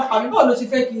ọlọ́run máa pàmí báwo ló ṣe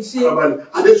fẹ́ kí n ṣe. abalẹ̀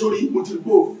adéṣorí mo ti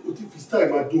gbọ́ o ti fi style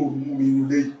máa dún òru mú mi inú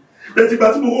lẹ́yìn bẹ́ẹ̀ tí gba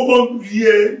tí mo kọ́kọ́ rí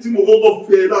ẹ tí mo kọ́kọ́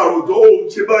fẹ́ láàárọ̀ ọjọ́ ó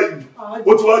ṣe báyìí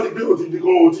ó ti wá di pé ó ti di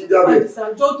kan ó ti ń jábẹ́.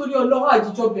 àdìsàjọ́ torí ọlọ́run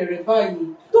àjíjọ bẹ̀rẹ̀ báyìí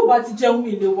tó bá ti jẹun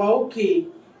ilé wa ókè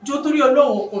jọ torí ọlọ́run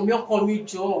ọkọ mi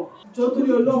jọ torí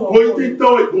ọlọ́run ọkọ mi. mo ti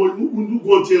tọ́ ìgbọ̀n inú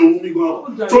gan ti ẹ̀hún mi gan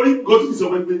torí gan ti sọ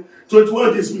fún mi pé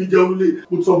 21 days mi ní jẹun lé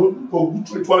mo ti sọ fún mi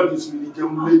pé 21 days mi ní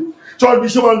jẹun lé tọ́jú bí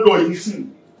ṣé wàá lọ yìí sí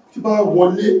tí bá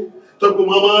wọlé tọ́jú pé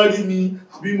màmá rí mi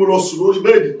àbí mo lọ sùn lórí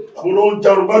bẹ́ẹ̀dì àbí mo lọ ń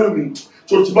jarun bá lù mí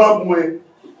tó ti bá mú ẹ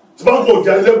tí bá kọ̀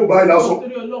ọ̀jà ẹlẹ́gùn báyìí lásán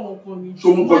tó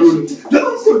mú kọ́ lórí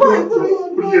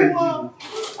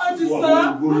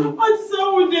Àdìsá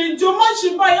òde ìjọ má ṣe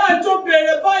báyà àjọ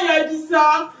bẹ̀rẹ̀ báyà Àdìsá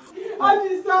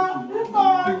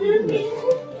ààyè mi.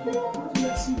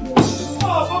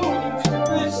 Báwo ni mo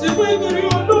ṣe pé nítorí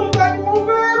olóhùn ta ni mo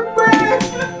fẹ́ pẹ́?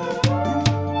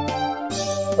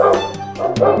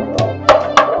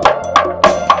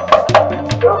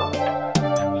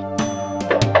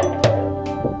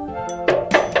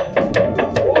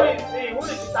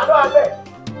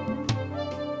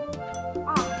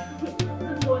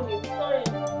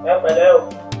 Ẹ pẹ̀lẹ́ o.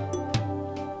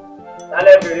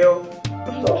 Lálẹ́ bèrè o.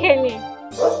 Kenny.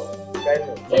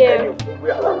 Kenny o. Gbogbo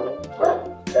àwọn ọmọ.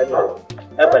 Kenny o.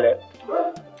 Ẹ pẹ̀lẹ́.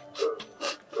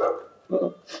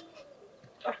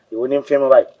 Ìwọ ni ń fẹ́ mọ́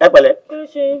báyìí. Ẹ pẹ̀lẹ́.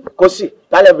 Kò sí.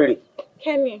 Lálẹ́ bèrè.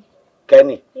 Kenny.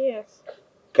 Kenny. Yes.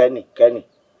 Kenny.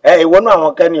 Ìwọ náà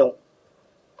àwọn Kenny o.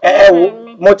 Ẹ wo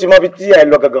mo ti mọ ibi tí ẹ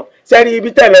lọ gangan. Sẹ́rí ibi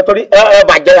tẹ́ ẹ lọ torí ẹ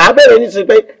bàjẹ́ àbẹ̀rẹ̀ ní sí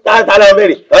pé tá lọ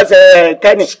bèrè. Ọ̀sẹ̀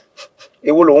Kenny.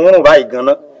 Èwo ló ń rùn báyìí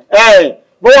gan-an.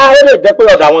 Bóyá ó lè jẹ́ pé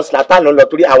ọ̀dọ̀ àwọn Zlatan ló lọ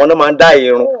torí àwọn náà máa ń dá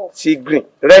irun sí green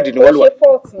red ni wọ́n lò. Ó ṣe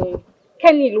fọ́ọ̀tì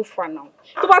Kenny ló fà náà.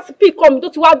 Tó bá ti pick up mi tó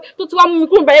ti wá mú mi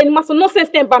kúrò báyẹn ni máa sọ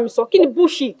nonsense tẹ́ ń bá mi sọ kí ni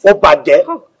bullshit. Ó bàjẹ́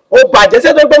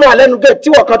ṣé tó gbé wọn lẹ́nu gate tí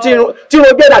wọ́n kan tí irun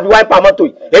gbé dàbí wáìpà mọ́tò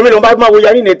yìí èmi ló ń bá máa wo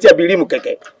yarí ní etí ẹ̀bí rímù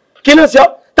kẹ̀kẹ́ kí ló ń sọ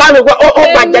táwọn ìgbà ó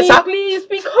bàjẹ́ sá. Kenny please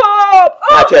pick up.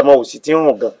 Àti ẹ̀mọ òsì tí ń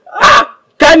rùn gan.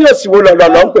 Kenny òsì wo lọ ń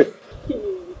pè.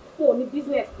 O ní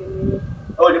business kìíní.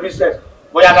 O ní business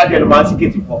bóyá ká díẹ̀ ló máa ń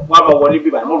tíkẹ́ẹ̀tì fún ọ wọ́n á máa wọlé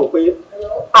bíbá mo rò pé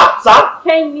sá.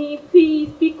 Kenny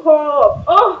please pick up.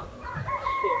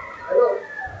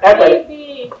 Ẹ pẹ̀lẹ́.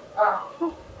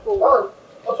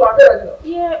 Ọ̀tún abẹ́rẹ́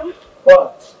ni.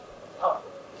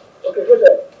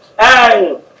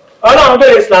 Ọlọ́run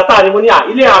bèrè Zlatan ni mo ní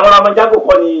ilé àwọn amajago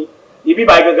kọ́ ni ibi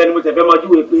báyìí gangan ni mo tẹ̀fẹ́ mọ́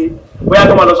júwe pé bóyá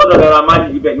tó máa lọ sọ́dọ̀ lọ́ra máa lè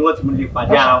ibẹ̀ ni wọ́n ti mú lè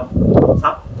pàdé ara wọn.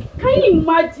 Can you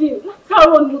imagine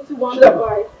látàárọ̀ ni mo ti wà ń lọ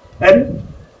báyìí.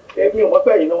 Ẹbí wọn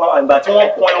pẹ́ yìí ní wọn àgbà tí wọ́n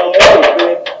kún ọmọ wọn rò pé.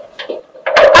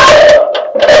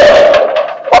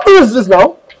 What is this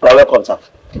now? You're welcome, sir.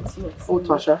 Oh,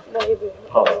 Tasha.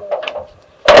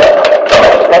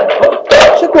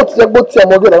 Ṣé kò tí ẹ gbó tí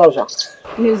ọmọ ọdún ọ̀la ṣá?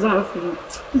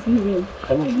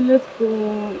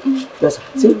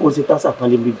 Ṣé kò sí tásà kan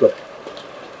lé mi gbọ́?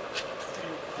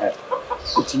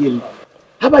 Kò tí yé mi.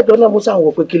 Abájọ náà mo sáà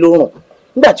wọ pé kí ló rùn.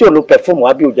 Nígbà tí o lo perfume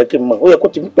wá bí o jẹ́ kí n mọ̀, ó yẹ kó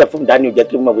ti mú perfume dání o jẹ́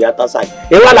kí n mọ̀ bóyá tásà yìí.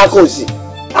 Èyí wà lákò sí.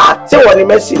 Ṣé wọ́n ni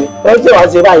Messi ni? Wọ́n ṣe wá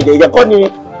ṣe báyìí lè yẹ kọ́ ni.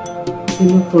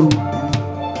 Olùkọ́ mi,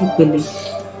 ó pẹ̀lẹ́.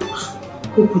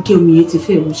 Ó kù kí omi yẹn ti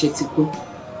fẹ́ ìránṣẹ́ ti gbọ́.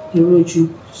 Èrò ojú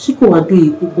ṣé kò wá dóye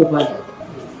púpọ̀ báyìí.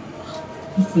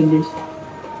 Ó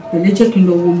pẹ̀lẹ́ jẹ́ kí n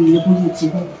lọ wo omi yẹn bóyá ti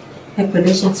gbọ́. Ẹ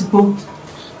pẹ̀lẹ́ ṣe ti gbọ́.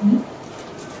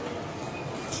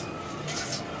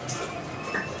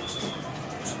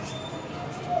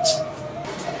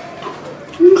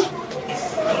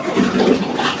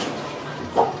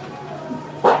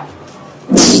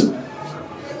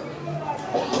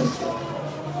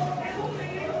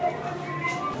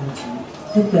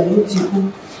 Pẹ̀lẹ́ ó ti kú.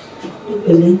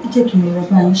 Pẹ̀lẹ́ jẹ́ kí n lọ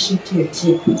bá yín ṣe díẹ̀.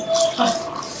 Pẹ̀lẹ́.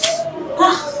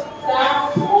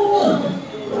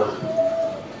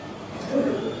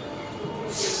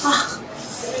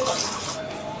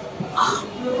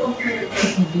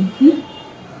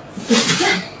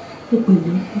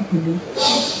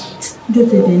 Ọjọ́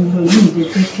tẹ̀lé ń lọ yìí ìdẹ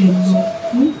fẹ́ kẹ́ lọ.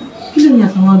 Kí ló ní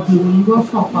àtàwọn agbèrò yìí wọ́n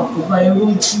fà papọ̀ bá ẹrú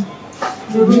ojú.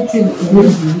 Lórí ètò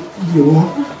ìpínlẹ̀ yìí wọ́n.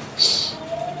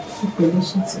 Pẹ̀lẹ́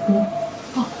ṣe ti gbọ́.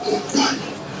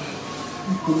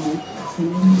 Pẹ̀lẹ́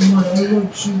ni mo rẹ̀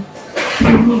lójú.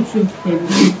 Lójú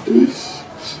pẹ̀lẹ́.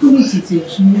 Ó ní tètè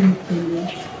tún ní pẹ̀lẹ́.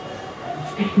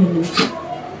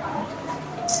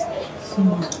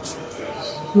 Sọ́wọ́.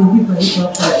 òbí bàyí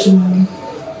bàbá tó ní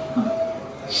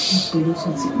àpèlè ṣe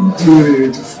ti kú.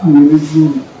 Bẹ́ẹ̀ ti fún mi lójú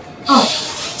mi.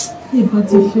 Ìbá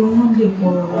ti fi wọ́n lè kọ́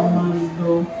ọ̀rọ̀ máa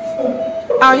lọ.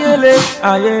 Ayele,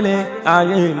 ayele,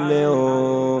 ayele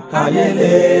o,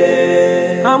 ayele.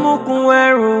 Amukun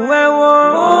ẹrù wẹ́wọ́,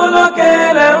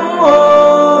 Olókèlè ń wo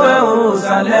ẹ̀hún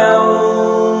sálẹ̀ o.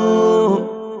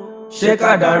 Ṣé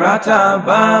kádàrá tá a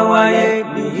bá wáyé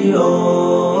nìyí o?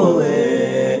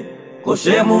 Kò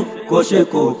ṣe mú, kò ṣe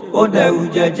kò, ó dẹrù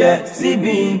jẹjẹ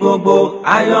síbi gbogbo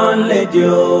ayọ̀ ń lédè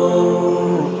o.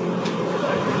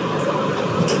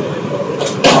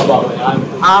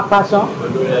 Apasán.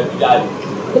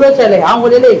 Kí ló ṣẹlẹ̀? Àwọn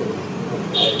wọlé lè.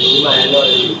 Ìgbìmọ̀ ẹ̀ náà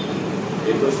ni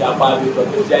ètò ṣapá mi kan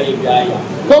tó sẹ́yìn bí àyà.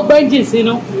 Tó gbé engine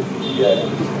sínú.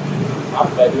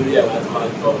 Afẹ́ lórí ẹ̀ láti máa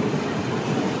tọ́.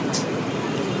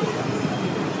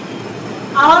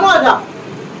 Àwọn náà dà.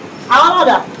 Àwọn náà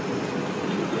dà.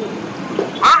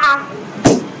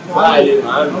 Báyìí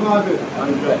máa ń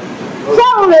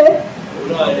Sọ́run rè é.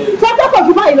 Sọ́jọ́ kò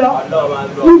jù báyìí lọ.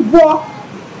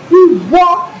 Ìwọ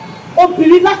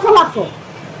obìnrin lásánlàsàn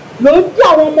ló ń dí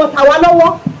àwọn ọmọ tàwa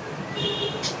lọ́wọ́.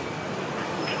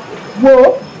 Wo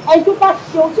ẹni tó bá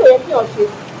ṣe ohun tó yẹ kí ọ̀ ṣe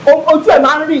ojú ẹ̀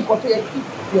máa ń rí nǹkan tó yẹ kí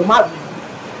yóò má rí.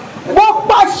 Wọ́n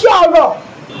pàṣẹ ọ̀rọ̀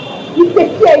wípé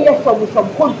kí ẹyẹ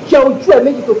sọ̀mùsọ̀mù kó jẹ ojú ẹ̀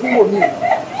méjì tó fún wò mí.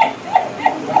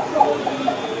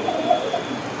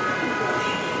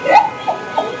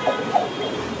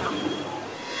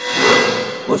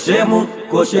 Kò ṣe mú,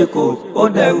 kò ṣe kò, ó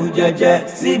dẹrù jẹjẹ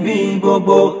síbi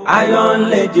gbogbo ayọ̀ ń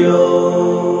lédè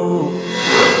o.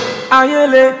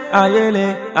 Ayele, ayele,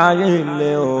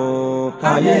 ayele o,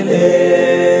 ayele.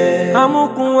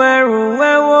 Amukun ẹrù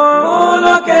wẹ́wọ́,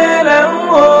 Olókèlè ń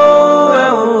wo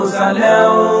ẹ̀hún sálẹ̀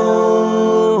o.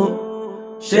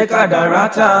 Ṣé kádàrá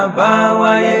tá a bá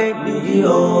wáyé nìyí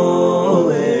o?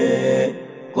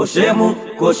 Kò ṣe mú,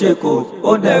 kò ṣe kò,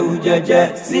 ó dẹrù jẹjẹ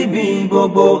síbi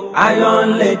gbogbo ayọ̀ ń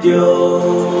lédè o.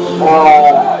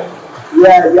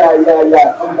 Yeah.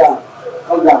 Calm down.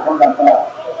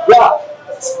 Yeah.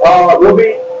 Robi,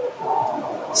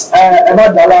 ẹ má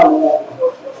dá láàmú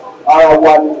ara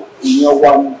wa ni, ìyẹn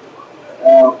wa ni,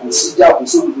 kò síjà, kò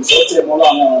sí òkùnkùn sọ́tẹ̀ mọ́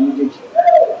láàmú àwọn méjèèjì.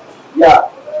 Yeah.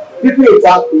 Pípé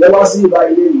ìta ìyẹn wá sí ìbá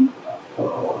ilé yìí.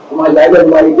 Ọmọ ìyá ilé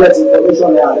ìwà ìgbẹ́ ti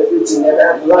information ẹ̀ àrẹ́fẹ́ ti yẹn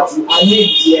dáhùn láti ayé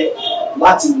ìdíẹ̀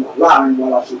láti wà láàrin wa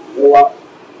láṣẹ ìfẹ́ wa.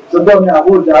 Ṣùgbọ́n mi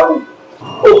àbó dáhùn.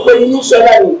 Òpin inú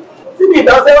ṣẹlẹ̀ ni. Tí mi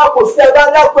ìdánṣẹ́ wa kò sí ẹgbẹ́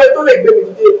alápẹ́ tó lè gbé mi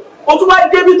dìde. Mo tún máa ń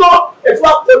débi tán, ètò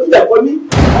wa kojú ẹ̀kọ́ ní.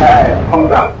 Calm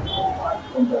down.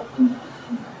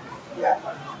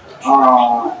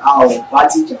 A ò bá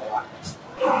ti jà wá.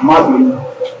 Má bínú.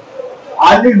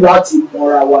 A nílò láti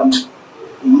mọra wa ni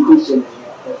èyí tó ṣẹlẹ̀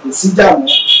kò síjà mọ́.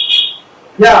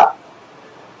 Yeah.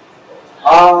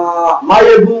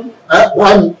 Máyégún.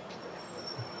 Báyìí.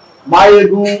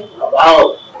 Máyégún. Báwo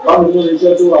ló lè ṣe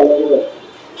tó wà lọ́wọ́ rẹ̀?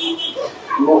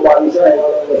 Mo pa iṣẹ́ ẹ̀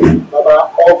lọ́wọ́ rẹ̀. Bàbá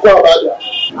ọkọ àbájá.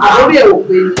 Àlórí ẹ̀ ò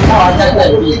pé àwọn àjàgbá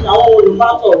ìwé àwọn Yorùbá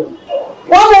sọ̀rọ̀.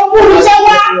 Wọ́n lọ kú iṣẹ́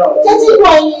wá ṣé tí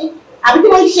wọ́n yin àbí kí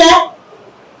wọ́n ṣe.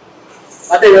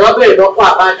 Àtẹ̀yẹ̀ wọ́n bẹ̀rẹ̀ lọ́kọ̀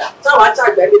àbájá. Táwọn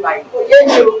àjàgbá lè máa kó yé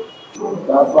mi o.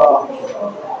 Bàbá.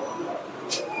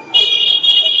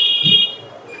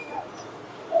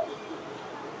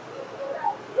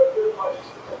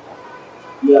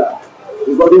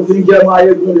 Ìgbọ́n tó fi ń jẹ́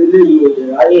Máyégún lélẹ́yìí òde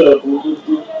ayé ẹ̀kún tó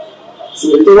tó. So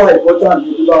èyí tó wà important ní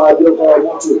bí báwa dé ọkọ̀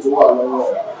mọ́tò tó wà lọ́wọ́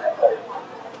rẹ̀.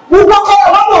 Gbogbo kọ́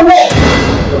ọ̀rọ̀ rẹ̀.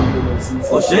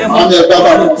 Kò ṣe mú, kò ṣe kò,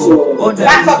 ó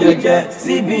dẹrù jẹjẹ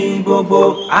síbi gbogbo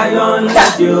ayọ̀ ń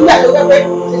lédè o.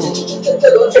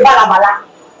 Ṣé bálabàla?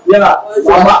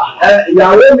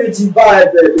 Ìyàwó mi ti bá ẹ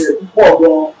bẹ̀rẹ̀ púpọ̀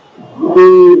gan-an pé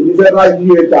ìfẹ́ bá yí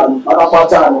ẹ dànù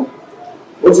pátápátá ni.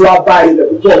 Ó ti wá bá ilẹ̀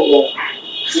púpọ̀ gan-an.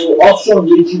 So option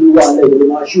méjì ló wà lẹ́yìn ló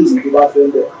máa ṣòwò tó bá fẹ́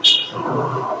bẹ̀.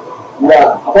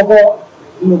 Àkọ́kọ́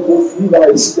nínú kò fún ìgbà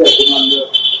yìí síbẹ̀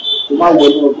kó máa wọ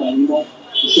inú ọgbà yìí mọ́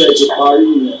iṣẹ́ ti parí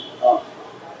yẹn.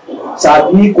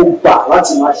 Tàbí kò gbà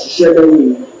láti máa ṣiṣẹ́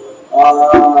lẹ́yìn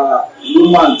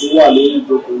human tó wà lórí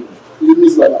ìjókòó yìí.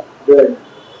 Bẹ́ẹ̀ ni.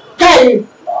 Kẹ́yìn.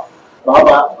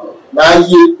 Bàbá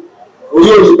láyé orí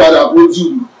òní padà bójú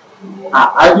mi.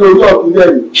 Adé orí ọ̀kúnlẹ̀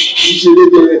mi kì í ṣe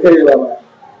déédéé kẹ́yìn bàbá.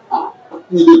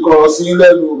 Ilé kọ̀ọ̀ sí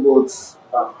lẹ́nu but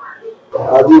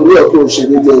àbí orí ẹ̀ kò ṣe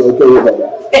déédéé kẹ́yìn bàbá.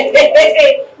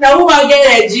 Na who wan get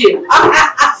energy?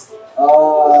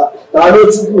 Ta ló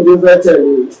tún kù ní fẹ́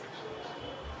tẹ̀lé?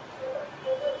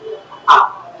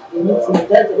 Èmi ti mọ̀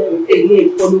tẹ́lẹ̀ èyí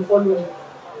ìfọlúfọlú.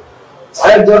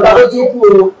 Ẹjọ́ ta ló tún kù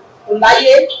o?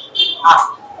 Láyé.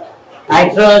 I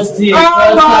trust you.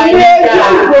 Ọmọ mi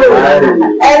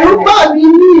ẹ̀rù bà mí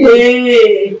ní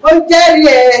ó jẹ́rìí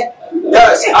ẹ̀.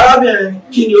 Yes, arábìnrin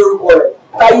kí ni orúkọ rẹ̀?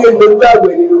 Táyé gbogbo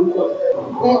àwẹ̀ ni orúkọ rẹ̀.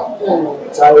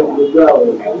 Táyé gbogbo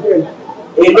àwẹ̀.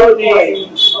 Èló ni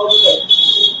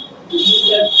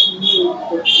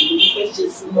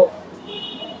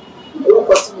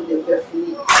orúkọ tí mo lè fẹ́ fi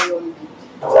ayọ̀ níbi.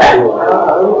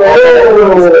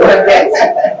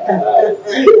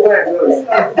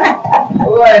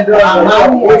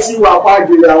 Ó ti wà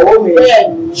pàdé ìyàwó mi.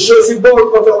 Ṣé o ti gbọ́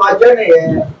orúkọ tó máa jẹ́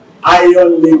nìyẹn?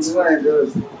 Iron Lady.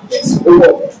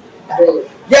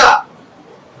 Yá,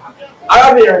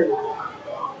 arábìnrin,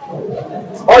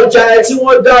 ọjà ẹ tí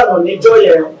wọ́n dànù níjọ́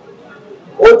yẹn,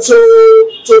 ó tó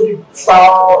fi fa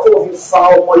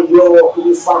ọmọ yọ, tó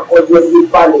fi fa ọjọ́ ilé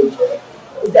balẹ̀ jẹ́.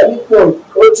 Ìdàbí pọ̀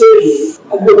Ó tó èlé.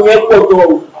 agbègbè yẹn pọ̀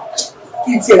gan-an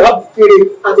kí tiẹ̀ wá kéré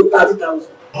àti 30,000.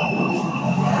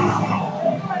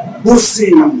 Bùsì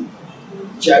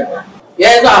Jagba.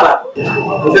 Yes, bàbá.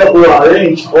 Mo fẹ́ kó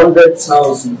arrange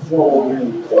 100,000 fún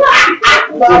ọmọbìnrin.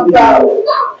 Bàbá o.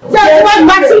 Ṣé ìwọ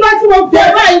ìgbà tí wọ́n fẹ́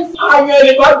báyìí? Àwọn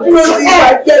ènìyàn bá dúró sí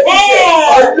ìbàjẹ́ sílẹ̀.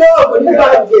 Ọlọ́ọ̀bù ní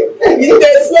ìbàjẹ́.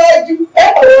 Ìtẹ̀síwájú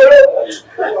ọ̀rọ̀.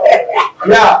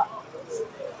 Yá.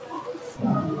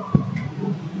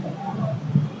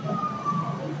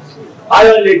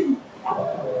 Iron Lady.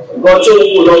 Nǹkan tó ń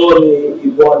kó lọ́wọ́ ni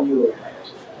ìbọn ni o.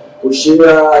 Òṣèré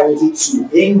ayé ti tù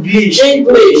English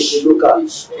local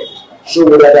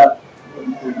ṣòwò dáadáa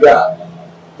ìgbà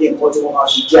nǹkan tí wọ́n máa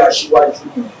fi jẹ́ aṣíwájú.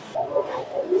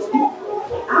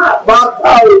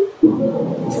 Bàbá o.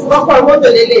 Bàbá o mọ́tò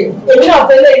lélẹ̀. Èmi náà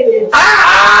fẹ́ lé ilé.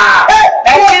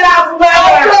 Ẹ kíra fún mi.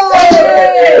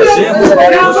 Ṣé mo bá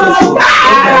lọ sí ìgbà?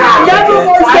 Ìyá tó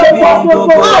mọ̀ ṣe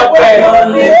gbogbo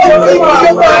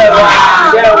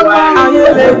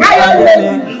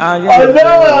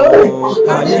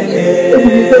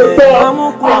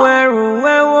ọmọkùn ẹrù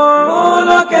wẹ́wọ́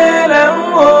olókèlè ń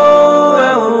wo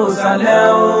ẹ̀hún sálẹ̀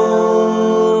o.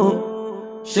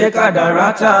 Ṣé kádàrá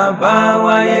tá a bá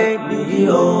wáyé nìyí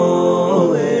o?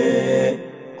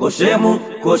 Kò ṣe mú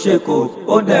kò ṣe kò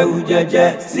ó dẹ̀rù jẹjẹ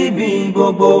síbi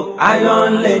gbogbo ayọ̀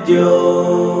ń lédè o.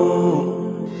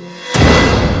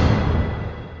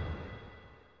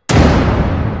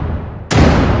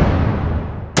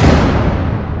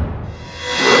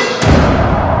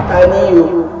 Àníyò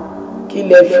kí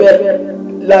lẹ fẹ́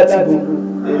láti bò.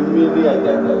 Èmi ní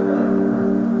àjàgbà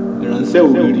ìránṣẹ́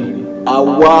òbírí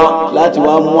àwa láti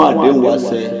wá mú àdéhùn wá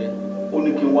ṣẹ. Ó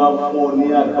ní kí wọ́n á fún ọ ní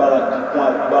agbára kíkún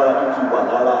agbára tó ti wà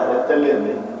lára rẹ tẹ́lẹ̀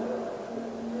ní.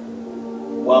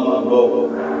 Wá máa gbọ́.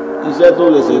 Iṣẹ́ tó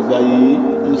lẹ̀sẹ̀ gbà yìí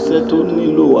iṣẹ́ tó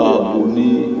nílò ààbò ni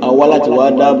àwa láti wá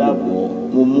dáàbò bò ọ́.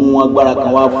 Mo mú agbára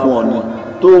kan wá fún ọ ni.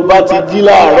 Tó o bá ti jí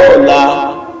láàárọ̀ ọ̀la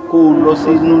kó o lọ sí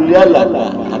inú ilé àlàkà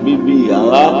àbí ibi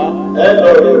yàrá. Ẹ lọ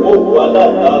rí òkú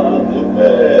aláǹtakùn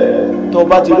níbẹ̀. Tó o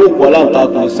bá ti rí òkú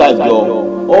aláǹtakùn ṣàjọ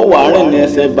ọ wà á rìn ní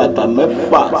ẹsẹ̀ bàtà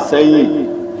 6 sẹ́yìn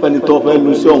fẹ́ni tó fẹ́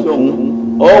lu sí ọ̀hún fún.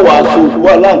 Ọ wà á so òkú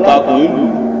aláǹtakùn ìlú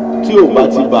tí ò bá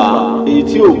ti bà á èyí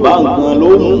tí ò bá nǹkan ló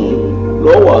mú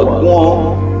lọ́wọ́ àgbọ̀n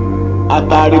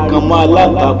àtàrí kan mọ́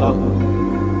aláǹtakùn.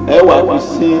 Ẹ wà fi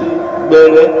sí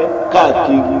gbẹ́rẹ́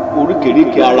káàkiri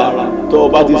oríkèéríkèé ara tó o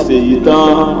bá ti ṣèyí tán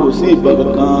kò sí ìbọn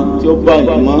kankan tí ó bá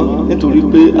yín mọ́ nítorí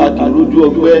pé a kì í rójú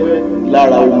ọgbẹ́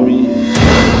lára omi.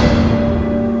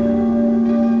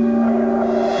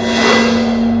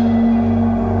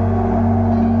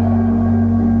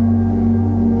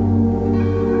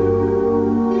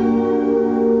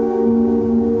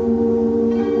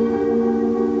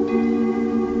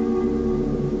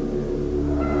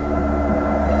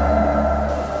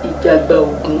 Ìjàgbá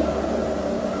Ògún,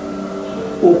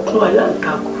 òkun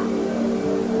aláǹtakùn,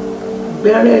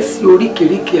 gbẹ́rẹ́ sí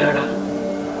oríkèéríkèé ara,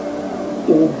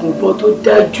 oògùn bọ́ tó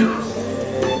dájú.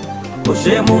 Kò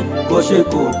ṣe mú kò ṣe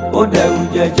kò ó dẹ̀rù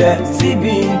jẹjẹ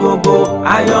síbi gbogbo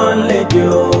ayọ̀ ń lédè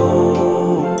o.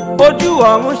 Ojú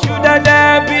ọ̀run ṣú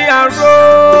dẹ́dẹ́ bí aró,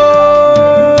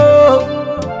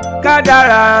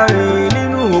 kádàrá rìn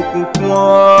nínú òkùnkùn ọ́.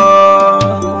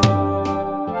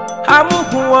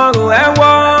 Amúkùn ọrùn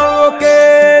ẹ̀wọ̀n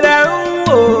òkèlè ń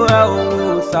wò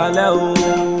ẹ̀hún sálẹ̀ o.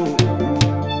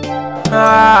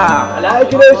 Àlàyé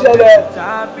kí ló ṣẹlẹ̀?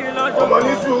 Ọmọ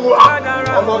ní sùúrù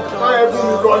ọmọ káyọ̀ bí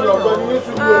mi lọ ní ọ̀gbẹ́ni ní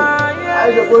sùúrù.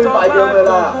 Àìsàn kò ní bàjẹ́ ọmọ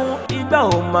lára. Ìgbà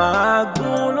ò máa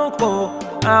gún lóko,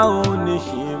 a ò ní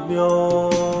ṣe mí o.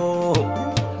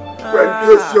 Pẹ̀lú kí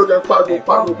ló ṣe ọjà pàgò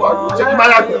ṣé kí má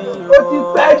yàgbẹ́? Ó ti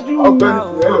pẹ́ jù. Ọ̀gbẹ́ni kò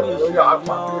lẹ́yìn lórí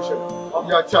àgbà kí ló ṣẹlẹ̀?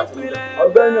 Ọ̀gbẹ́ni Chatta.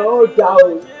 Ọ̀gbẹ́ni ó dá o,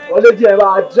 wọ́n lé díẹ̀ bá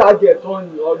drágẹ̀ tán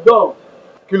ní ọgbọ́n.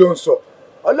 Kí ló ń sọ?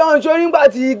 Ọlọ́run ṣó nígbà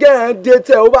tí gẹ̀ẹ́ dé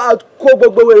tẹ̀ ó bá kó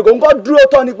gbogbo èrè kò ń kọ́ dúró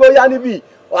tán ni pé ó yá níbí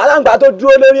aláǹgbá tó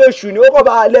dúró lórí èṣù ni ó kọ́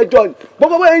bá lẹ́jọ́ ni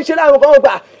gbogbo bóyá ń ṣe láwọn kan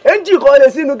gbà ẹ́ńjì kan lè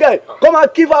sínú gẹ̀ kó máa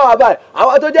kí fáwọn báyìí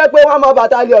àwọn tó jẹ́ pé wọ́n máa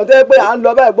battalion tó jẹ́ pé à ń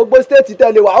lọ báyìí gbogbo state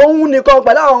tẹ̀lé wa òun nìkan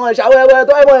pẹ̀lú àwọn ìṣàwẹ́wẹ́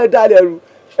tó ẹ̀mọ́ ẹ̀ dalẹ̀ rú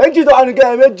ẹ́ńjì tó wà ní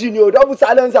gẹ̀ méjì ni ò double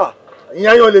silencer.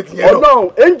 ìyẹn yóò lè tìyẹn lọ. ọlọ́run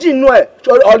ẹ́ńjìnù ẹ̀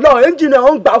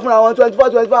ń gbà fúnra wọn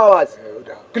 24 hours.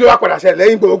 kí ló wá padà ṣẹlẹ̀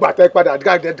lẹ́yìn gbogbo àtẹ padà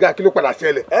dígá kí ló padà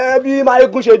ṣẹlẹ̀. ẹ bí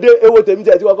Máyégún ṣe dé ewo tèmi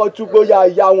tẹ̀ tí kọ́kọ́ tú gbóyà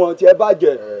ìyá wọn tiẹ̀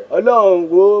bàjẹ́ ọlọ́run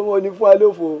wo mo ní fún ẹ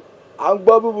lófo à ń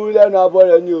gbọ́ búburú lẹ́nu abọ́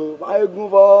rẹ ni o Máyégún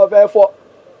fẹ́ fọ́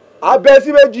abẹ́ sí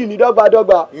méjì ní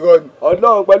dọ́gbadọ́gba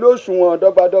ọlọ́run pẹ̀lú òṣùwọ̀n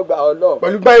dọ́gbadọ́gba ọlọ́run.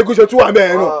 pẹ̀lú Máyégún ṣe tún wà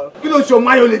mẹ́rin náà kí ló ṣe ọmọ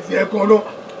ayọ̀ lè tiẹ̀ kan náà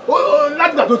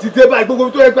látìgbà tó ti dé báyìí gbogbo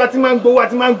tó yẹ pé àti máa ń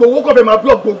gbowó kọ̀ fẹ́ máa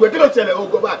block gbogbo ẹ̀ kí ló ṣẹlẹ̀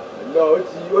ogo báyìí.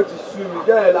 ó ti sú mi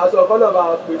bẹ́ẹ̀ lásán kọ́nà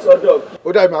máa pè sọ́dọ̀. ó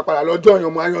dàbí máa padà lọ́jọ́ yan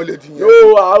ọmọ ayọ̀ lè dìyẹn.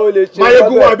 yóò àwọn olè ṣe.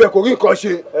 Máyégún wà bẹ́ẹ̀ kò rí nǹkan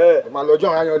ṣe máa lọ́jọ́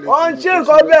ayọ̀ lè dìyẹn. wọ́n ń ṣe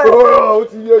nǹkan bẹ́ẹ̀. ó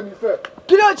ti yé mi fẹ́.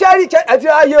 kí ló ṣe rí ẹtí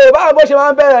ayé o báwo bó ṣe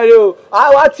máa ń bẹ̀rẹ̀ rẹ o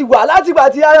àwa ti wà látìgbà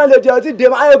tí ayọ̀ lè jẹ́ ọtí dé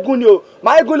Máyégún ni o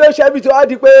Máyégún ló ṣe bí tí wọ́n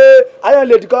di pé ayọ̀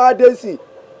lè dìkọ́ wá dé sí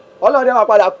ọlọ́dẹ máa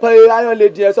padà pé ayọ̀ lè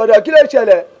dìyẹn sọ́dọ̀ kí ló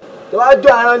ṣẹlẹ̀ tó bá jọ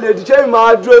àwọn lè dìṣẹ́ mi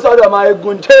máa dúró sọ́dọ̀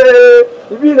Máyégún ṣe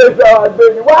ibi ilé ìfẹ́ wa gbé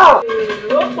ni wá.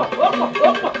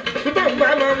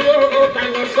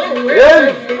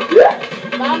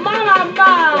 Màmá.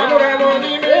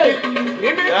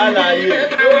 Yálà yìí.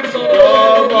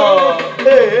 Lọ́mọ.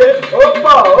 Ó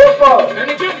pọ̀.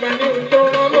 Ẹni tí ó gbà ní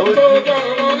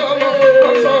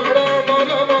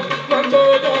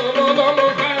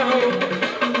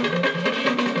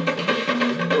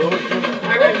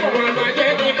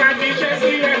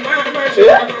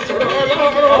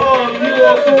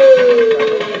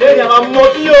Lẹ́yìn àwọn ọmọ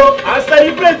tí yóò à ń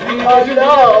celebrate ní ọdún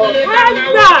náà.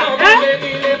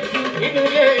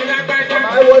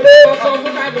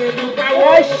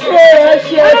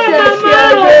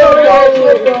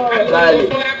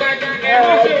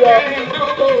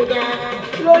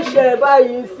 ló ṣe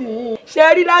báyìí sí i. ṣe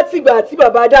rí látìgbà tí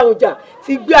bàbá Dáhùnjà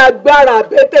ti gbé agbára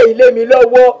àbẹ́tẹ̀ ilé mi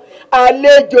lọ́wọ́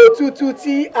àlejò tuntun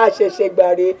tí àṣẹ̀ṣẹ̀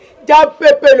gbàre já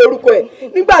pépé lórúkọ ẹ̀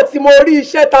nígbà tí mo rí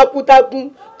iṣẹ́ takuntakun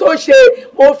tó ṣe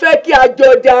mo fẹ́ kí a jọ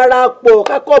darapọ̀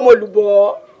kákọ́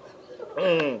ọmọlùbọ̀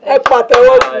ẹ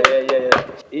pàtẹ́wọ́ fún.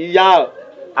 ìyá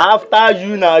after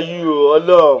you na you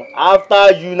Ọlọ́run after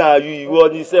you na you ìwọ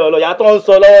ní iṣẹ́ Ọlọ́run yàtọ̀ ń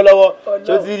sọ lọ́wọ́lọ́wọ́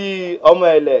tó ti rí ọmọ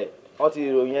ẹ̀lẹ̀ wọ́n ti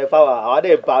ròyìn ẹ fáwọn àwọn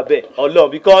àdé bá bẹ̀ Ọlọ́run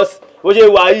because bó ṣe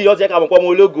wà yìí wọ́n ti ẹ̀ka mọ̀ pọ́ ọmọ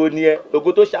ológo ni ẹ ògo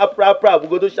tó ṣá prapra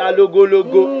ògo tó ṣá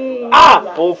lógólógó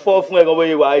ó fọ́ fún ẹ̀ gan bó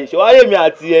ṣe wà yìí ṣé wáyé mi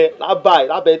àti ẹ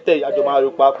lábẹ́ tẹ̀ ìyájọ́ máa ro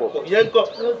papọ̀. ìyẹn kọ́.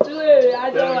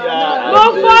 mo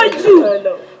fọ́ jù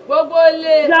gbogbo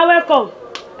ilé. you are welcome.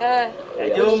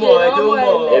 ẹjọ́ mọ̀.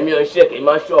 èmi ò ń ṣe kì í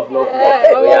máa ṣọ́ọ̀fù náà fún ẹ.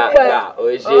 ọ̀yà gbà ó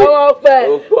ṣe ọwọ́ pẹ́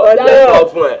ó pọ̀ lọ́wọ́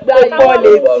fún ẹ. gbọ́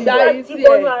létí darí tí ẹ.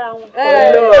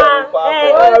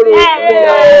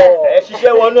 ẹ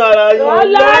ṣiṣẹ́ wọnú ara yín.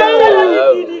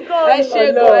 ẹ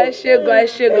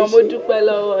ṣé gan mo dúpẹ́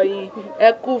lọ́wọ́ yín ẹ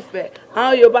kúfẹ̀ẹ́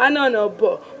àwọn Yorùbá náà náà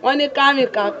bọ̀ wọ́n ní kámi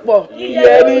ká pọ̀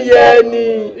yẹni.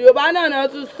 Yorùbá náà náà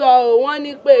tún sọ ọ́ wọ́n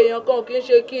ní pé èèyàn kan kì í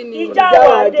ṣe kí ni ìjà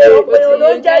wà dé òpè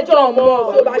olóńjẹ́jọ́ mọ́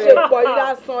tó bá ṣe pọ̀ yí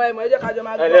lásán ẹ mọ̀ ẹ jẹ́ ká jọ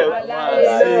máa gbọ́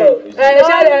ẹ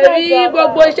ṣẹlẹ̀ rí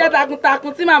gbogbo iṣẹ́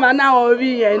takuntakun tí màmá náà wọ́n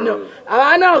rí yẹn náà àwa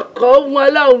náà kọ́ wọn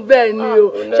lọ́hùn bẹ́ẹ̀ ni o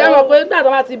ṣé mọ̀ pé nígbà tó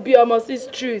bá ti bí ọmọ sí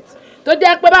street tó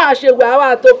jẹ́ pé báwa ṣe wà wà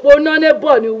tó poná ní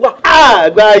bọ̀ ni wà.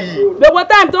 àgbà yìí. gbogbo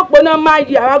táìmù tó poná máa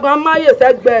yí àwa gan máa yè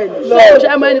sẹ́gbẹ̀ẹ́ ni. so ṣe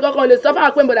mọ ẹnì kankan lè sọ fún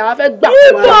àpé ìbòdà wa fẹ́ gbà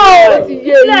fún wa. ó ti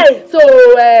yé yín so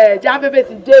jáfẹ́fẹ́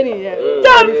ti dé nìyẹn.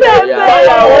 jáfẹ́fẹ́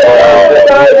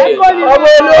ẹ̀kọ́ mi wò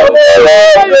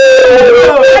ẹ̀kọ́ mi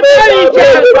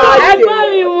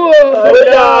wò.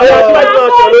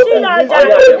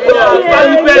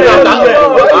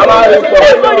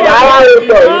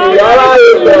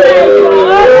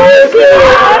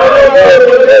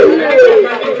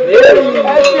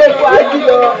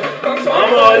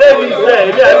 ọmọ ọ̀rẹ́ mi sẹ́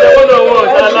èmi àti ẹ̀kọ́ náà wọ́n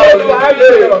ọ̀sán aláwọ̀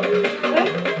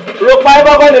ropa ẹ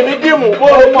bọ́kọ́ lèmi dìmú kó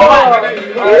o pọ̀ wá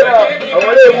ọmọ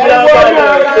lè mú lápá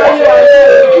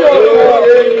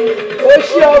ó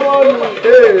ṣí ọmọ mi.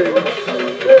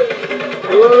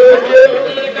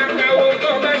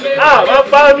 má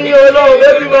pa mí Ọlọ́run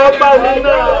bébí má pa mí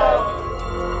náà.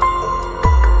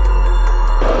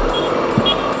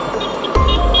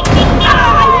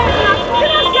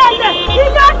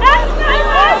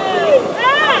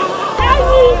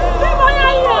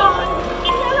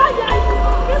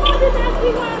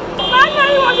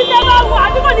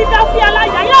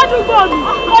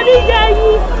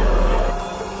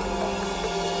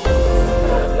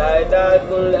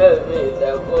 láìdágúnlẹ̀ mi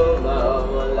ìtẹ̀kùn máa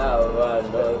mọ́ làwọn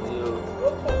àná bí o.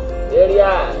 eré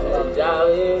ẹ̀já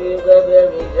orí pẹ́pẹ́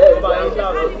mi jẹ́ ìgbà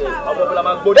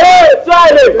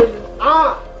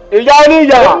ìyá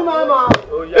oníyà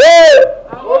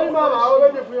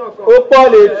ó pọ̀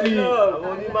létí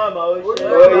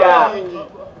oya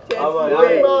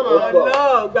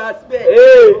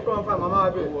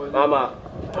mama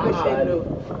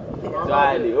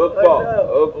tíwáìlì ó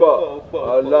pọ̀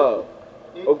ọlọ́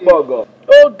ó pọ̀ gan.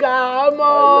 ó ga ọmọ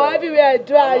everywhere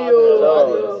dry o.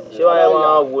 ṣé wàá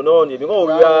máa wò náà ni èmi kàn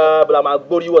rí abúlé máa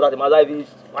gbórí wọ̀ tàbí máa láì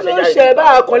ló ṣe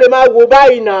báyà kan lè máa wo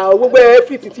báyìí náà gbogbo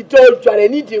everything ti dọ́jú àrẹ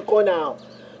nídìí kan náà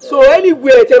so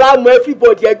anyway tẹ bá mọ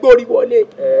everybody ẹ gbórí wọlé.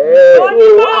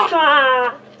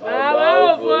 Màmá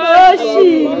ò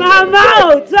fòṣì, màmá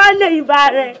ò tó lè ibà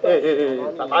rẹ̀.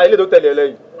 Tàbá ilé tó tẹ̀lé ẹ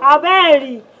lẹ́yìn.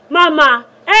 Àbẹ́ẹ̀rì, màmá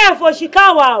ẹ fòṣì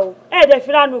káwa o, ẹ dẹ̀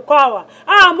firanu kọ́ àwà,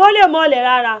 mọ́lẹ̀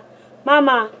rárá.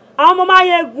 Màmá, àwọn ọmọ máa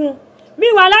yegun, mi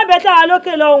wà lábẹ́tẹ̀ wa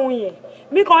lókè lọ́hùn yẹn,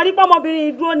 mi kàn rí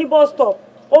pọ́mọbìnrin dúró ní bus stop,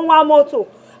 òun wa mọ́tò.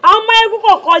 Àwọn ọmọ eégún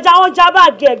kò kọjá wọn já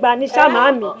báàgì ẹ̀gbà ní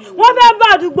sàmáàmì, wọ́n fẹ́ bá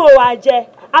àdúgbò wa jẹ.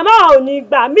 Àmọ́ ò ní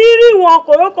gbà mí rí wọn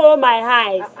kòrókòró my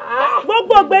eyes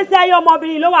gbogbo gbèsè ẹyọ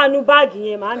ọmọbìnrin ló wà nù báàgì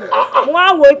yẹn màmí mo wá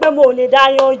wò ó pé mo lè dá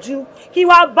yanjú kí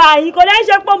wá bá yín kò lẹ́yìn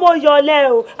ṣe pé mo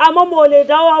yọ̀lẹ̀ o àmọ́ mo lè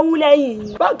dáwọ́ wú lẹ́yìn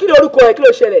yìí. kí ni orúkọ ẹ kí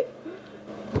ló ṣẹlẹ̀.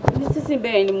 nísinsìnyí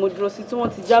bẹ́ẹ̀ ni mo dúró sí tí wọ́n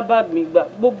ti já báàgì mi gbà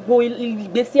gbogbo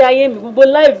ìgbésí ayé mi gbogbo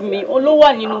life mi ló wà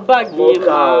nínú báàgì yẹn.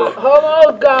 ọmọ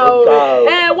ọgá o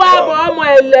ẹ wá bọ ọmọ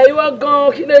ẹlẹ ìwọ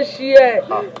gan kí ló ṣe ẹ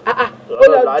ó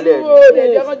lọ dúró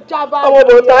lẹjẹ kan já báàgì. ọmọ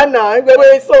bòtá náà ń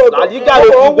gbẹgbẹ sọ̀rọ̀ làdíkà ló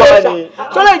fi wá ni.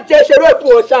 tó lè jẹ ṣerú ẹ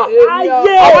fún ọṣà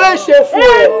àwọn lè ṣe fún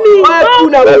ẹ wọn ẹ kú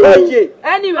náà wọ́n yé.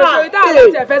 anyway ṣòwò táwọn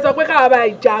ọ̀rẹ́ tẹ̀ fẹ́ sọ pé káwọn bá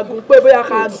ìjagun pé bóyá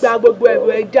ká gba gbogbo ẹ̀rọ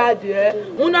ẹ jáde ẹ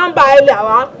mú nọ́mbà ilé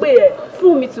àwọn á pè ẹ.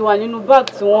 fún mi ti wà nínú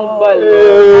báàgì tí wọ́n gbà lọ.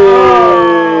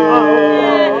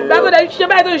 gbàgbọ́dọ̀ ṣe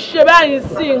báyìí tó ṣe báyìí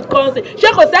sí nǹkan sí ṣé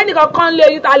kò sẹ́ni kankan lé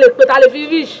yín ta lè pè ta lè fi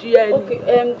rí ìṣí ẹ ni. ok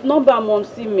nọ́mbà mọ̀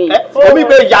sí mi. omi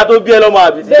pé ìyá tó bí ẹ lọ́mọ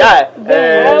àbí ti dá ẹ.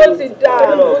 bẹ́ẹ̀ ó ti dá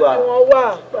ó ti wọ́n wà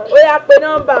ó yá pé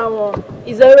nọ́mbà wọn.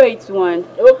 081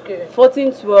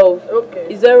 1412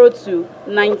 02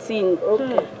 19.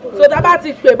 so tá a bá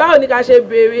ti pè báwo ni ká ṣe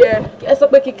béèrè ẹ. ẹ sọ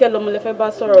pé kíkẹ́ lọmọ lè fẹ́ bá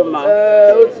sọ̀rọ̀ mà.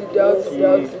 ó ti dá ó ti dá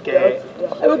ó ti dá.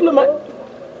 ẹ bí kí ló máa.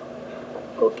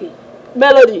 ok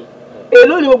Melody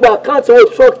èló ni gbogbo àkáǹtì owó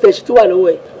truck tẹ̀sí tó wà lọ́wọ́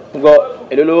ẹ̀. gbọ́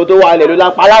èlò lówó tó wà lẹ̀ ló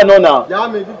lápá lánàá náà. ìyá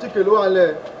mi 50k ló wà lẹ̀.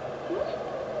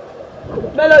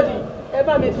 Melody ẹ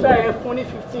bá mi fẹ́ ẹ fún ní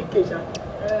 50k ṣá.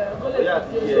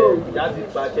 ìyá ti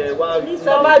pàṣẹ wá.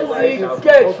 sábà ti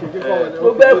get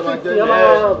gbogbo ẹ fi tì ẹ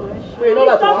máa pè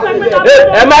nọ́mbà tó wà nílẹ̀.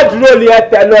 ẹ má dúró ní ẹ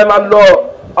tẹ lọ ẹ má lọ.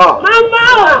 màmá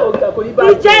ò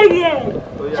ìjẹ́rìí ẹ̀.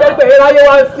 ṣé pé ráyé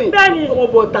wá ń sìn ọmọ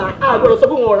bọ̀tà àgbọ̀dọ̀ sọ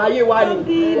fún wọn ráyé wá ni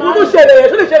mo tún ṣẹlẹ̀ yẹn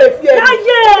tó lè ṣẹlẹ̀ sí ẹ.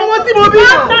 láyé ọmọ tí mo bí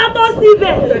yà. bàtà tó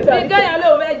síbẹ̀. ìkẹyà ló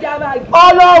fẹ́ já báàgì.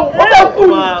 Ọlọ́run ó fẹ́ kú.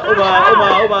 ó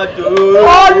máa jòrò.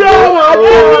 Ọlọ́run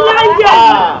àbúrò láyé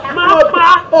máa pa.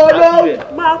 Ọlọ́run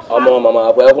máa pa. ọmọ màmá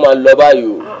àpẹẹrẹ kó máa lọ báyìí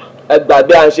o ẹ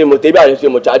gbàgbé à ń ṣe mọ̀tẹ́bí à ń ṣe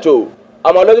mọ̀cháchò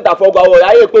ọmọ dókítà fọgbà wọ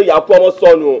ayé pé ìyá kú ọmọ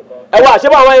sọnù ẹ wá àṣẹ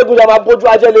àwọn eégún lọ máa bójú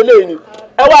ajẹ lélẹ́yìn ni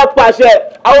ẹ wá pàṣẹ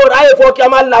àwọn ọ̀rọ̀ ayé fọ́ kí a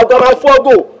máa la ọ̀gá máa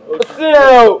fọ́gò sí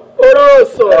ẹ o.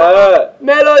 Oróòsọ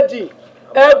Melody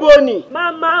Ebony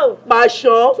màmá o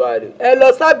Pàṣán ẹ lọ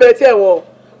sábẹ́ tẹ̀ wọ́n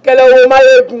kẹlẹ́ wo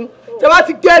máyégún tẹ bá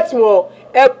ti gẹ́ẹ̀tì wọn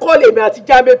ẹ kọ́ lèmi àti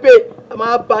jámbépé a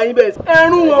máa bá yín bẹ̀rẹ̀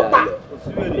ẹrún wọn pa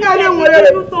ní ẹni wọn rẹ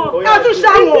ẹ tún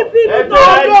ṣá wọn ọdún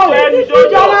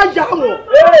ìjọ máa yà wọn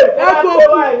ẹ tó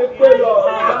kú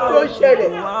tó ṣẹlẹ̀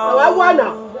àwa wà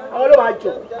náà àwọn ló máa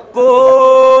jọ.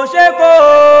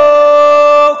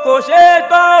 kò ṣe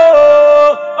tán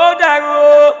ó dàrú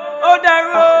ó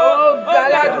dàrú ó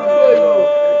dàrú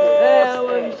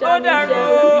ó dàrú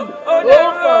ó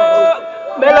dàrú.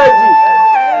 Melody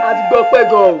àti gbọ́ pẹ́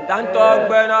gan-an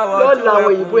lọ́la àwọn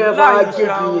òyìnbó yẹn bá gègé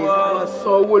yẹn wọ́n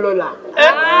san owó lọ́la.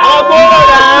 àgbo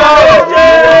rẹ̀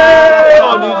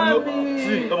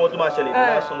sí ọmọ tó máa ṣẹlẹ̀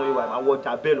nígbà sọmọ ìwà ìmọ̀ àwọn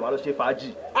ọjà bẹ́ẹ̀ lọ wà ló ṣe fàájì.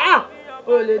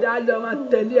 o lè dá lọ máa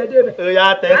tẹ̀lé ẹ débẹ̀. ìyá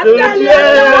tẹ̀sí ó ti ẹ̀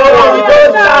ọ̀rọ̀ tó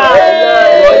dà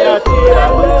ọ̀yà tí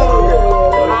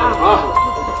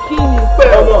kí ni pẹ́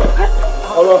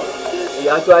ọmọ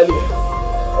ìyá tó àlè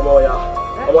ọmọ ọ̀yà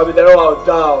ọmọ ibi tẹ́lẹ̀ wà ó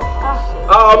dá o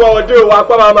ọmọ òde wa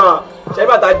pẹ́ màmá ṣé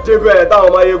bàtà débẹ̀ táwọn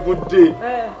ọmọ ayégun dé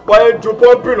wọ́n yẹn ju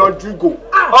pọ́ńpì lọ dùgò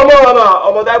ọmọ màmá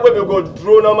ọmọ táyé pé mi kò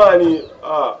dúró náà máa ní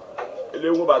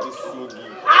eléwó bá ti sungi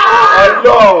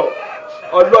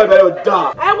ọlọ́ ìbẹ̀rẹ̀ ò dáa.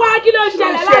 ẹ wá kí ló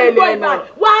ṣẹlẹ̀ ládùúgbò ìbá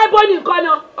wá Ebony nǹkan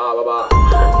náà. bàbá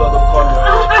ìṣòro kọ́ mi.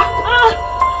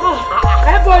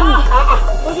 Ebony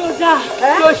ojú ọjà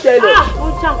ló ṣẹlẹ̀. mo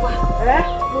jàpá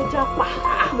mo jàpá.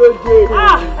 lóde.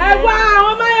 ẹ wá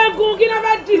àwọn máyégún kí ló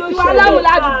fẹ́ dì sí wa láwùjọ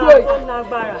ládùúgbò yìí.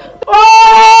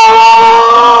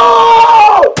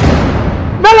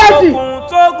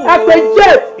 pé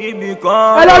jet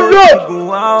ẹ lọ road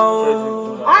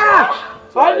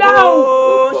ọlọ́run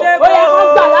ó yẹ kó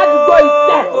gbà ládùúgbò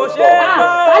ìtẹ̀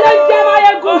alẹ́ jẹ́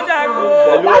máyégún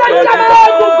alẹ́ jẹ́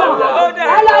máyégún gan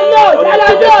ẹ lọ road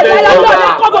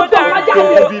ẹ kọ́ gbogbo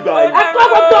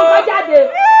nǹkan jáde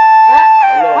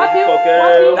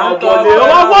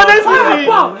ọmọ wọlé sísì.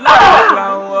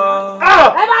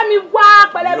 ẹ bá mi wá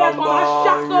pẹlẹbẹ kan máa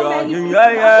ṣàtọ mẹni. ó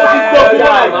ti gbọ́ bí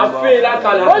wàá máa fẹ́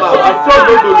lákàlàkà àtọ́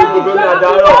gbogbo ní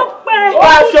àdárọ̀.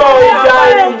 aṣọ ìjà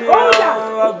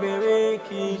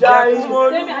yìí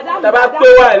tàbá pé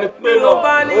wà ní pé lọ.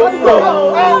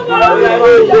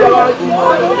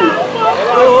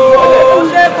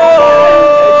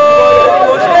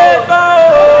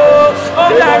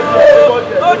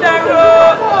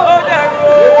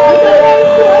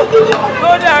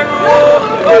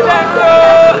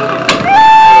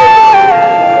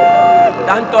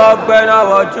 Tantọ́ gbẹ́nà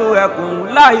wọ́jú ẹkùn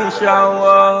láì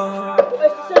ṣàwọ̀.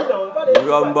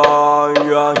 Ìrọ̀mbọ̀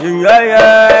yọ̀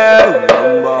yíyẹ́yẹ́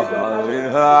ìrọ̀mbọ̀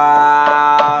ìhà.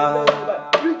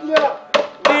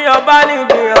 Bí ọba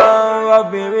nídìí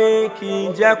obìnrin kì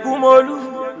í jẹ́ kúmọ́lú.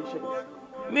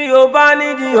 Bí ọba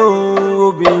nídìí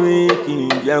obìnrin kì í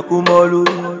jẹ́ kúmọ́lú.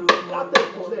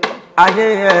 Ayé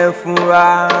ẹ̀ fúnra.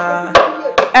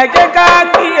 Ẹ jẹ́ ká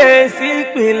kíyèsí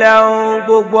ìpìlẹ̀ ohun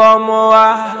gbogbo ọmọ wa.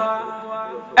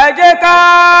 Ẹ jẹ́ ká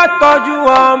tọ́jú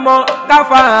ọmọ ká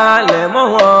falẹ̀ mọ́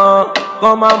wọn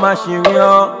kọ́ má má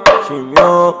ṣìrìàn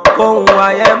kóhun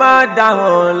ayé má dá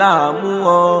wọn láàmú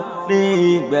wọn ní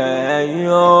ìgbẹ̀yìn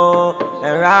ọ́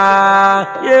ẹ̀rá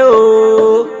yé o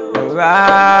ẹ̀rá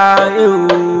yé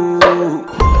o.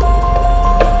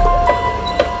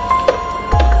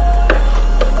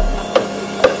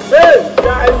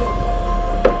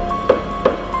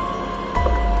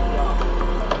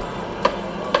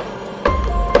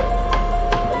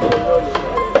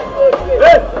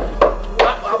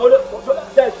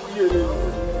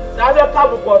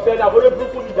 káàbù kan fẹ́ ní àbólé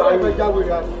burúkú ní ìjà yìí.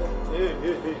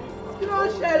 Kí ló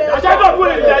ṣẹlẹ̀? àṣẹ́gbọ̀n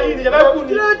kúrò ìjà yìí ni ìjọba kú ni.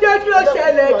 Kí ló dé? Kí ló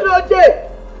ṣẹlẹ̀? Kí ló dé?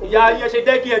 ìyá yẹn ṣe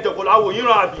dẹ́ kí ẹ jọ̀kọ̀ láwò yín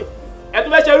ràn àbí. ẹ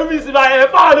tún fẹ́ ṣe rúbí sí báyìí ẹ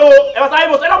fáànù ẹ bá sáré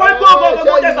bò sẹ́dá wọ́n kó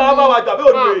kó jẹ́ sàrà bá wa jà bí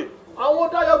òní rè. àwọn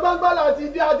Dayọ̀ Gbàngbàlà ti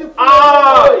dé àti fún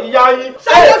ìyá yín.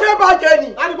 Ṣáyé fẹ́ bàjẹ́ ni.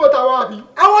 Àdìbò tàwọn àbí.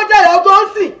 Àwọn Dayọ̀ tó ń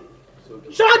sìn.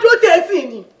 Ṣáájú tẹ̀ sìn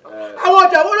ni. Àwọn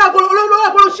ọjà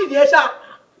olóògbé sì ní ẹ ṣá.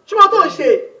 Ṣé wọ́n tó ń ṣe?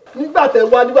 Nígbà tẹ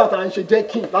wá nígbà tá à ń ṣe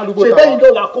jẹ́kìn ládùúgbò ṣe bẹ́yìn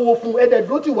náà là kówó fún ẹ̀dẹ̀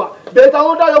dúró ti wà bẹ́ẹ̀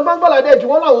táwọn Dayọ̀ Gbàngbàlà dẹ̀ jù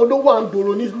wọ́n láwọn olówó à ń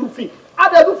gbòòrò ní lùfì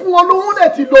adẹ̀dún fún wọn lówó dẹ̀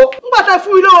ti lọ. Nígbà tá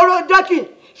fún ilé ọ̀rọ̀ jẹ́kìn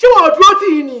ṣé wọn ò dúró tì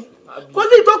í ni kó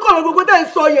sì tó kọ̀ọ̀rọ̀ gbogbo tẹ̀ ń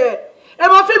sọ yẹn ẹ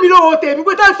máa fẹ́ mi lówó tèmi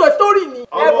pé tẹ̀ ń sọ sítórì ni.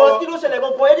 ẹ bọ kí ló ṣẹlẹ̀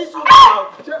gbọ̀ngàn ẹni sùn náà.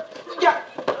 ìjà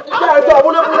ẹ̀sọ́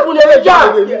àbúlé burúkú lè jà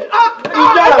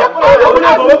ìjà àbúlé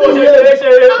burúkú lè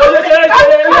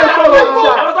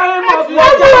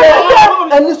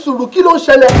ẹni sùúrù kí ló ń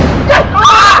ṣẹlẹ̀.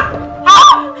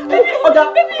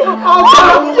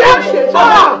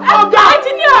 ọ̀gá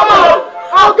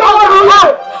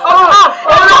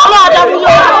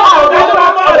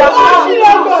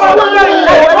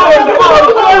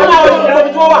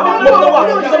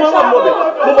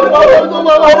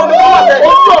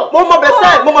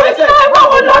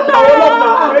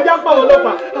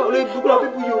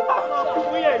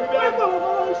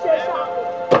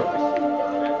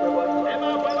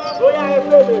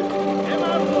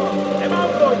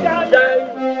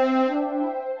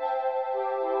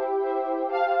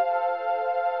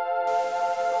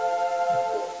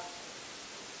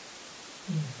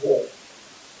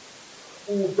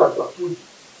dàgbà tó yìí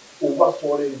òun bá sọ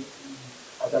ọ́rẹ́ yìí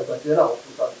àdàgbà jẹ́ náà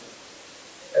fún sáà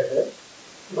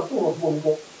ìgbà tó rọ̀ fún ọmọ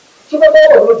bọ́ ṣé bá bá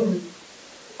wọ̀ lójú mi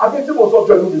àbí tí mo sọ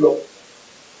jọ ẹnu mi lọ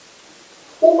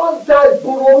ó máa ń da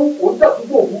ìgboro òun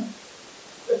dàdúgbò òwú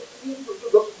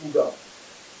just cool down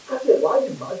káṣẹ̀ wá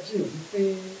imagine wípé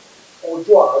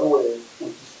ọjọ́ àárọ̀ ẹ̀ kò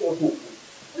ti sọ́dọ̀ òkú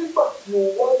nígbà tí o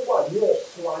wá wà ní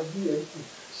ọ̀sán ayé ẹ̀ kù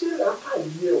ṣé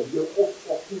làákàyè ẹ̀ ò yẹ kó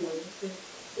sọ fún ẹ wípé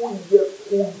ó yẹ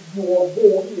kó lu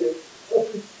ọgbọ́n orí ẹ kó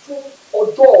fi tún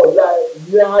ọjọ́ ọ̀la ẹ̀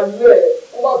ní alẹ́ ẹ̀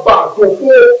kó má bàa tó fún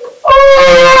ẹ.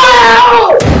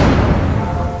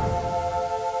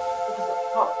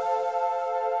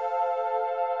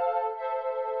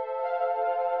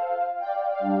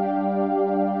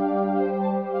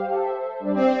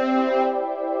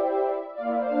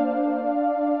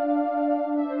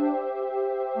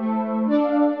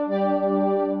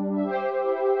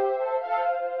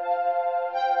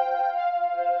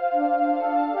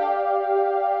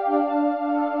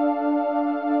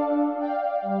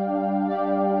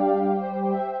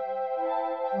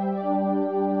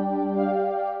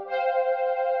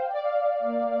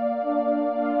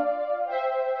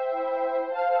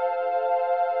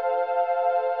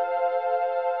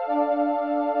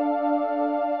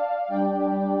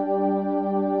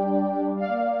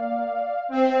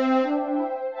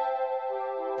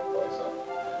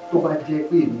 bá jẹ́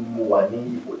pé èmi mo wà ní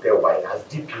ipò tẹ́ wà yìí as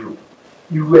DPO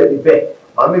irú ẹni bẹ́ẹ̀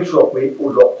máa make sure pé ó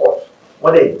lọ court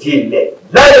wọ́n dẹ̀ di ilẹ̀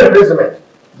láì imprisonment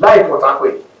láì pọ̀tàpé.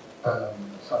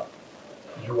 Sir,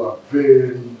 you are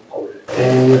very correct.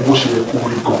 Bó ṣe yẹ kó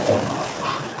rí gangan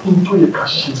ní tó yẹ ká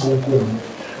ṣe gangan ni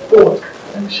but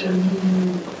ẹ ṣe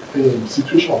ní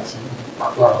situation tí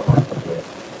bàbá àbá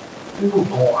nínú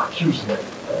gan accuse yẹn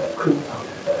criminal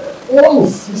wọ́n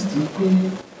insist pé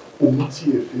òun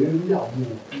tiẹ̀ fẹ́ rí àwọn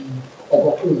òbí ọmọ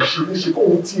tó ń ṣe léṣe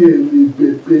kóun tiẹ̀ lè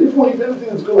bẹ̀bẹ̀ fún if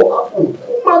anything is gonna happen.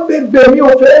 ó máa bẹ̀bẹ̀ mi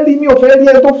ò fẹ́ rí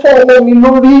ẹ tó fọ́ ọmọ mi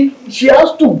lórí she has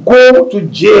to go to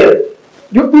jail.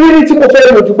 Rírí tí mo fẹ́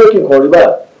rí ojú pé kí n kàn rí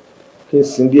báyìí kí n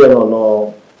sin díẹ̀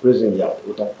náà prison yard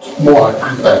ó tán. No, I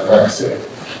agree like I said.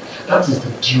 That is the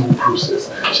due process.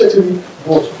 Certainly,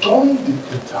 but during the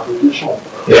interrogation,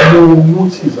 you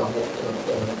notice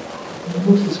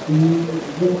notice pé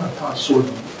woman tá a sọ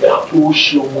yìí tó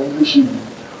ṣe ọmọ iléeṣẹ́ yìí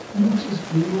notice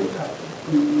pé ó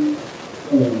dàbí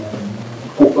pé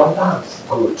kò balance.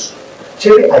 Good.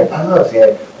 Ṣé àìbalance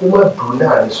yẹn kó má dùn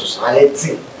láàrin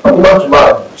society kó má tún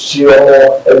máa ṣe ọmọ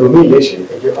ẹlòmíì léṣe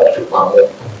ẹ̀jẹ̀ kan fi pa wọn.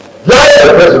 Láì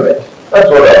imprisonment. That's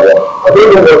what I want. I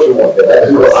don't know what you want.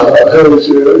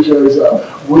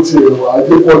 Bó ti ẹ̀rọ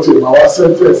Adépọ̀ ti ẹ̀rọ àwa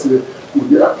sẹ́ńtẹ̀sì kò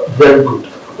yá very good.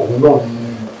 Òun náà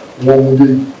ni wọ́n mú dé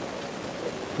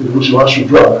ìlú ṣe wá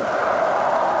ṣojú àná.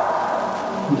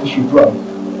 Ó ti ṣojú àná.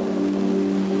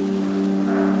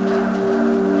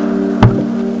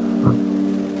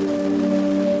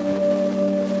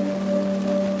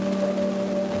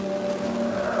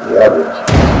 Ìyá àbẹ̀jì.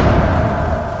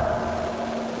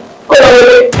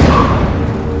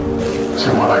 Ṣé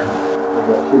wọ́n láyé?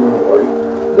 Ọmọ kí ni mo wọlé?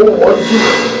 Mo mọ̀ jù.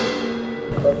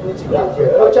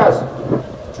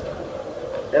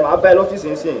 Ẹ máa bá ẹ lọ́fíìsì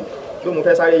ń sìn pé mo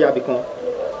fẹ́ sáré yabì kan.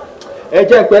 Ẹ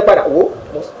jẹ́ ń pẹ́ padà wò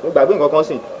mo gbàgbé nǹkan kan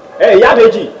sìn. Ẹ ìyá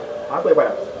Bèjì máa pẹ́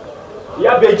padà.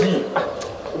 Ìyá Bèjì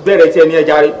bẹ̀rẹ̀ tí ẹni ẹ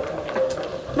járe.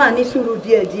 Máa ní sùúrù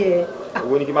díẹ̀díẹ̀.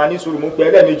 Wo ni kí n máa ní sùúrù mo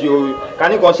pẹ́ lẹ́ẹ̀mejì o. Ká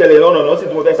ní kan ṣẹlẹ̀ lọ́nà náà sì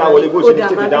tí mo fẹ́ sá wọlé bó ṣe ní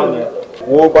tètè dáhùn yẹn.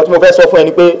 Wo nǹkan tí mo fẹ́ sọ fún ẹ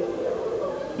ni pé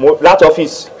láti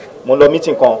ọ́fíìsì mo lọ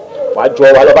mítìn kan wàá jọ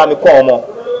wàá lọ bá mi kọ́ ọmọ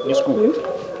ní skul.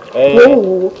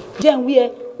 Wo jẹ́ ń wí ẹ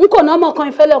n kò ná ọmọ kan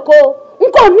ìfẹ́ lọ kó n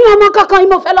kò ní ọmọ kankan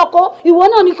ìmọ̀ fẹ́ lọ kó ìwọ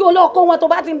náà ní kí o lọ kó wọn tó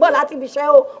bá ti ń bọ̀ láti ibi iṣẹ́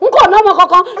o n kò ná ọmọ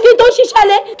kankan kí n tó ṣiṣẹ́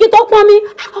lé kí n tó pọn mi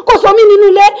kò sọ mí nínú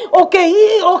ilé òkè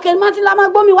yìí òkè má ti la máa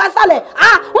gbọ́ mi wá sálẹ̀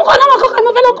n kò ná ọmọ kankan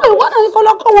ìmọ̀ fẹ́ lọ kó ìwọ náà ní kó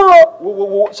lọ kó wọn o.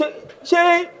 Wo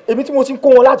ṣé èmi tí mo ti ń kó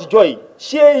wọn látijọ́ yìí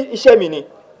ṣé iṣẹ́ mi ni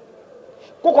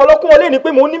kókò lọ kún wọn lé ní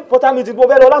pé mo ní important meeting mo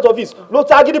fẹ́ lọ láti ọ́fíìsì ló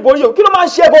ta gidi borí o kí ló máa ń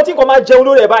ṣe ẹ̀gbọ́n tí nǹkan máa jẹun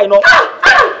lórí ẹ̀ báyìí náà.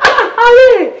 àlè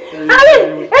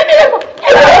èmi lè mọ̀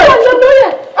èmi lè mọ̀ ṣe lórí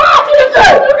ẹ̀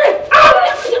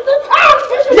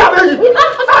ìyá Bèjì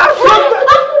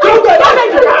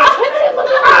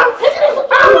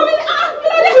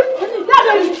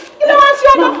kí ló máa ń ṣe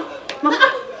ọmọ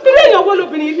ilé èèyàn wo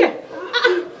lobìnrin yìí kẹ̀.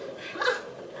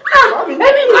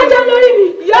 èmi máa jẹ́ lórí mi.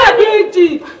 Ìyá Bèjì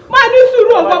máa ní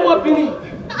sùúrù ọ̀pọ̀ ọmọbìnrin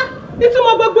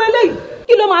ìtumọ̀ gbogbo eléyìí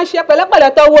kí ló máa ń ṣe pẹ̀lẹ́pẹ̀lẹ́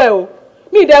tọ́wọ́ ẹ o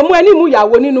mi ì dẹ̀ mú ẹ ní ìmú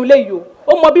ìyàwó nínú ilé yìí o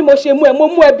ó mọ bí mo ṣe mú ẹ mo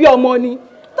mú ẹ bí ọmọ ni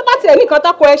tó bá tiẹ̀ nìkan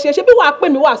tọkọ ẹ ṣe bí wàá pè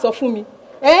mí wàá sọ fún mi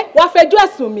wàá fẹjọ́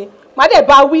ẹ̀sùn mi má dẹ̀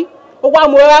bá wí ó wá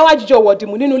mo rárá wá jíjọ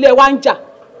wọ̀dìmù nínú ilé wa ń jà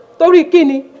torí kí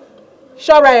ni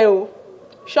ṣọ́ra ẹ o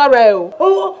ṣọ́ra ẹ o.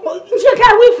 ṣé ká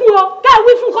wí fún ọ ká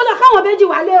wí fún kó lọ káwọn Bèjì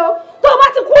wálé o tó o bá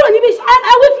ti kúrò níbi iṣẹ́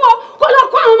ẹ wí fún ọ kó lọ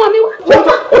kó àwọn ọmọ mi wá.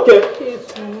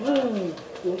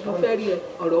 mo fẹ́ rí ẹ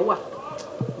ọ̀rọ̀ wà.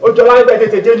 ó jọ láyé bẹ́ẹ̀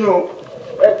tètè dé ni o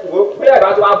ẹ wò ó bí ẹ̀dá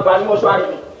tó wá ba ní mọ́ṣúárì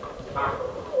mi.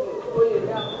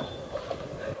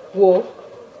 wo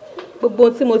gbogbo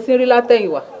ohun tí mo ti ń rí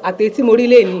látẹ̀yìnwá àti tí mo rí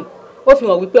lénìí ó fi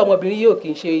hàn wípé ọmọbìnrin yóò kì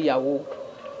í ṣe ìyàwó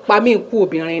pa mí ń kú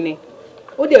obìnrin ni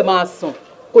ó dẹ̀ máa sàn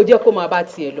kó jẹ́ kó máa bá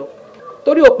tiẹ̀ lọ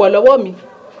torí ó pọ̀ lọ́wọ́ mi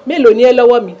mélòó ni ẹ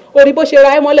lọ́wọ́ mi orí bó ṣe ra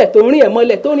ẹ mọ́lẹ̀ tó ń rìn ẹ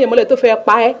mọ́lẹ̀ tó fẹ́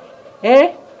pa ẹ́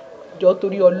jọ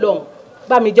torí Ọlọ́run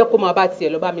bá mi jẹ́ kó máa bá tiẹ̀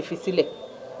lọ bá mi fi sílẹ̀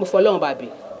mo fọlọ́run bàbí.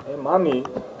 Màmí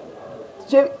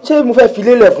ṣé mo fẹ́ fi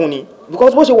lélẹ̀ fún ni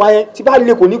because bó ṣe wà yẹn tí bá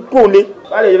lè kò ní kúrò lé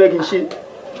bá lè yẹ kí n ṣe.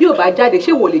 bí ò bá jáde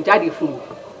ṣé wò lè jáde fún un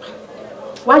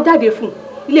wá jáde fún un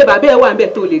ilé bàbá ẹ wà ń bẹ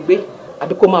tó lè gbé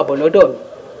àbí kó máa bọ̀ lọ́dọ̀ mi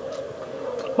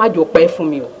má jò pẹ́ fún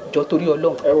mi o jọ torí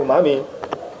Ọlọ́run. ẹ wò màmí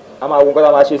a máa wo nǹkan tá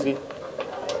a máa ṣe sí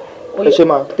ẹ ṣe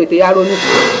máa. tètè yá ronú.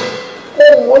 ó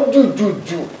mọ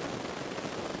jùjùjù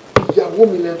ìyàwó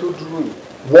mi lẹ tó dúró yìí.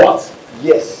 What?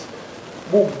 Yes.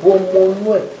 Gbogbo ọmọ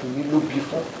inú ẹ̀ èmi ló bí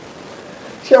fún.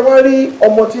 Ṣé wá rí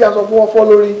ọmọ tí a sọ pé wọ́n fọ́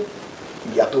lórí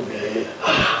ìyá tó bí lélẹ̀?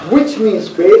 Which means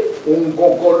pé òun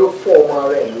gangan ló fọ́ ọmọ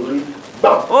ara ẹ̀ lórí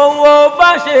gbà. Ohun ó bá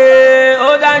ṣe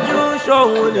ó dájú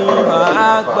ṣòun ni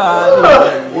màá gbà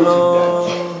lọ.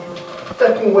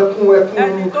 ẹkún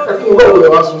rọ̀wọ̀ lè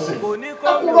wá sún sí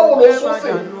ẹkún rọ̀wọ̀ lè sún sí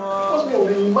because mi ò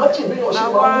lè imagine bí wọ́n ṣe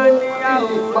máa mú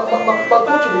go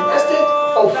to the extent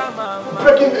of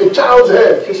breaking a child's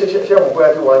head ṣe mọ̀ bóyá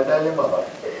tí wà ní dálé màmá.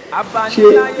 ṣé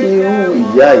irú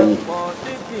ìyá yìí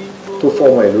tó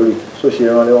fọmọ ẹ lórí tó ṣe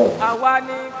rán lẹ́wọ̀n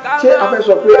ṣé a fẹ́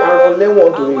sọ pé aràn lẹ́wọ̀n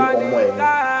nítorí ọmọ ẹ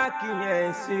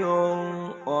ni.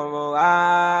 ọ̀rọ̀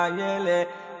ayẹlẹ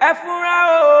ẹ fúnra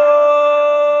o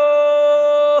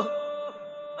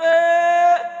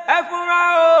ẹ fúnra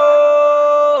o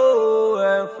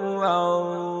ẹ fúnra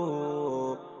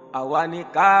o àwa ni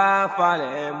ká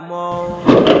falẹ̀ mọ́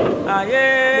ayé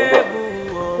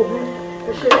gùn o.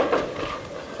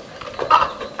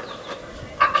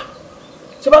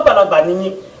 ṣé bá gbàlagbà ni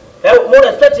yín mo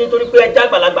respect yín torí pé ẹ já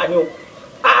gbàlagbà ni o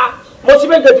mo sì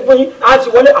méje ti fún yín a sì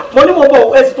wọlé mo ní mo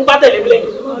bọ̀ ẹ sì tún bá tẹ̀lé mi lẹ́yìn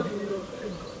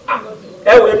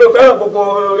ẹ wò lè mi ò fẹ́ràn gbogbo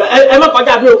ẹ má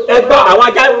kọjá mi o ẹ gbọ́ àwọn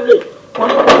ajá lè.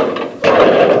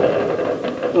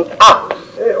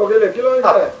 Okele kí ló ń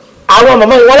jẹ. àwọn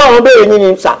màmá wọn làwọn béèrè yín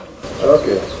ni sà. ok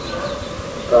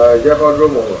jẹ́ kó dúró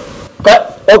mọ̀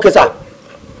wọ́n. ok sà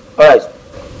all right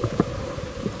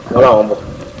wọn làwọn bọ̀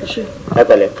ẹ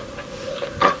pẹ̀lẹ́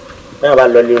bẹ́ẹ̀ bá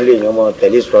lọ lé ilé yẹn ọmọ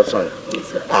tẹ̀lé instruction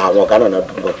àwọn kan náà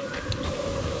bọ̀.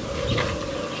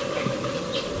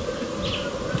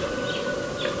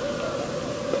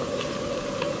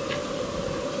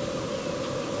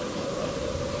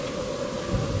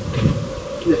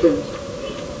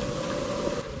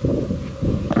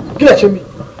 kí lè ṣe mí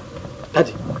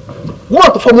dadi wọ́n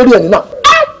àti fọmọ lórí ẹ̀ nínà.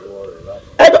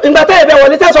 ìgbà tẹ́ ẹ bẹ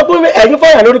wọlé tẹ́ sọ pé ẹ̀yin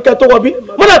fọyàn lórí kẹ́ tó wọ bí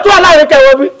mo náà tó aláàrin kẹ́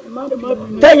wọ bí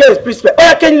 10 years respect ó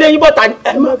yẹ kí n lé yín bọ́ta.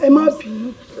 ẹ má bínú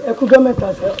ẹkú gọ́mẹ̀ntà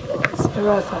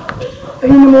ẹ̀rọ àṣà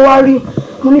ẹ̀yin ni mo wá rí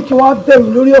mo ní kí wọ́n bẹ̀ mí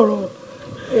lórí ọ̀rọ̀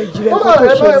ẹ̀jìrẹ́ kan tó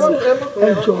ṣe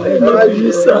ẹjọ́ ẹ̀jọ́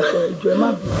bínú sí ẹjọ́ ẹ má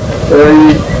bínú. ẹ̀rí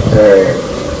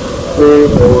pé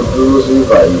mo dúró sí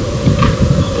ìbàyí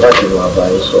láti máa bá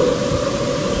yín sọ̀rọ̀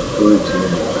torí ti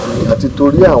àti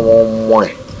torí àwọn ọmọ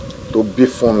ẹ̀ tó bí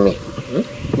fún mi.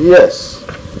 Yes,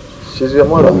 she's your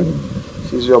mother.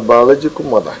 She's your biological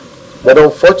mother. But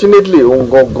unfortunately, òun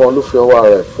gangan ló fi ọwọ́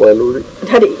rẹ̀ fọ́ ẹ lórí.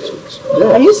 Daddy,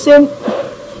 yeah. Are you saying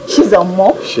she's a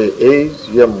mom? She is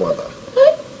your mother.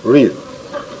 Real.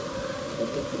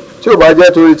 Tí o bá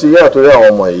jẹ́ torí ti yá torí àwọn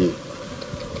ọmọ yìí,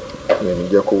 mi ní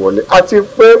jẹ́ kó wọlé. Àti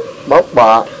pé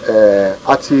pàápàá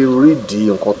a ti rí di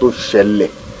nǹkan tó ṣẹlẹ̀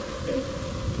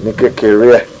ní kékeré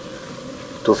ẹ̀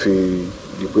tó fi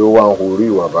di pé ó wá ń horí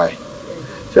ìwà báyìí.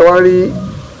 Ṣé wá rí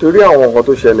torí àwọn nǹkan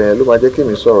tó ṣẹlẹ̀ yẹn ló máa jẹ́ kí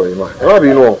mi sọ̀rọ̀ yìí mà. Ẹ má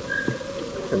bínú o.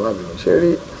 Ẹ má bínú. Ṣé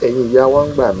rí ẹ̀yin ìyá wa ń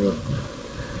gbà mí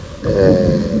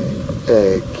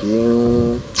kì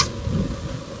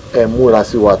í múra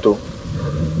sí wa tó.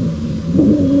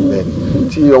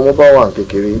 Tí ọmọ bá wà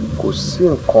kékeré kò sí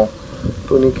nǹkan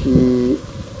tó ní kí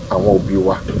àwọn òbí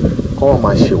wa kọ́ wọ́n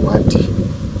máa ṣèwádìí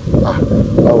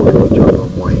báwo ni ọjọ́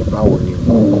ọmọ ẹ̀ báwo ni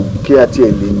kí a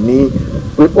tiẹ̀ lè ní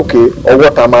pé òkè ọwọ́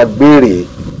ta máa gbére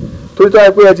torí tó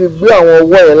yẹ pé ẹ ti gbé àwọn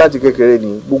ọwọ́ yẹn láti kékeré ni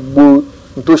gbogbo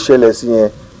n tó ṣẹlẹ̀ sí yẹn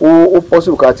ó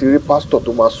possible ká ti rí pásítọ̀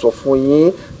tó máa sọ fún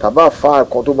yín tàbí àfáà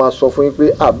kan tó máa sọ fún yín pé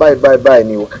báyìí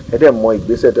ni o ẹ dẹ̀ mọ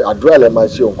ìgbésẹ̀ àdúrà lẹ máa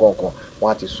ṣe nǹkan kan wọ́n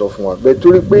á ti sọ fún wa bẹ́ẹ̀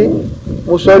torí pé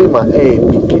mo sọ́rí mà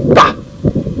bìkítà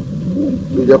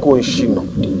ló jẹ́ kó ń ṣìnà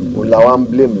òun làwa ń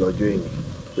blame lọ́jọ́ èyí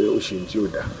pé ó ṣe tí ò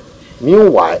dáa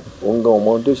meanwhile òun gan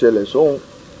ọmọ tó ṣẹlẹ̀ sóhun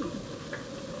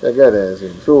gẹ́gẹ́ rẹ̀ sí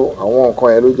so àwọn nǹkan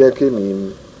yẹn ló jẹ́ kí mi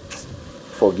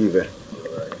forgive ẹ.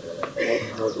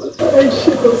 ẹ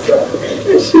ṣe lọ sá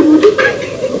ẹ ṣe mo dúpẹ́.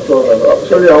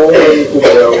 sọ́rí àwọn ọmọ ẹni kò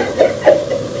bẹ̀ ọ́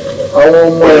àwọn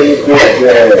ọmọ ẹni kò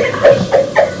bẹ̀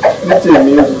ní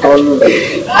tèmi ó ti tán lòdì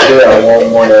pé àwọn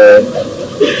ọmọ ẹ.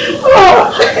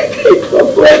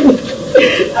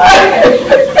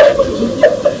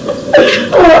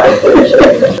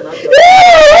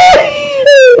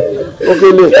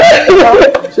 Okele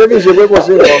ṣé kí n ṣe pé kò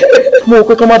sí nǹkan. mo ò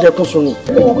pé kí wọ́n má dẹkùn sùn ni.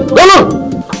 gbọ́nà.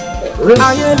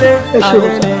 ayẹlẹ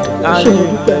ayẹlẹ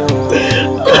ayẹlẹ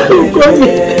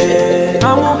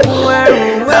àwọn okùn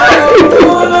ẹrù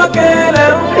olókèlè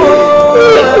ń wò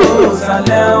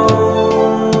sálẹ̀ o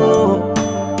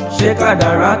ṣé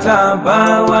kádàrá tá a bá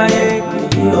wáyé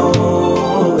kìí o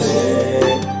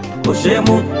kò ṣe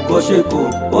mú kò ṣe kò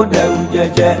ó dẹrù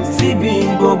jẹjẹ síbi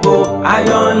gbogbo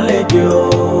ayọ̀ ń lédè o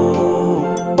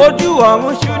ojú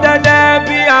ọ̀run ṣú dẹ́dẹ́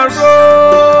bí aró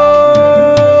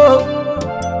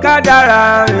kádàrá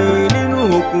rìn nínú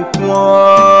òkùnkùn ọ́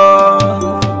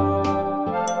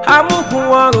amúkùn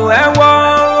ọrùn ẹ̀wọ̀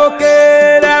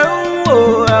òkèlè ń wò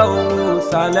ẹ̀ ò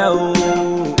sálẹ̀ o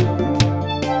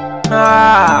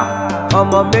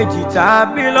ọmọ méjì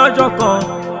tàbí lọ́jọ́ kan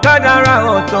kádàrá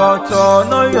ọ̀tọ̀ọ̀tọ̀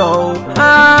lọ́yọ̀ o.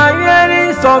 ayé ní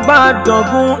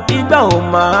sọgbàdọ̀gún ìgbà ò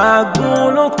máa gún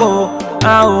lóko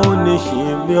a ò ní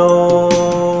ṣèmi o.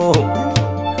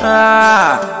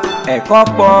 ẹ̀kọ́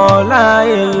pọ̀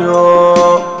láyé yọ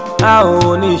a ò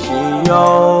ní ṣèyọ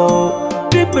o.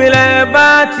 pípìlẹ̀ bá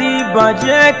ti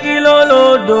bàjẹ́ kí ló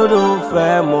lódodo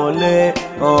fẹ́ mọ́lẹ̀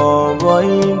ọ̀rọ̀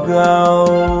ìgbà o.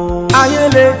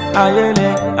 ayélé ayélé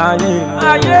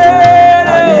ayélé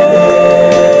ayélé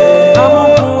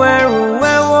amúkún ẹrù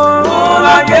wẹ́wọ́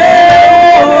láyé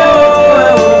ẹ̀wọ̀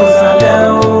sálẹ̀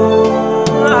o.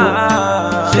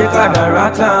 ṣé kádàrá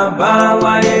tá a bá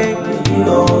wáyé kìí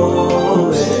o.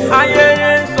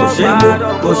 ayẹyẹ kò ṣe mú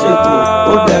kò ṣe kù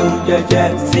ó dẹrù jẹjẹ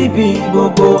síbi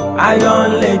gbogbo ayọ̀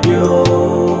ń lédè o.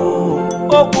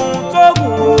 okùn tó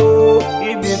gùn o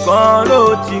ibì kan ló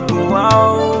ti gùn wá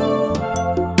o.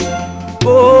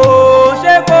 kò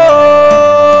ṣe kó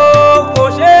kò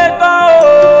ṣe tán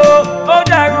o. ó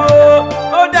dàrú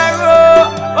ó dàrú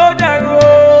ó dàrú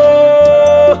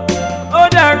ó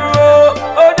dàrú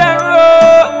ó dàrú.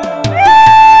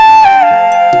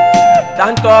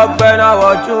 tántọ́ gbẹ́nà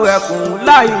wọ́jú ẹkùn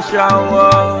láì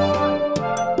ṣàwọ̀.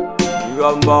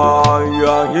 yọmọ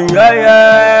yọyẹyẹ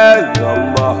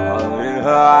yọmọ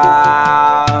àríhà.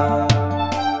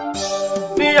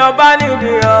 bí ọba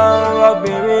nídìí ọ̀rọ̀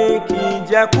obìnrin kì í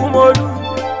jẹ́ kú mọ́lú.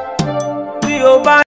 bí o bá